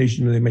tribes and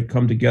nations that they may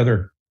come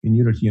together in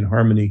unity and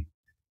harmony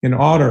in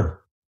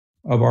honor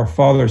of our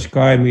Father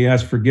Sky. And we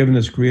ask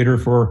forgiveness, Creator,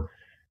 for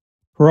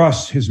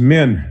us, his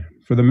men,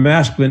 for the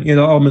masculine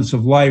elements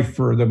of life,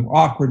 for the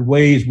awkward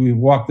ways we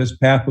walk this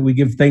path, but we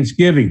give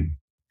thanksgiving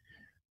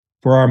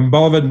for our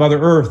beloved Mother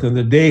Earth, and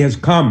the day has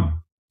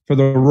come for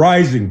the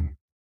rising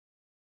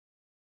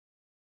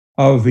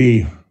of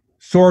the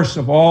source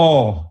of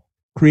all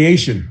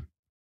creation,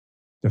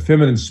 the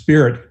feminine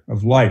spirit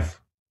of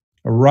life,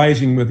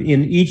 arising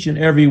within each and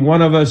every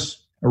one of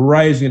us,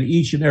 arising in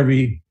each and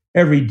every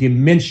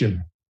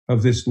dimension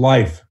of this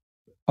life,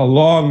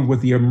 along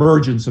with the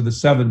emergence of the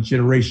seventh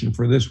generation.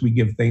 For this, we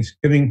give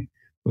thanksgiving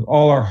with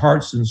all our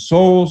hearts and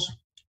souls.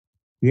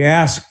 We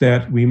ask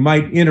that we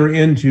might enter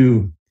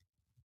into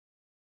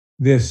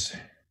this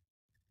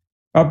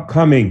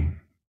upcoming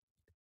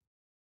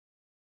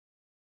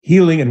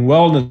healing and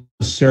wellness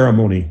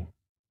ceremony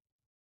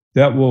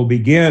that will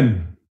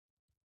begin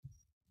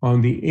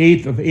on the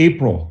 8th of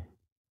April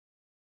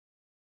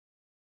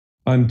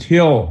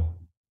until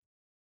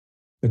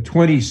the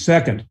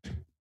 22nd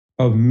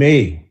of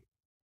May,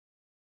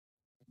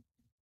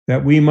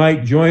 that we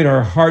might join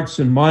our hearts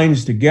and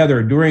minds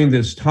together during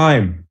this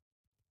time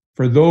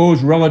for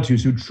those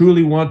relatives who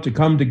truly want to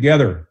come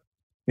together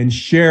and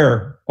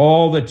share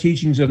all the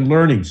teachings and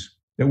learnings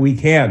that we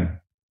can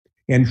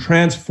and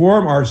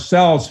transform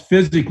ourselves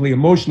physically,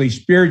 emotionally,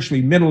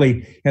 spiritually,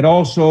 mentally, and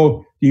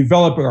also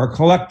develop our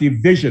collective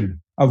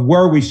vision of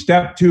where we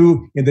step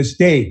to in this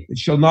day that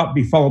shall not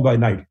be followed by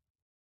night.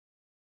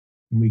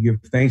 And we give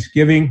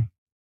thanksgiving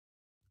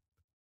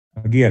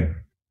again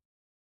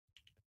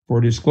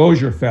for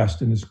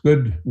DisclosureFest and this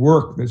good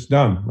work that's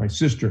done. My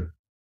sister,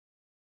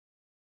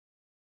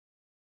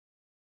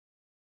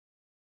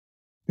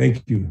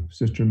 thank you,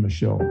 Sister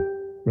Michelle,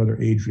 Brother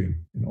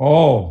Adrian, and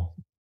all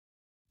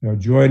that are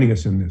joining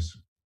us in this.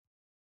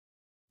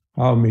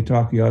 How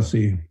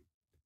Mitakiasi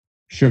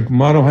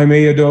Shukmano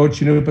Hameado,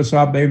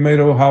 Chinupasap,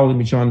 Medo, Howley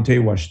Michante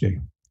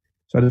Washte.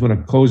 So I just want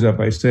to close up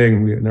by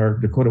saying, in our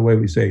Dakota way,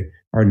 we say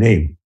our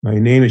name. My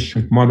name is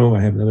Shukmano.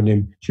 I have another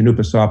name,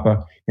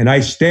 Chinupasapa, and I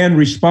stand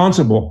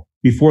responsible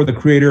before the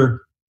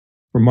Creator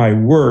for my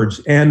words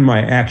and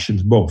my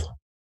actions both.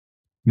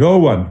 No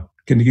one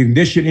can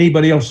condition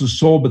anybody else's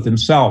soul but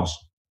themselves.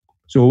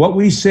 So what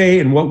we say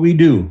and what we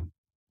do,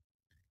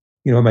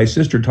 you know, my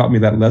sister taught me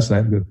that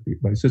lesson.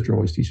 My sister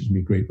always teaches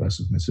me great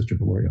lessons, my sister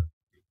Gloria.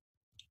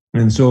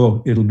 And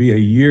so it'll be a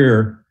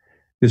year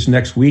this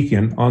next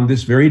weekend on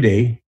this very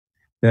day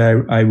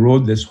that I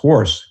rode this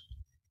horse.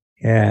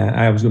 And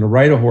I was going to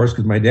ride a horse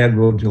because my dad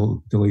rode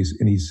till he's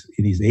in his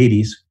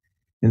 80s.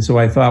 And so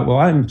I thought, well,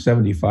 I'm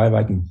 75,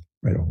 I can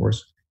ride a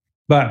horse.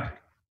 But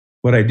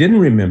what I didn't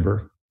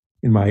remember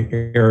in my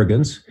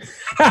arrogance,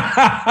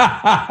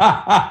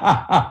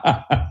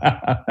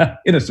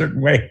 in a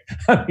certain way,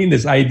 I mean,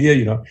 this idea,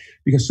 you know,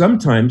 because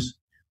sometimes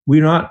we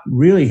not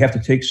really have to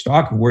take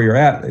stock of where you're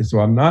at.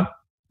 So I'm not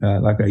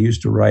like I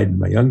used to ride in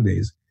my young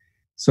days.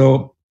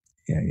 So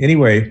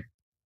anyway,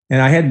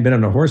 and I hadn't been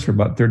on a horse for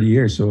about 30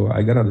 years. So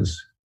I got on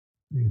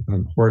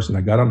horse and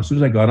I got on. As soon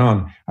as I got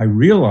on, I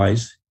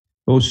realized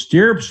those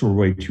stirrups were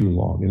way too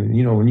long. And,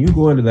 you know, when you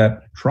go into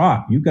that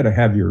trot, you got to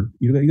have your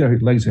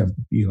legs have,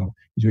 you know,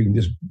 so you can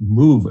just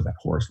move with that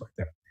horse like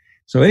that.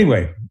 So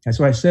anyway, and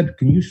so I said,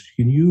 can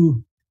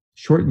you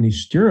shorten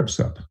these stirrups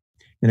up?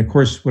 And of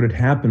course, what had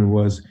happened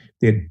was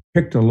they had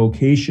picked a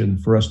location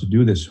for us to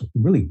do this,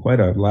 really quite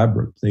an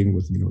elaborate thing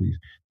with, you know,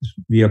 this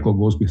vehicle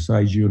goes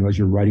beside you, and as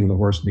you're riding the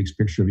horse, it takes a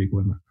picture of you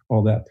and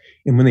all that.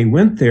 And when they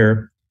went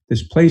there,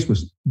 this place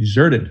was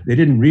deserted. They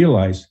didn't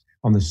realize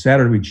on the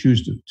Saturday we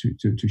choose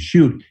to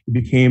shoot, it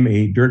became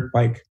a dirt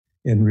bike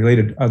and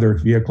related other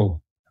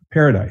vehicle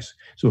paradise.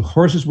 So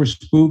horses were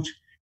spooked.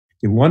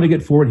 They wanted to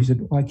get forward. He said,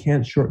 well, I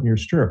can't shorten your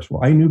stirrups.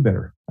 Well, I knew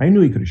better. I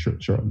knew he could have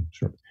shortened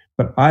stirrups.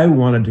 But I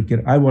wanted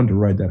to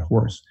ride that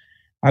horse.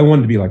 I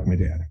wanted to be like my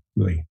dad,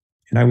 really.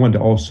 And I wanted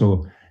to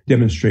also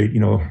demonstrate, you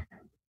know,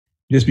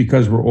 just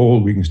because we're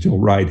old, we can still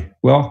ride.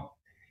 Well,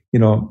 you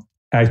know,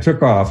 I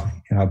took off,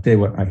 and I'll tell you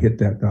what, I hit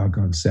that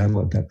doggone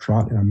saddle at that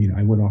trot. And I mean,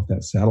 I went off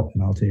that saddle,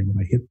 and I'll tell you, when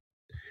I hit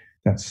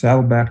that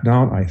saddle back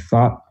down, I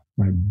thought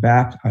my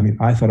back,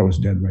 I thought I was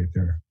dead right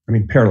there. I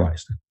mean,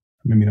 paralyzed.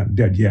 I mean, not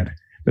dead yet,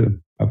 but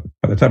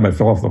by the time I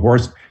fell off the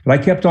horse, but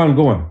I kept on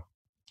going.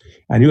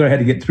 I knew I had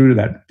to get through to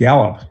that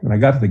gallop. When I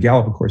got to the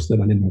gallop, of course,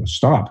 then I didn't want to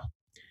stop.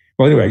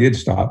 Well, anyway, I did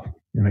stop,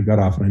 and I got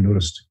off, and I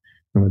noticed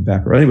I went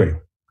back. Anyway,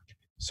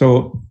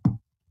 so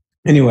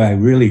anyway, I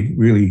really,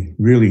 really,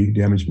 really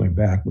damaged my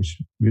back,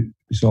 which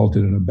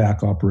resulted in a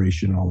back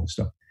operation and all that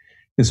stuff.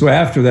 And so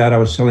after that, I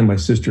was telling my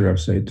sister, I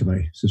was saying to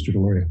my sister,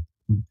 Gloria,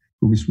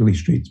 who really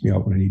straightens me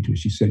out when I need to.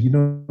 She said,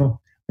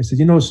 I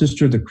said,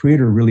 sister, the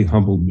Creator really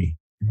humbled me.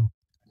 You know,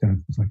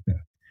 kind of like that.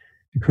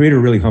 The Creator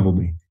really humbled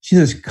me. She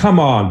says, come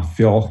on,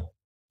 Phil.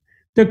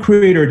 The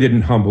Creator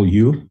didn't humble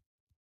you.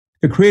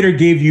 The Creator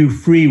gave you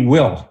free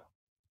will.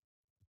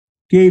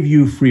 Gave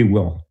you free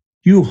will.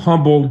 You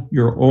humbled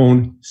your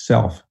own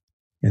self.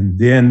 And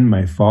then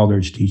my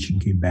father's teaching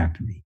came back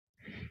to me.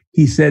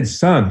 He said,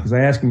 son, because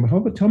I asked him,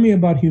 tell me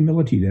about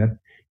humility, Dad.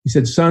 He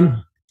said,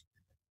 son,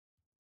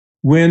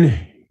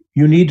 when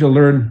you need to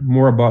learn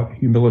more about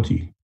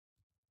humility,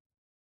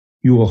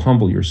 you will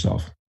humble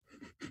yourself.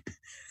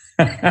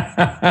 And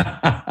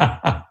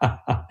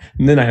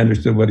then I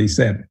understood what he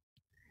said.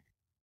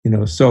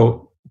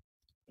 So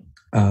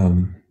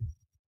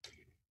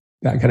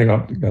that kind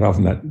of got off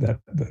on that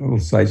little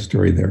side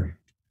story there.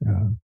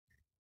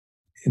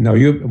 Now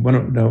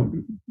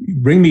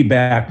bring me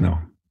back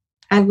now.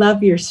 I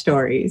love your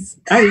stories.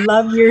 I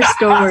love your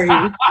story.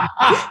 And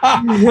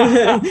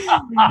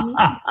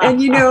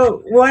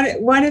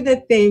one of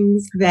the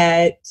things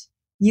that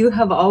you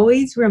have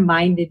always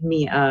reminded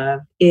me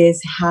of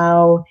is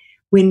how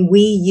when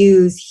we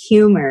use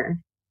humor,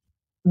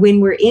 when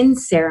we're in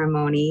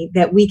ceremony,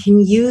 that we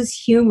can use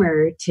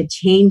humor to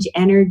change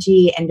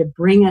energy and to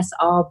bring us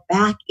all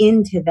back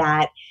into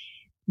that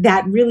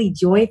really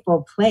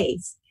joyful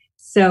place.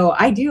 So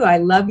I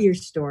love your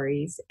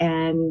stories.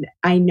 And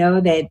I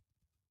know that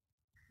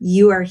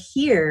you are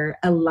here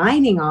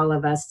aligning all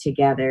of us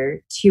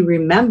together to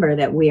remember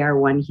that we are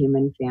one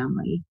human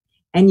family.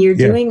 And you're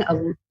doing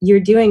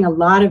a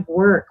lot of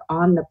work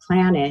on the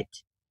planet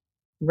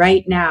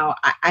right now.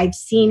 I've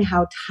seen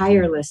how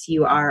tireless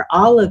you are,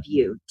 all of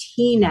you,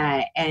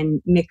 Tina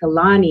and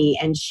Mikilani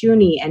and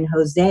Shuni and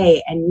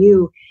Jose, and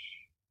you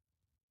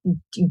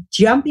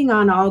jumping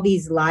on all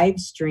these live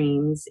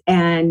streams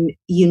and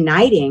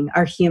uniting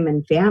our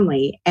human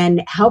family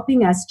and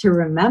helping us to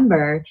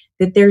remember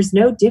that there's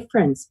no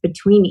difference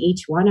between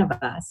each one of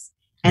us,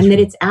 and that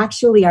it's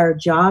actually our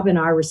job and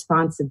our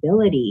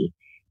responsibility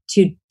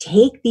to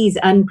take these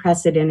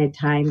unprecedented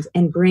times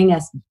and bring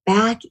us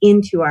back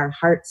into our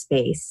heart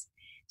space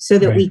so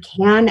that we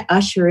can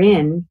usher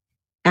in,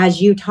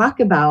 as you talk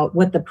about,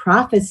 what the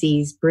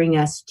prophecies bring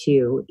us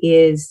to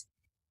is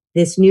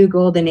this new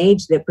golden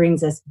age that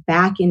brings us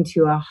back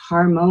into a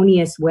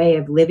harmonious way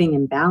of living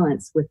in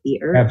balance with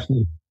the earth.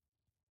 Absolutely.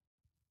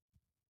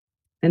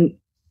 And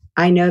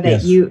I know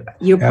that Yes,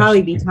 you'll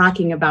probably be absolutely.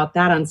 talking about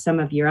that on some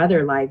of your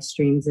other live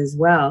streams as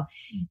well.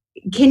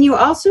 Can you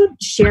also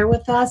share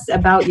with us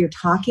about your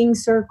talking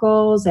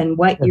circles and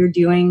what you're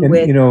doing And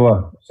with? you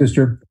know,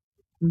 sister,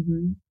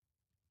 Mhm.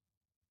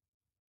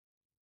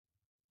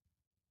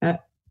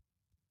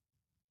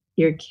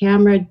 Your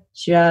camera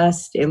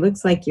just, it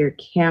looks like your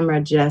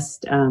camera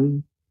just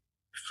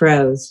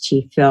froze,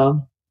 Chief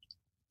Phil.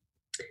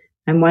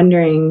 I'm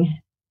wondering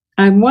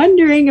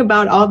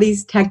about all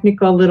these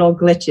technical little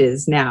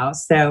glitches now.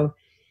 So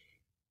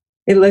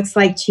it looks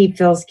like Chief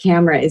Phil's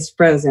camera is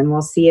frozen.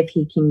 We'll see if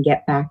he can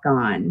get back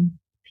on.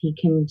 If he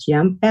can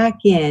jump back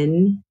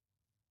in,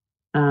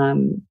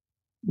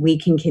 we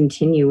can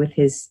continue with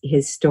his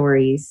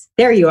stories.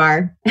 There you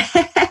are.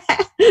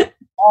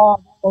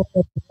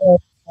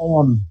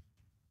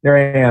 there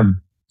I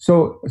am.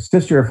 So,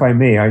 sister, if I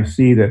may, I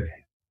see that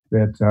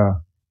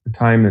the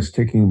time is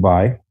ticking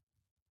by,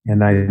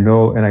 and I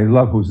know, and I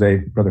love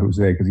Brother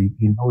Jose, because he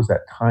knows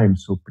that time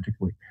so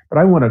particularly. But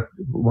I wanted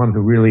to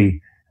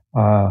really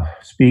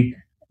speak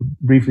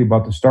briefly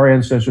about the star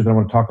ancestors. I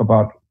want to talk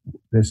about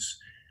this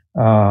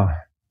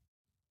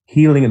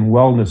healing and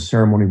wellness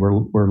ceremony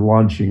we're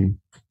launching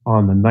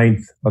on the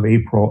 9th of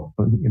April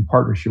in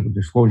partnership with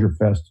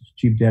DisclosureFest,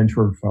 Chief Dan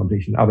Shore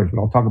Foundation, others, but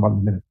I'll talk about it in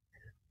a minute.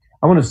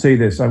 I want to say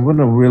this. I want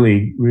to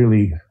really,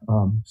 really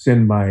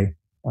send my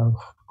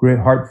great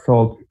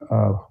heartfelt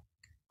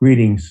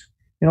greetings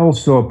and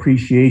also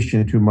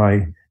appreciation to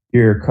my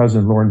dear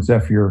cousin, Lauren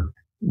Zephyr,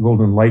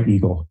 Golden Light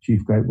Eagle,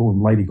 Chief Guy,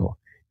 Golden Light Eagle.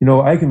 You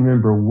know, I can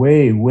remember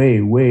way,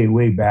 way, way,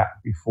 way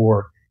back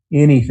before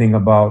anything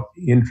about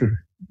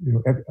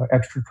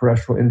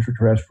extraterrestrial,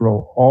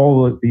 intraterrestrial,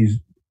 all of these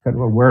kind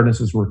of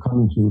awarenesses were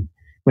coming to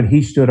when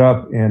he stood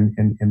up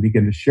and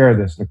began to share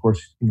this. And of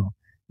course, you know,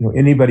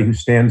 anybody who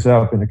stands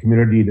up in a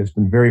community that's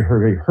been very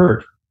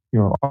hurt, you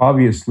know,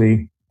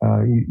 obviously,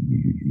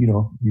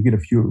 you get a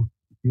few.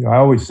 You know, I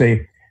always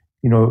say,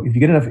 you know, if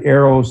you get enough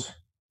arrows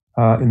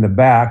in the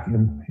back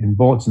and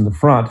bullets in the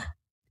front,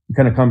 you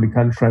kind of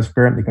become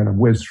transparent. They kind of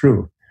whiz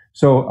through.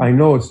 So I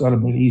know it's not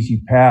an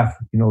easy path,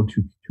 you know,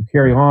 to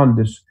carry on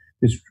this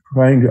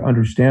trying to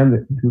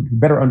understand to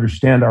better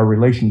understand our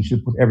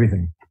relationship with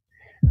everything.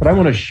 But I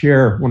want to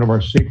share one of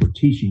our sacred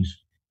teachings,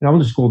 and I'll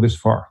just go this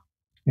far.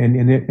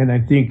 And I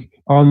think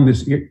on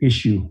this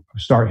issue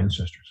of star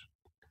ancestors,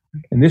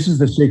 and this is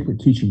the sacred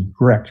teaching,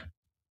 correct?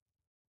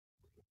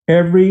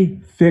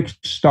 Every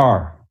fixed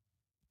star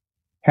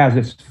has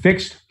its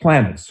fixed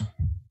planets,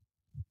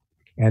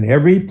 and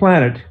every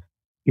planet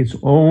its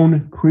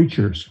own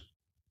creatures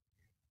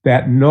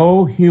that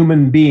no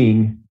human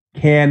being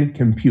can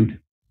compute.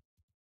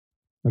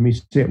 Let me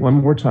say it one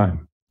more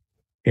time.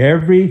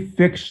 Every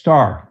fixed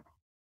star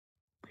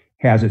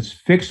has its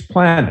fixed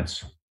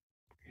planets,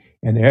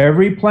 and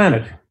every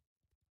planet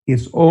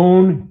its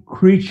own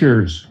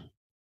creatures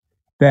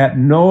that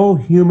no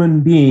human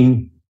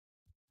being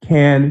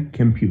can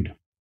compute.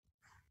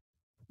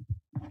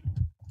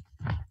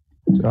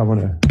 So I want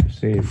to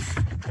say,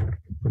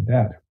 put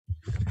that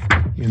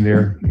in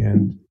there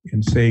and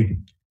say,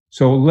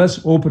 so let's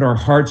open our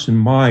hearts and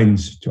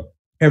minds to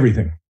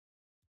everything.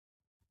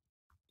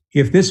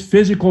 If this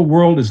physical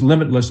world is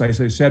limitless, as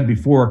I said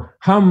before,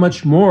 how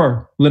much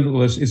more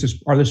limitless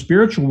are the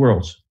spiritual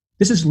worlds?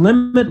 This is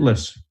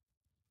limitless.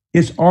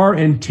 It's our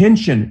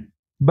intention,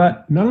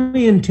 but not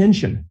only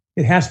intention,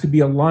 it has to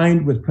be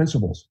aligned with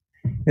principles.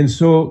 And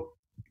so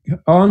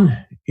on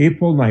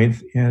April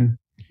 9th, and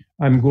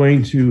I'm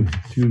going to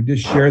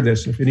just share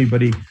this if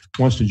anybody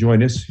wants to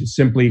join us, it's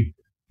simply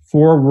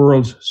 4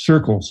 Worlds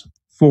Circles,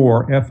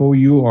 4,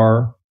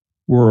 F-O-U-R,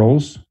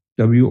 Worlds,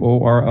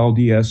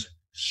 W-O-R-L-D-S,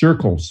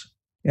 Circles,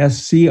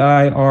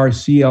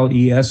 SCIRCLES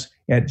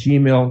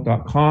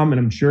 @gmail.com. And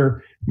I'm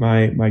sure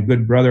my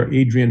good brother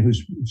Adrian,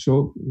 who's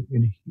so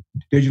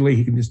digitally,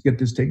 he can just get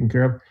this taken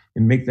care of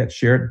and make that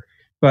shared.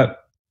 But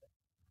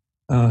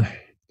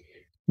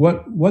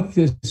what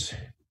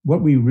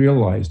we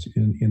realized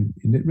in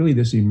really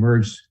this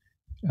emerged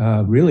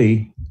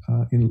really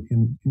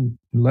in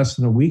less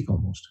than a week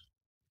almost,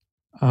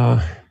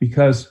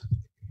 because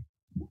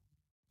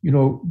you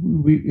know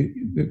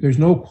there's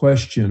no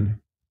question.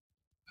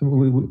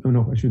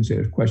 No, I shouldn't say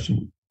there's a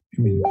question.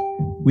 I mean,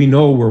 we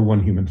know we're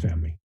one human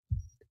family.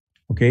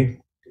 Okay,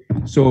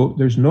 so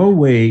there's no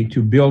way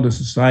to build a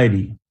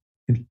society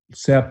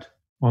except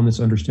on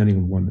this understanding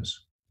of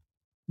oneness.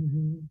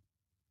 Mm-hmm.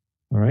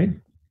 All right,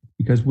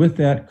 because with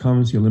that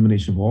comes the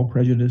elimination of all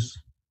prejudice.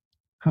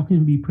 How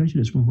can we be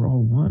prejudiced when we're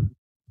all one?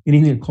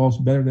 Anything that calls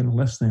better than or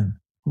less than,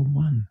 we're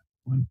one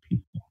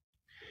people.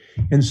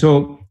 And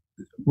so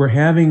we're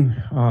having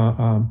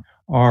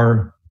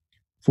our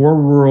 4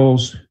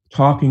 Worlds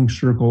talking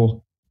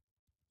circle,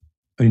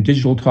 a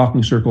digital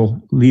talking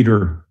circle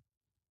leadership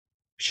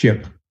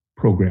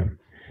program.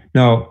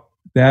 Now,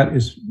 that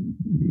is,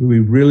 we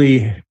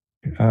really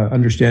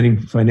understanding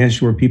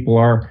financially where people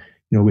are.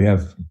 You know, we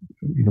have,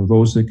 you know,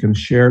 those that can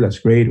share, that's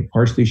great, or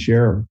partially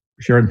share, or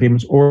share in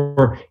payments,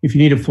 or if you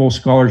need a full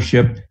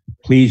scholarship,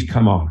 please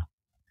come on.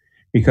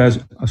 Because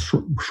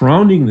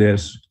surrounding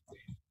this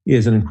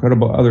is an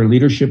incredible other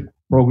leadership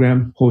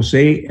program.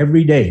 Jose,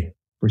 every day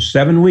for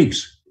 7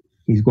 weeks,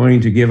 he's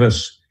going to give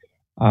us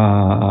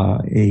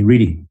a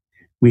reading.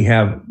 We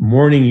have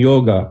morning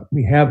yoga.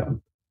 We have,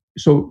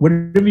 so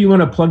whatever you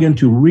want to plug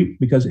into,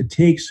 because it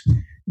takes,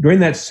 during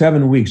that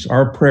 7 weeks,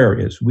 our prayer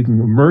is we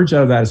can emerge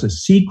out of that as a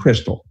seed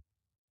crystal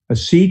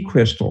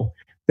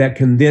that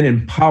can then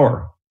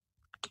empower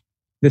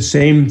the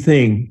same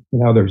thing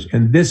in others.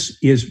 And this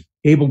is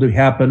able to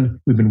happen.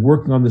 We've been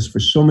working on this for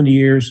so many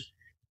years,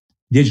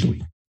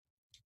 digitally,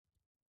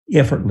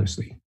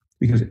 effortlessly,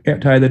 because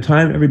by the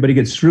time everybody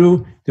gets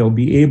through, they'll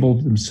be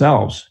able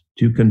themselves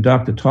to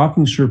conduct a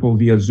talking circle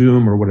via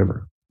Zoom or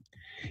whatever.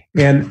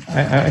 And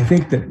I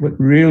think that what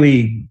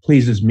really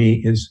pleases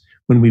me is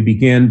when we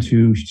begin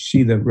to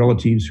see the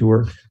relatives who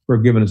are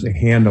giving us a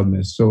hand on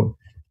this. So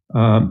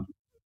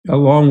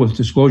along with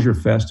Disclosure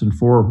Fest and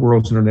Four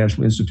Worlds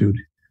International Institute,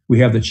 we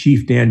have the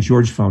Chief Dan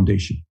George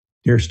Foundation.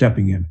 They're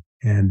stepping in.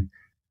 And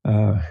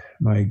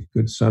my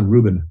good son,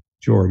 Reuben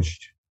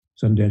George,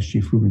 Sundance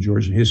Chief Reuben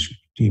George and his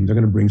team, they're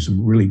going to bring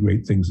some really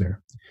great things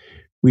there.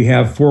 We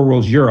have Four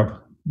Worlds Europe.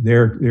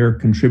 They're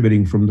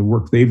contributing from the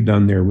work they've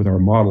done there with our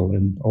model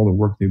and all the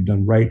work they've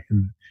done right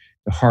in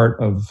the heart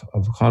of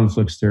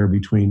conflicts there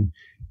between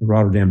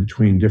Rotterdam,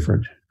 between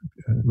different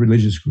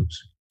religious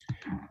groups.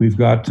 We've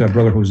got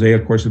Brother Jose,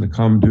 of course, going to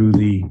come do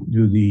the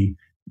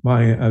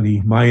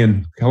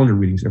Mayan calendar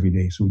readings every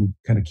day, so we can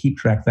kind of keep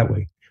track that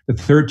way. The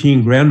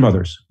 13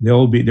 grandmothers,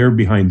 they're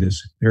behind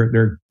this.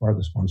 They're part of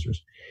the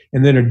sponsors.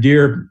 And then a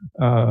dear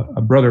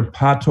brother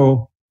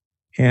Pato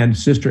and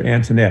sister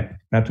Antoinette,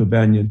 Pato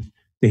Banyan.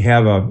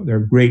 They're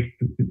great,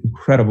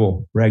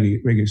 incredible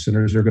reggae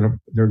singers. They're going to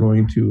I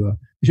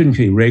shouldn't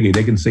say reggae,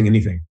 they can sing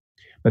anything.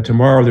 But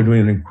tomorrow they're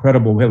doing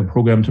we have a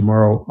program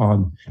tomorrow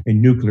on a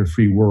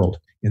nuclear-free world,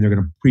 and they're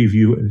going to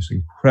preview this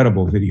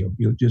incredible video.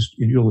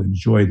 You'll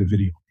enjoy the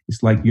video.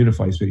 It's like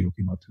Unify's video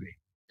came out today.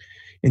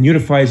 And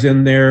Unify's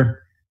in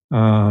there,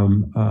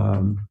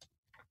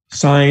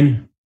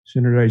 Sign,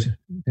 Standardized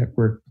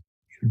Network,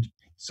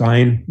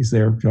 Sign is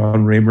there,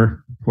 John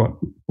Raymer,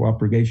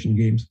 Cooperation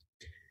Games.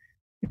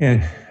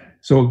 And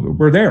so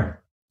we're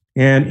there.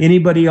 And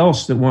anybody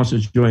else that wants to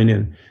join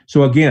in.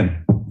 So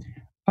again,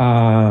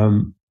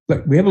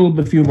 we have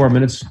a few more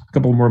minutes, a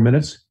couple more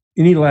minutes.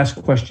 Any last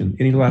question?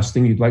 Any last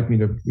thing you'd like me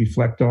to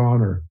reflect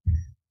on, or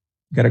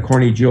got a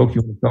corny joke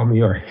you want to tell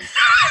me, or?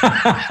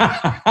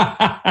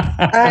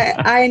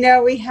 I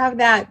know we have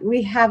that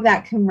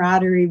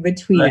camaraderie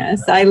between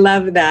us. I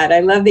love that. I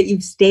love that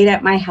you've stayed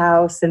at my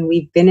house and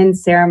we've been in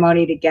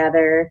ceremony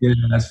together. Yeah,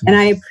 and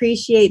I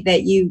appreciate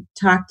that you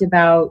talked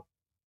about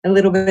a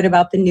little bit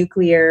about the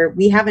nuclear.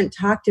 We haven't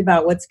talked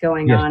about what's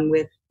going on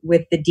with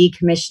the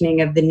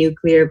decommissioning of the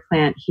nuclear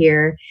plant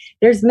here.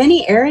 There's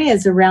many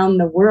areas around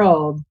the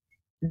world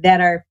that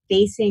are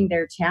facing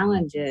their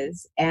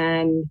challenges,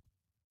 and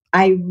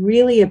I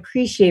really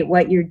appreciate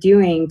what you're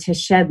doing to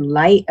shed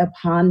light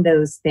upon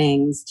those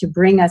things, to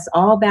bring us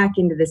all back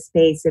into the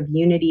space of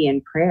unity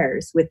and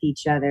prayers with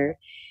each other.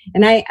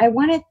 And I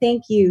want to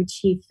thank you,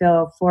 Chief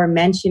Phil, for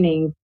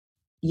mentioning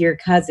your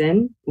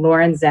cousin,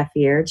 Lauren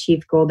Zephyr,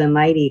 Chief Golden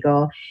Light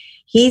Eagle.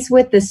 He's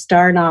with the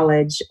Star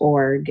Knowledge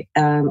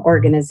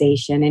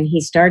organization, and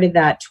he started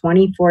that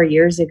 24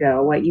 years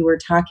ago. What you were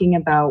talking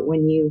about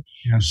when you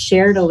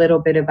shared a little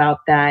bit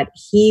about that,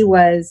 he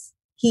is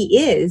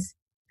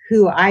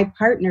who I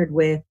partnered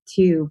with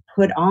to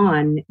put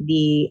on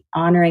the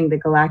Honoring the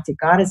Galactic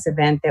Goddess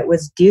event that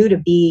was due to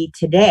be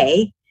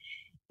today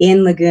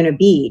in Laguna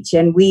Beach,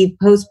 and we've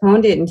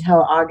postponed it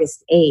until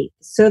August 8th.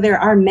 So there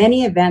are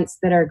many events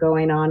that are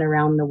going on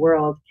around the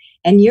world,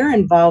 and you're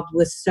involved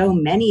with so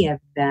many of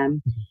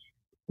them.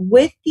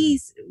 With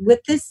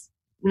this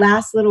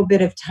last little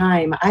bit of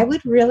time, I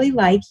would really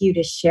like you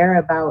to share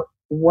about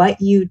what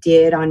you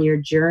did on your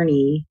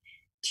journey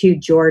to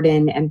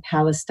Jordan and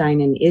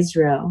Palestine and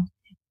Israel,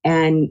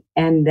 and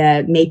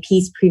the May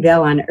Peace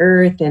Prevail on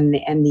Earth and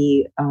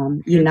the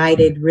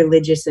United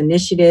Religious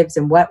Initiatives,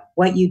 and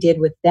what you did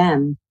with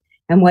them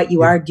and what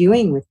you are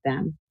doing with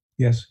them.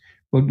 Yes.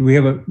 Well,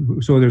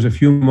 so there's a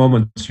few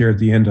moments here at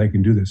the end I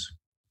can do this.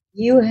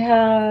 You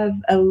have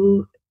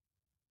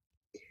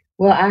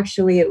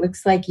actually, it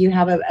looks like you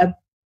have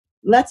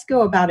let's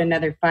go about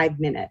another 5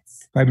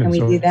 minutes. 5 minutes.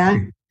 Can we do that?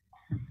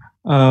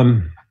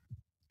 Well,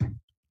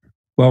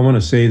 I want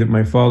to say that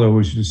my father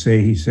always used to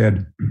say, he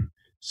said,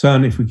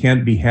 "Son, if we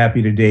can't be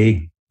happy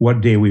today,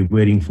 what day are we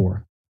waiting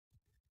for?"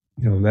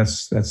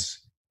 That's I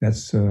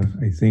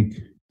think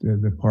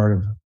the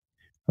part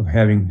of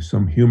having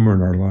some humor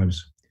in our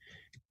lives.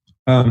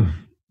 I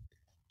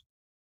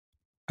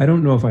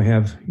don't know if I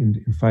have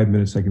in 5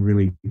 minutes I can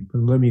really, but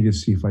let me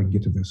just see if I can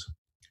get to this.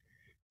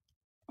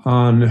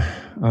 On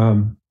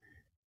the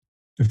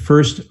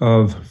 1st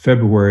of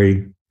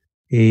February,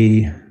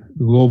 a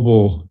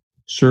global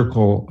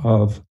circle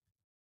of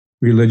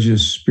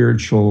religious,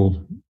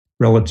 spiritual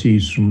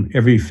relatives from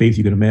every faith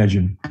you can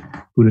imagine,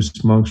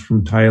 Buddhist monks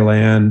from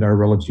Thailand, our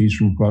relatives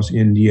from across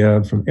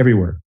India, from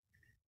everywhere,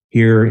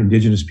 here,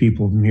 Indigenous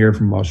people from here,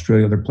 from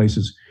Australia, other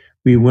places,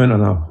 we went on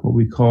what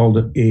we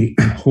called a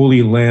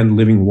Holy Land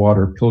Living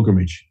Water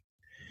pilgrimage.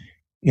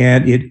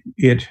 And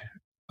it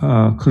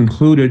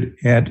concluded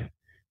at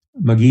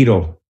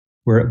Megiddo,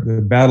 where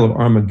the Battle of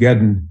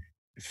Armageddon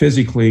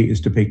physically is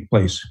to take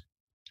place.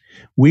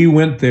 We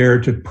went there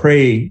to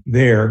pray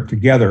there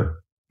together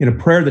in a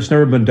prayer that's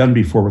never been done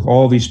before with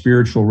all these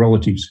spiritual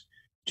relatives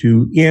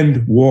to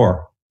end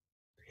war.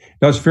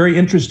 That was very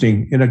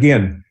interesting. And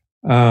again,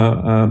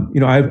 I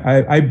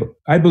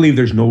believe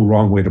there's no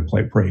wrong way to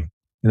pray.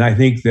 And I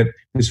think that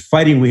this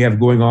fighting we have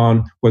going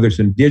on, whether it's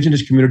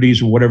indigenous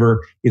communities or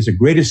whatever, is the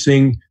greatest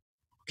thing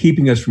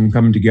keeping us from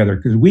coming together.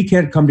 Because we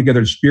can't come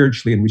together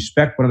spiritually and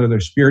respect one another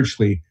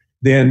spiritually,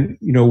 then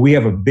we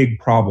have a big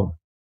problem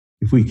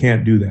if we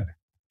can't do that.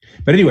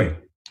 But anyway,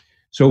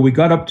 so we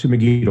got up to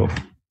Megiddo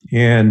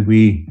and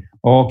we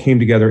all came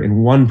together in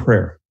one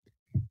prayer.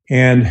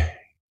 And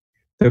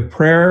the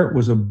prayer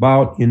was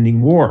about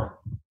ending war.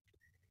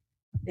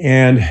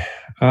 And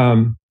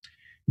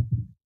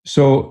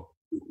so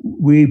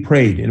we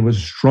prayed, and it was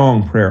a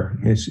strong prayer.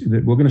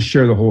 We're going to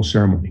share the whole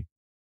ceremony.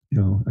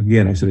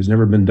 Again, I said, it's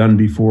never been done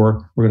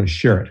before. We're going to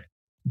share it.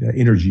 The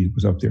energy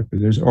was up there. But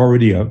there's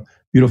already a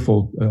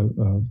beautiful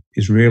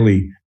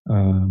Israeli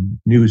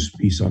news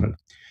piece on it.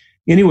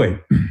 Anyway,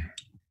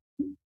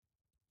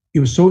 it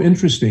was so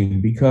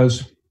interesting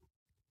because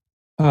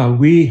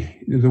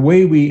the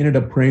way we ended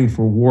up praying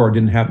for war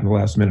didn't happen the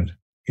last minute.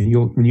 And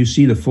when you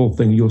see the full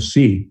thing, you'll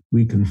see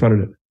we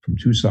confronted it from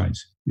two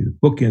sides. The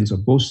bookends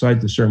of both sides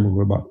of the ceremony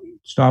were about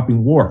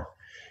stopping war.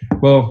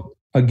 Well,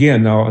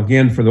 again,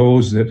 for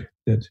those that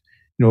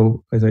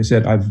as I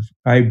said,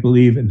 I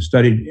believe and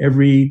studied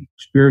every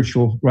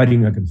spiritual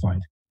writing I can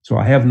find. So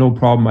I have no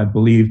problem. I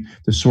believe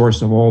the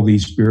source of all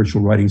these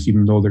spiritual writings,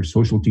 even though their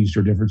social teachings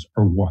are different,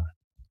 are one.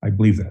 I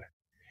believe that.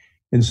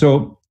 And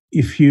so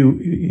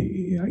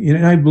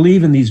and I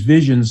believe in these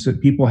visions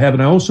that people have,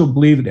 and I also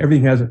believe that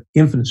everything has an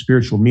infinite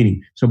spiritual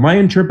meaning. So my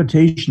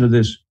interpretation of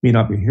this may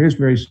not be, here's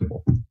very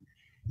simple.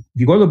 If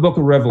you go to the book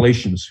of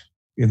Revelations,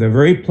 in the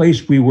very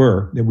place we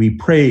were, that we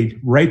prayed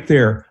right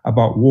there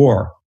about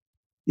war,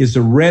 is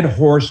the red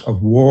horse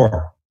of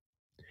war.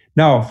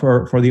 Now,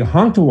 for the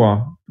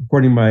Ahantawa,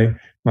 according to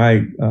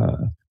my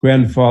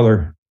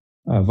grandfather,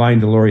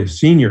 Vine Delorius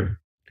Sr.,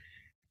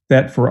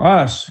 that for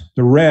us,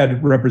 the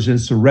red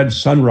represents the red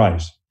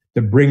sunrise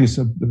that brings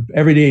the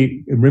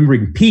everyday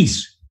remembering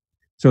peace.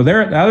 So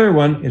the other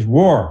one is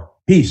war,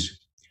 peace.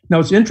 Now,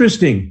 it's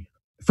interesting.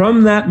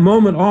 From that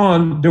moment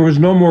on, there was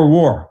no more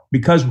war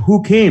because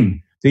who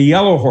came? The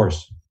yellow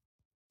horse.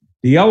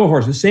 The yellow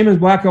horse, the same as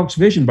Black Elk's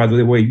vision, by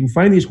the way. You can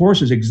find these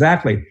horses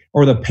exactly,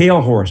 or the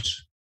pale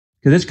horse,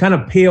 because it's kind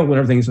of pale when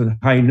everything's at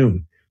high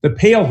noon. The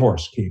pale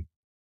horse came.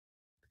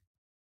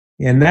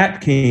 And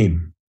that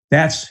came.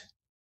 That's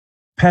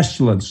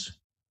pestilence.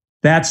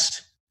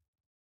 That's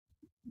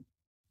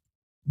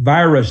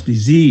virus,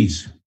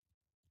 disease.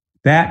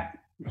 That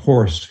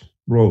horse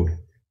rode.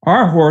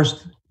 Our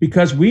horse,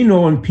 because we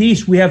know in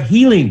peace we have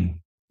healing,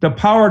 the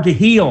power to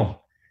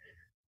heal.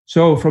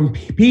 So from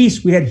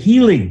peace we had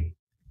healing.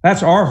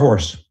 That's our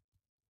horse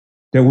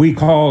that we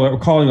are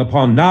calling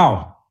upon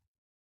now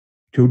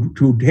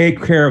to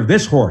take care of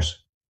this horse.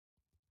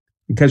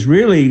 Because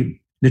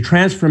really, the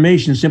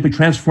transformation is simply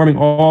transforming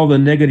all the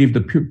negative to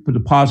the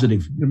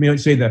positive. I mean, I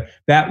say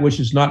that which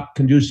is not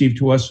conducive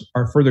to us,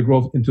 our further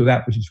growth into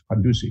that which is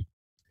conducive.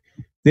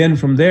 Then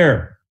from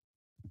there,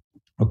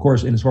 of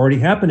course, and it's already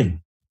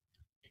happening,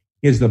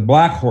 is the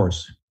black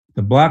horse.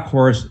 The black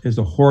horse is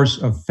the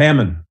horse of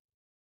famine.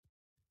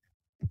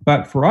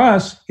 But for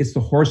us, it's the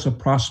horse of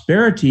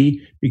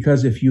prosperity,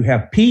 because if you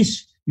have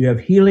peace, you have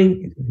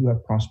healing, you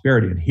have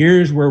prosperity. And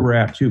here's where we're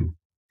at too.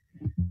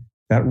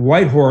 That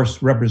white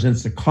horse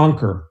represents the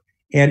conqueror.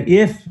 And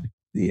if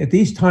at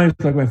these times,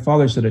 like my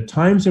father said, at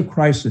times of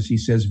crisis, he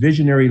says,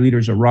 visionary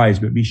leaders arise,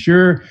 but be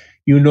sure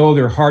you know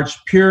their heart's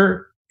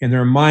pure and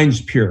their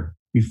mind's pure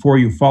before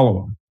you follow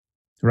them,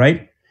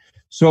 right?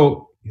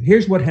 So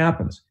here's what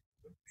happens.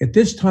 At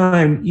this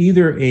time,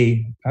 either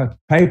a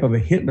type of a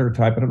Hitler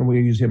type, I don't know why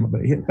you use him,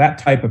 but that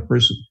type of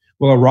person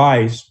will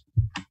arise,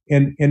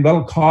 and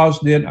that'll cause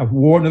then a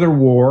war, another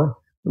war.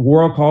 The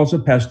war will cause a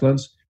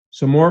pestilence,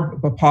 some more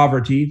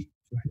poverty,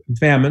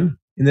 famine,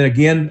 and then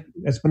again,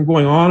 that's been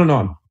going on and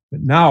on.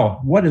 But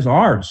now, what is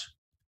ours?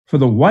 For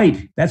the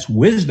white, that's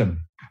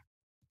wisdom.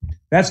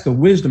 That's the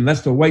wisdom.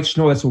 That's the white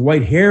snow. That's the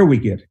white hair we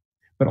get.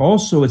 But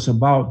also it's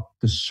about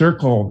the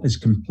circle is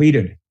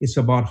completed. It's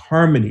about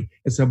harmony.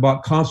 It's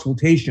about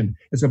consultation.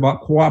 It's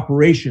about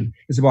cooperation.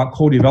 It's about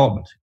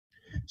co-development.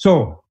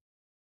 So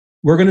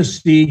we're going to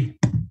see,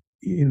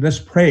 let's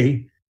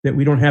pray that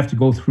we don't have to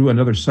go through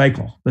another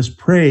cycle. Let's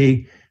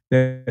pray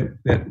that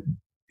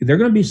there are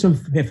going to be some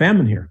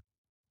famine here.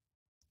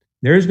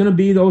 There's going to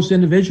be those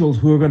individuals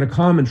who are going to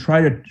come and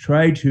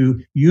try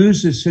to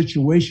use this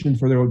situation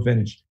for their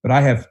advantage. But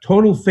I have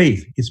total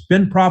faith. It's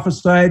been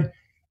prophesied.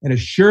 And as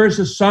sure as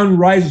the sun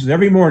rises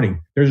every morning,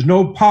 there's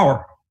no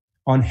power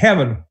on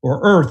heaven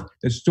or earth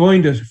that's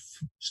going to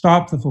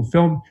stop the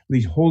fulfillment of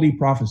these holy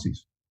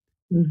prophecies,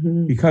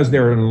 because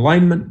they're in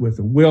alignment with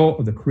the will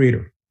of the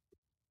Creator.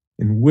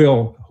 and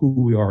will who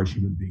we are as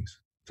human beings.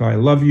 So I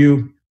love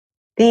you.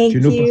 Thank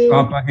you.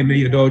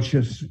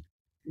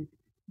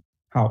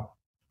 Out.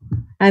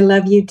 I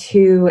love you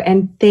too.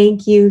 And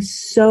thank you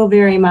so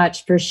very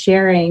much for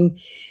sharing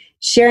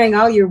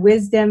all your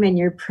wisdom and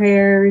your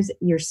prayers,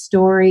 your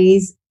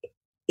stories.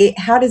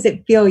 How does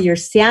it feel? You're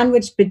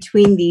sandwiched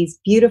between these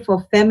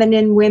beautiful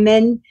feminine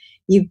women.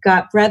 You've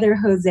got Brother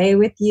Jose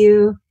with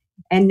you.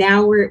 And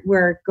now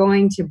we're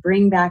going to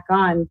bring back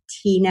on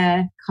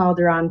Tina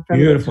Calderon from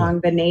the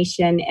Tongva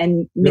Nation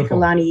and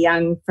Mikilani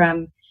Young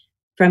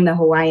from the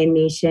Hawaiian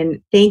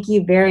Nation. Thank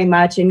you very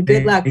much and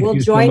good luck. We'll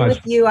join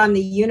with you on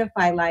the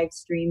Unify live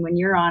stream when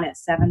you're on at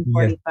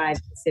 7:45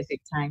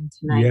 Pacific time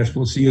tonight. Yes,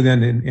 we'll see you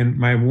then. And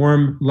my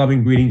warm,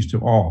 loving greetings to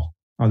all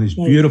on this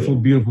Thank beautiful, you.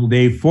 beautiful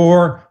day.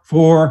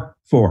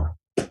 444.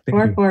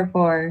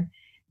 444.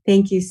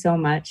 Thank you so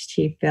much,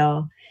 Chief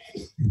Bill.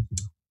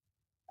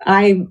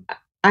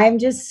 I'm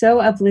just so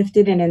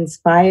uplifted and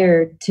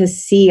inspired to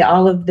see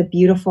all of the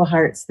beautiful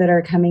hearts that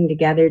are coming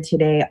together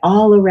today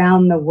all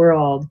around the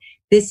world.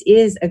 This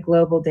is a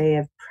global day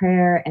of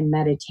prayer and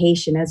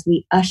meditation as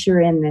we usher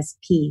in this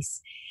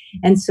peace.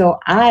 And so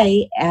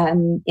I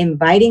am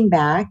inviting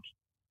back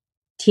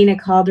Tina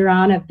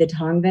Calderon of the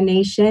Tongva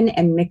Nation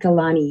and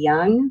Mikilani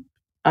Young,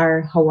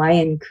 our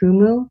Hawaiian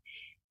Kumu,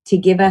 to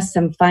give us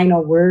some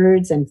final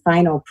words and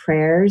final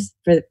prayers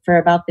for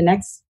about the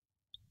next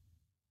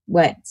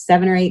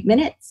 7 or 8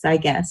 minutes, I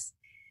guess.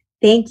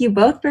 Thank you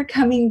both for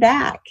coming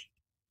back.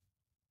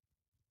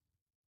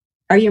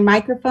 Are your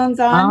microphones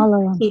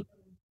on?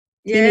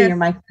 Tina, your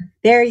mic.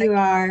 There you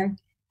are.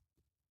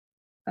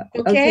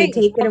 Okay,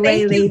 take it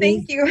away, ladies.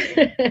 Thank you.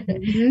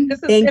 Mm-hmm. This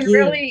has been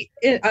really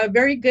a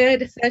very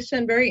good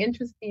session, very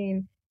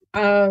interesting.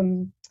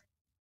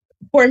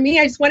 For me,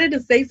 I just wanted to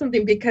say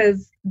something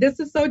because this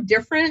is so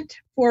different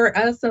for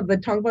us of the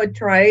Tongva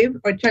tribe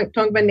or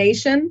Tongva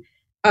Nation.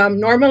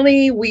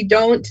 Normally, we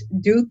don't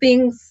do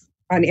things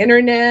on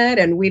internet,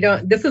 and we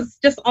don't. This is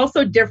just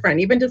also different.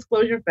 Even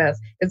DisclosureFest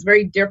is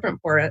very different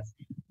for us.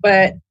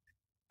 But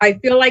I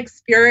feel like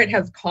Spirit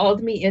has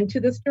called me into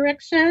this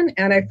direction,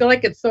 and I feel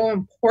like it's so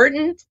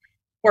important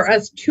for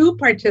us to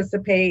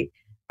participate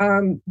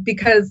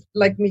because,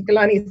 like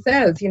Mikilani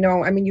says,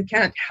 you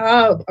can't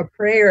have a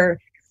prayer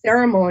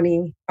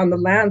ceremony on the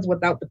lands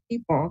without the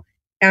people.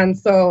 And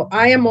so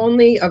I am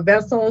only a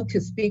vessel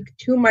to speak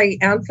to my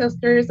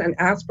ancestors and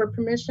ask for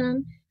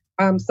permission.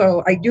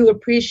 So I do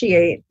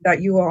appreciate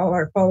that you all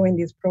are following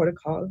these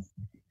protocols.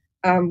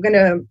 I'm going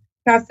to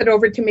pass it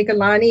over to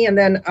Mikilani, and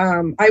then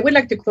I would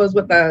like to close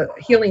with a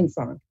healing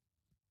song.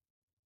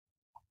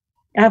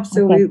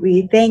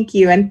 Absolutely. Okay. Thank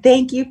you. And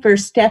thank you for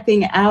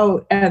stepping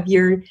out of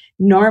your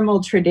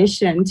normal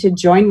tradition to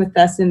join with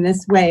us in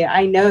this way.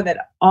 I know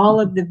that all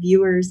of the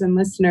viewers and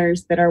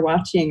listeners that are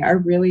watching are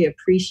really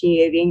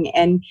appreciating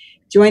and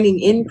joining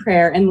in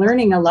prayer and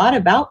learning a lot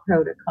about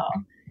protocol.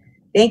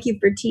 Thank you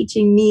for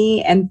teaching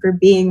me and for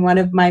being one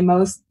of my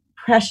most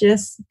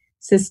precious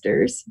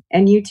sisters.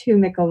 And you too,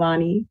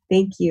 Mikilani.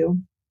 Thank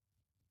you.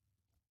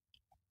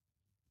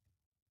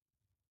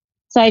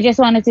 So I just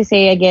wanted to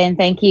say again,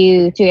 thank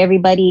you to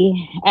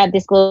everybody at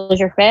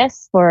Disclosure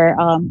Fest for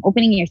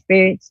opening your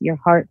spirits, your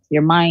hearts,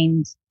 your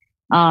minds,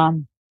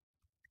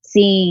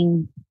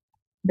 seeing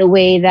the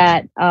way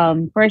that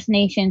First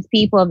Nations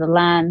people of the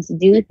lands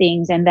do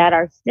things and that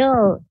are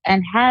still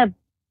and have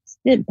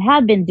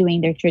been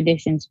doing their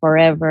traditions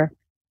forever,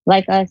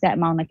 like us at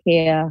Mauna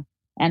Kea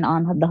and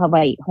on the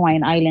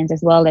Hawaiian Islands,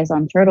 as well as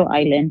on Turtle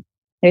Island.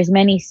 There's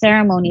many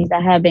ceremonies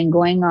that have been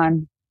going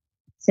on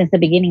since the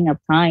beginning of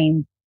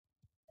time.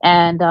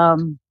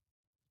 And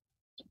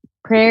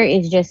prayer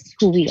is just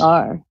who we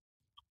are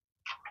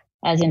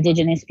as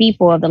Indigenous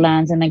people of the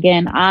lands. And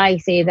again, I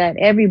say that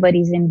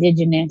everybody's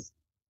Indigenous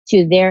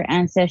to their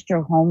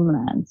ancestral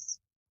homelands.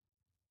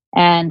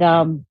 And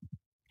I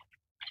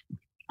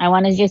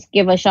want to just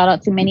give a shout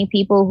out to many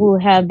people who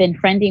have been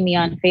friending me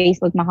on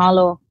Facebook.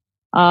 Mahalo.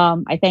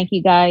 I thank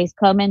you guys.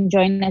 Come and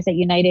join us at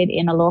United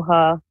in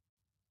Aloha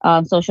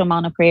Social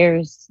Amount of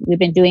Prayers.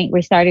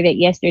 We started it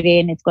yesterday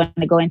and it's going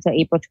to go into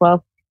April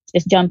 12th.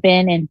 Just jump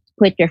in and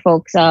put your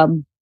folks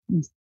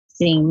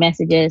seeing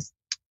messages.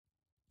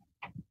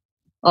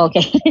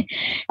 Okay.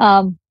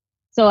 So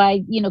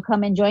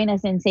come and join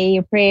us and say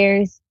your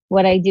prayers.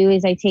 What I do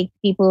is I take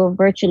people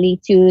virtually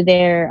to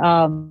their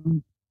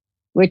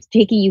we're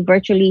taking you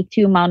virtually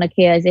to Mauna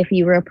Kea as if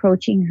you were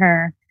approaching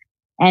her.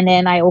 And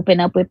then I open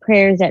up with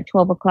prayers at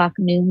 12 o'clock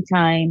noon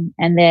time.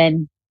 And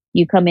then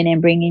you come in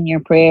and bring in your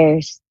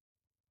prayers.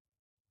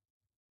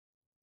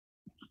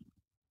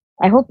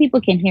 I hope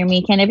people can hear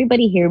me. Can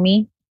everybody hear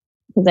me?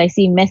 Because I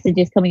see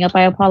messages coming up.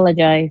 I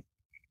apologize.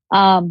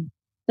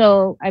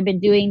 So I've been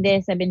doing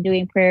this. I've been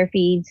doing prayer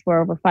feeds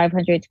for over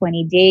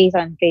 520 days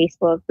on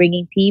Facebook,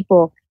 bringing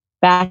people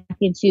back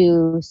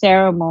into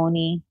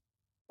ceremony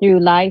through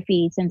live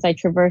feeds since I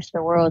traversed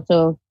the world.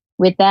 So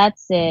with that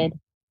said,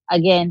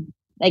 again,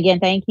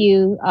 thank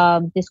you,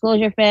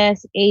 Disclosure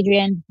Fest,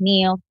 Adrian,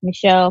 Neil,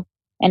 Michelle,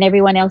 and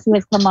everyone else who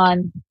has come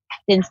on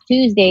since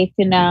Tuesday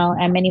to now,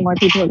 and many more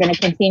people are going to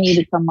continue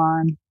to come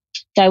on.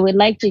 So I would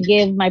like to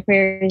give my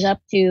prayers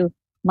up to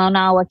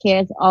Mauna Kea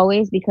as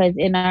always, because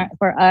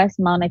for us,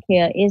 Mauna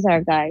Kea is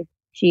our guide.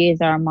 She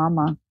is our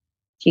mama.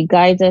 She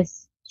guides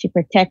us, she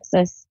protects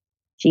us,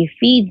 she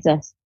feeds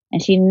us,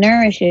 and she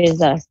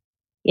nourishes us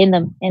in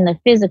the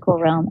physical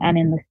realm and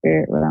in the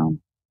spirit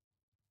realm.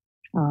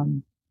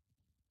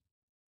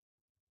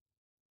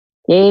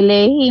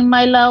 Kelehi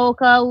mai lau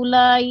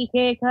kaula I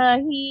ke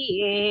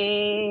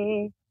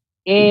kahie.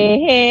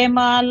 E he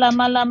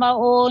malama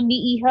o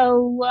ni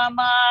ihaua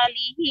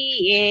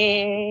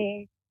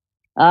malihi.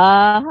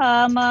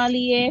 Aha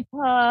mali e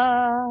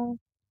pa.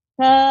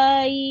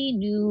 Kai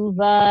nu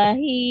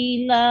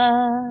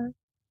vahila.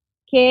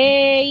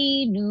 Ke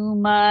inu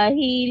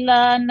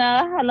mahila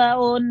na hala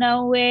o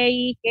na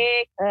we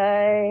ke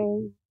kai.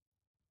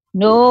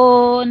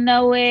 No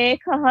na we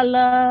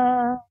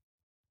kahala.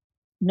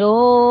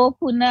 No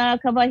puna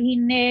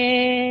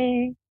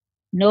kawahine,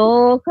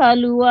 no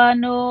kalua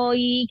no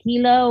I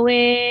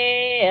kilawe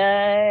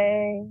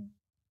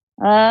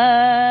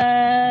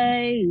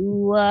ai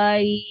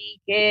uai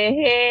ke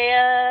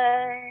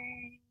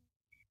ai.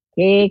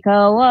 Ke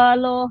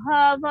kawalo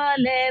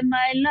havale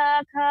mai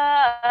la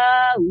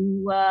ka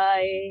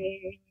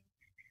uai.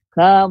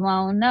 Ka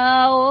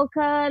mauna o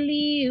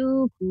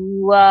kaliu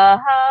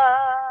kuaha.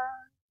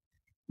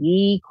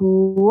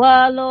 Iku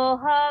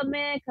aloha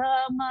me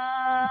ka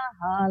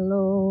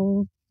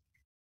mahalo.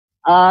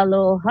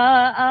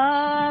 Aloha,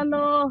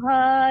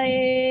 aloha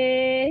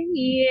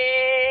e.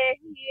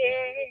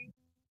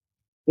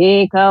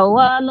 E ka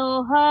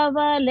aloha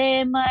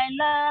vale mai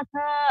la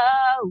ka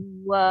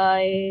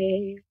ua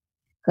e.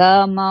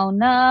 Ka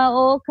mauna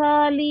o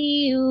ka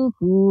liu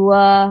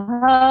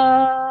kuaha.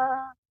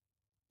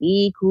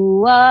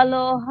 Iku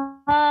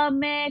aloha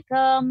me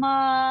ka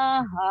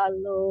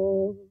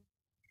mahalo.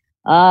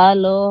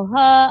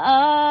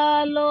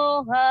 Aloha,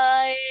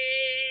 aloha.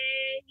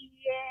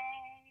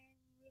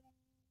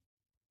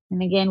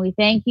 And again, we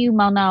thank you,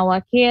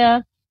 Mauna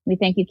Kea. We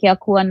thank you, Kia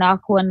Kua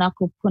Nakua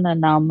Nakupuna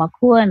Na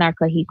Makua and our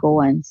Kahiko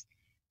ones.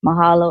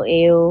 Mahalo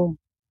eo,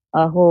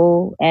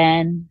 aho,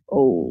 and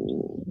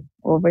oh.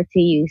 Over to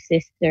you,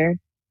 sister.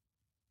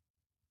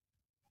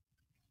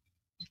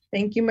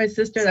 Thank you, my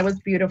sister. That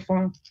was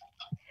beautiful.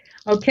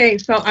 Okay,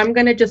 so I'm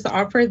going to just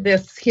offer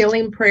this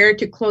healing prayer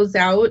to close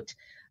out.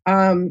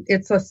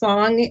 It's a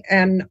song,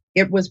 and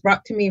it was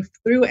brought to me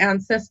through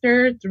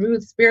ancestor,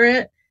 through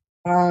spirit.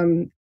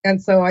 And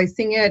so I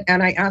sing it,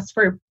 and I ask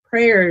for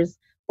prayers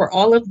for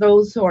all of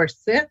those who are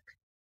sick,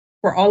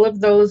 for all of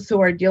those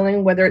who are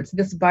dealing, whether it's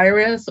this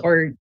virus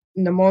or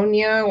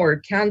pneumonia or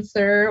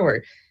cancer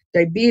or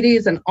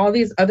diabetes and all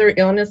these other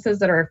illnesses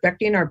that are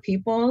affecting our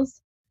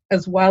peoples,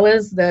 as well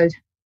as the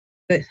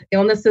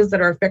illnesses that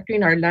are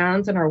affecting our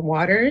lands and our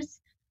waters.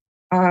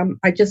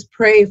 I just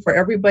pray for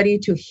everybody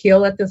to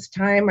heal at this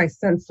time. I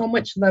send so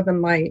much love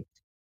and light.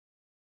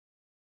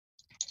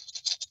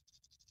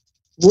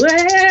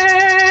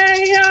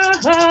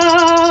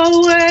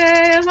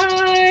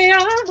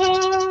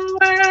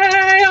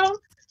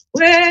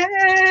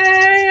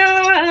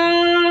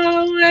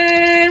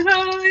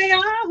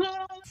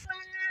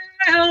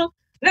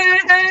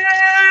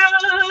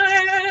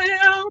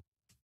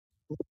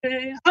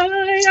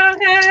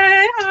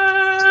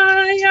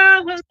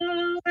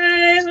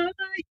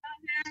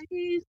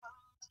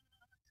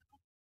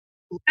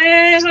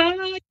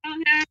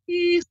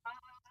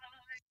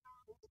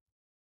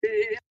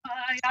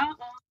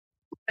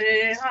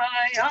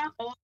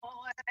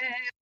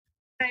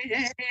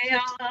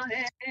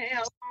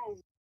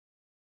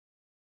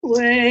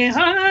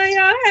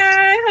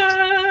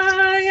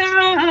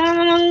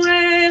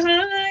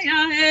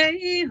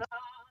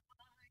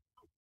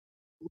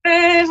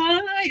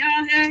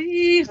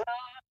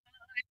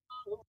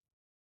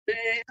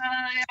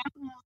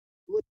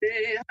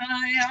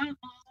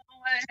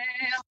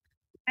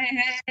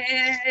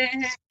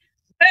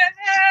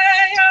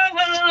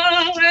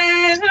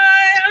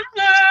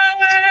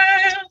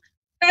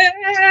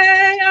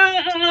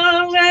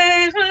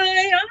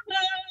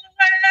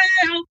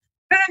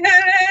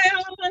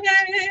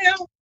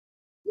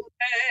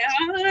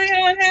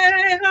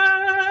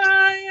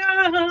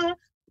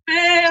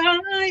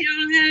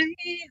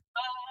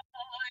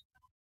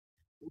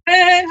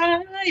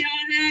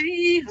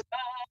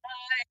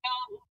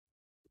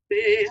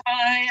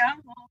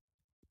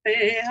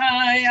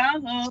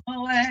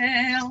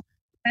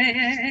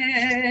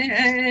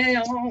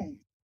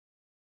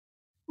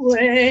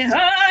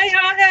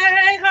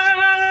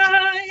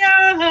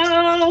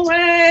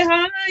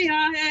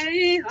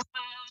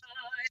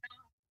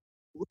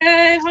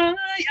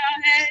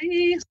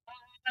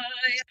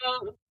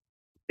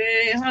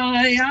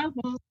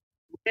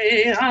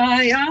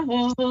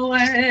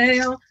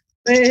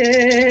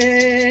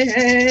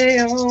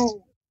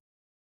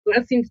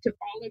 Blessings to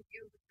all of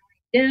you who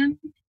joined in,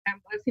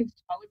 and blessings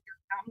to all of your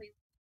families.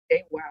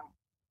 Stay well.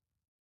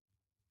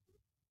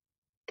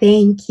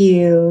 Thank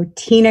you,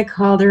 Tina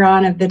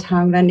Calderon of the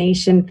Tongva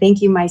Nation.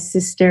 Thank you, my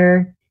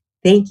sister.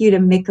 Thank you to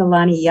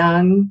Mikilani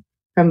Young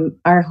from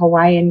our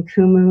Hawaiian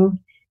Kumu.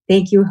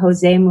 Thank you,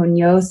 Jose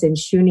Munoz and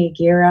Shuni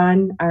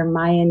Giron, our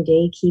Mayan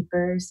day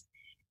keepers.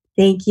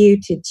 Thank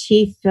you to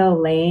Chief Phil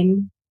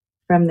Lane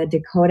from the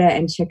Dakota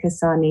and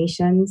Chickasaw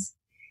Nations.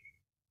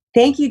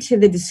 Thank you to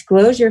the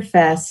Disclosure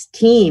Fest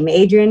team,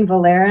 Adrian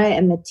Valera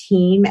and the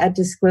team at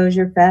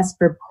Disclosure Fest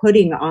for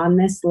putting on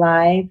this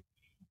live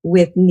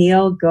with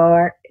Neil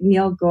Gore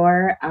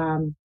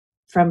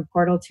from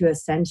Portal to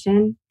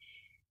Ascension.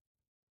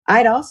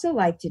 I'd also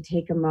like to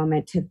take a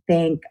moment to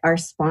thank our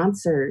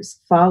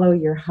sponsors, Follow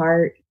Your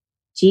Heart,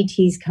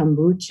 GT's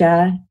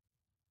Kombucha,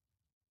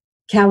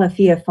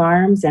 Calafia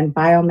Farms, and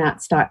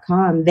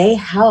biomats.com. They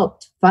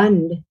helped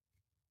fund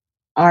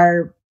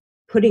our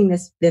putting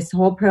this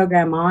whole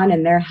program on,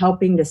 and they're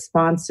helping to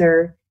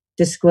sponsor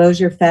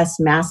Disclosure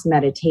Fest Mass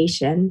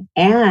Meditation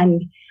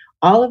and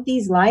all of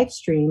these live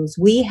streams.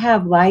 We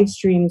have live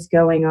streams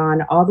going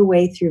on all the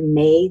way through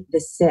May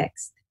the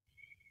 6th.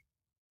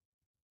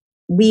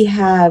 We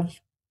have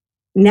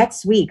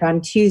next week on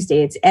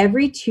Tuesday, it's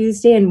every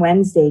Tuesday and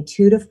Wednesday,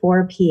 2 to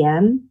 4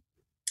 p.m.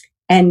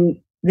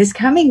 And this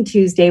coming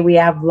Tuesday, we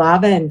have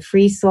Lava and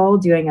Free Soul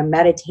doing a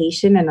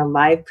meditation and a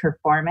live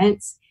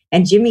performance.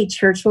 And Jimmy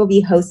Church will be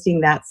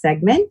hosting that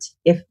segment,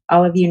 if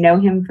all of you know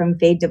him from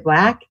Fade to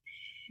Black.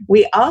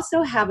 We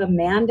also have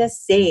Amanda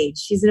Sage.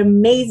 She's an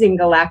amazing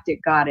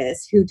galactic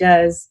goddess who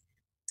does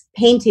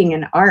painting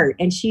and art,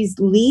 and she's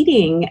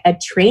leading a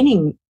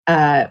training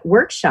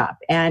workshop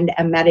and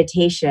a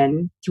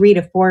meditation 3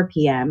 to 4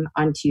 p.m.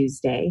 on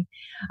Tuesday.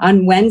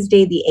 On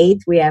Wednesday, the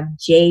 8th, we have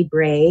Jay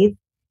Brave.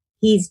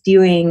 He's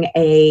doing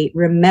a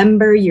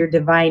Remember Your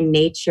Divine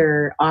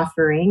Nature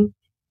offering.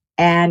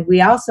 And we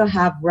also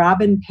have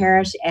Robin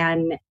Parrish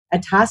and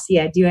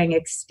Atasia doing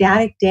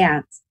ecstatic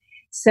dance.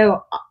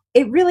 So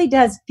it really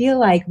does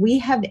feel like we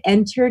have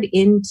entered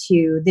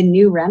into the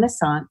new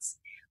Renaissance.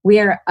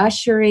 We are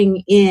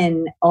ushering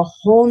in a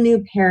whole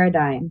new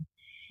paradigm.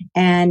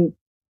 And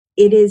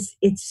it's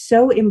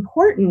so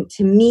important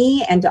to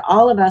me and to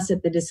all of us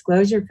at the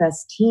Disclosure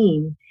Fest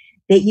team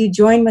that you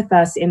join with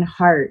us in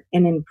heart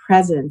and in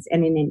presence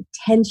and in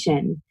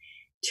intention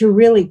to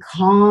really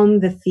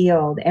calm the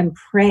field and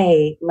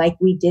pray like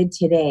we did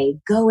today.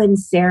 Go in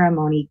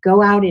ceremony,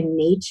 go out in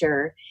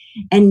nature,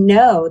 and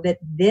know that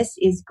this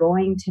is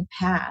going to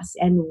pass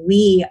and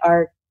we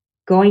are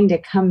going to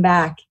come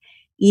back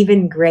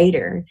even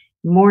greater,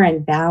 more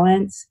in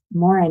balance,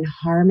 more in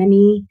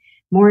harmony,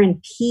 more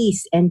in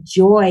peace and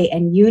joy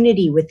and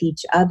unity with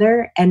each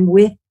other and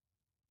with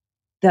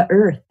the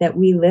earth that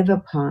we live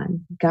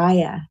upon,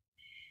 Gaia.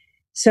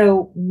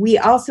 So we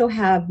also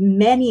have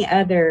many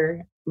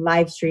other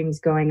live streams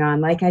going on.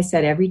 Like I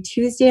said, every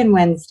Tuesday and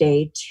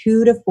Wednesday,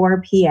 2 to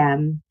 4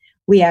 p.m.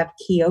 We have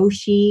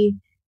Kiyoshi,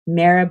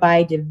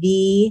 Mirabai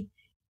Devi,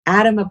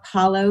 Adam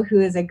Apollo,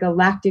 who is a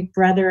galactic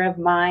brother of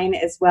mine,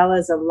 as well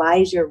as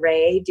Elijah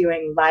Ray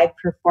doing live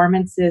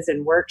performances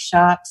and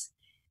workshops.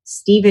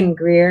 Stephen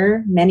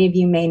Greer, many of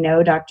you may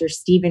know Dr.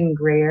 Stephen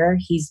Greer.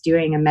 He's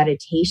doing a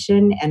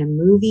meditation and a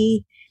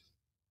movie.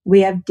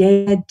 We have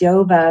Dea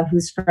Dova,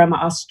 who's from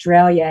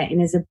Australia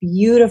and is a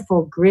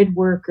beautiful grid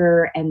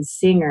worker and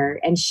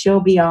singer, and she'll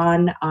be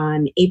on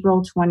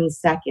April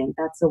 22nd.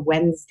 That's a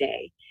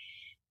Wednesday.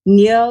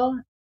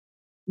 Neil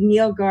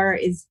Gar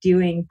is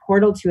doing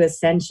Portal to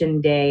Ascension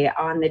Day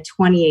on the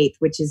 28th,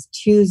 which is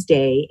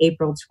Tuesday,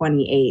 April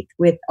 28th,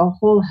 with a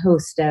whole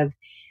host of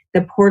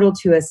the Portal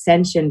to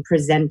Ascension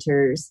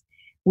presenters.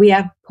 We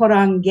have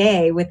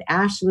Porangay with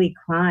Ashley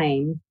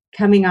Klein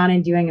coming on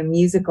and doing a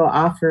musical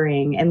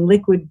offering, and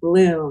Liquid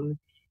Bloom.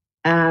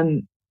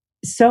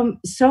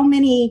 So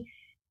many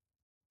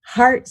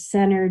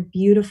heart-centered,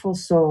 beautiful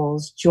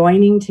souls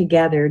joining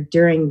together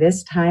during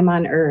this time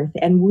on Earth.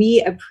 And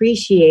we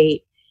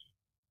appreciate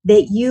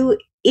that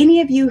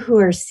any of you who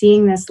are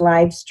seeing this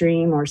live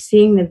stream or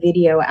seeing the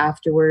video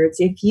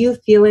afterwards, if you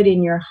feel it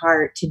in your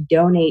heart to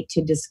donate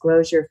to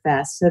Disclosure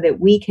Fest so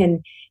that we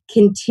can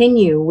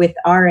continue with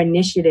our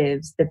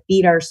initiatives, the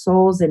Feed Our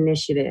Souls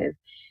initiative,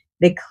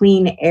 the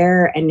Clean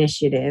Air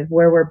Initiative,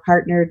 where we're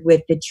partnered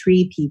with the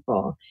Tree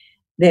People,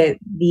 the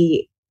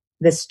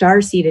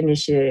Starseed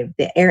Initiative,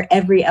 the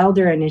Every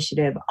Elder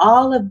Initiative.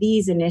 All of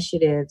these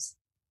initiatives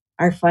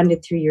are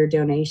funded through your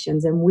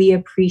donations, and we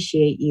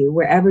appreciate you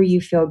wherever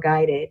you feel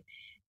guided.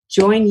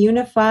 Join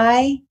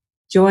Unify,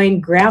 join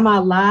Grandma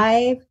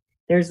Live.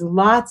 There's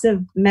lots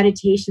of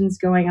meditations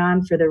going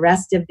on for the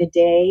rest of the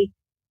day.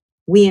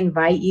 We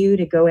invite you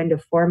to go into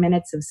 4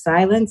 minutes of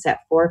silence at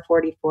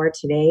 4:44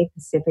 today,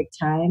 Pacific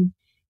time.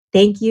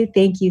 Thank you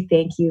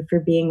for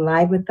being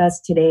live with us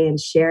today and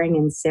sharing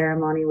in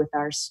ceremony with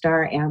our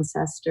star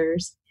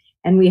ancestors.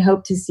 And we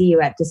hope to see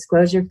you at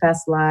Disclosure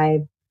Fest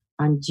Live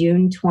on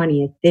June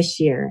 20th this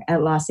year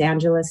at Los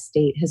Angeles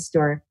State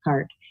Historic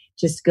Park.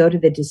 Just go to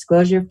the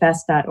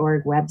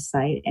disclosurefest.org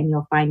website and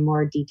you'll find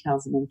more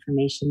details and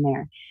information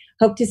there.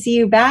 Hope to see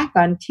you back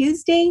on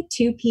Tuesday,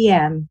 2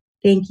 p.m.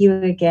 Thank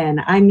you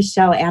again. I'm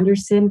Michelle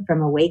Anderson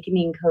from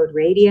Awakening Code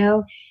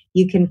Radio.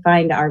 You can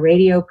find our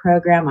radio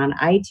program on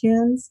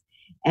iTunes,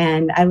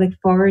 and I look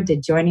forward to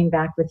joining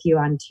back with you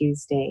on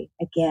Tuesday.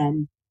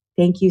 Again,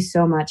 Thank you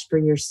so much for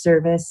your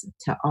service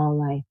to all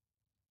life.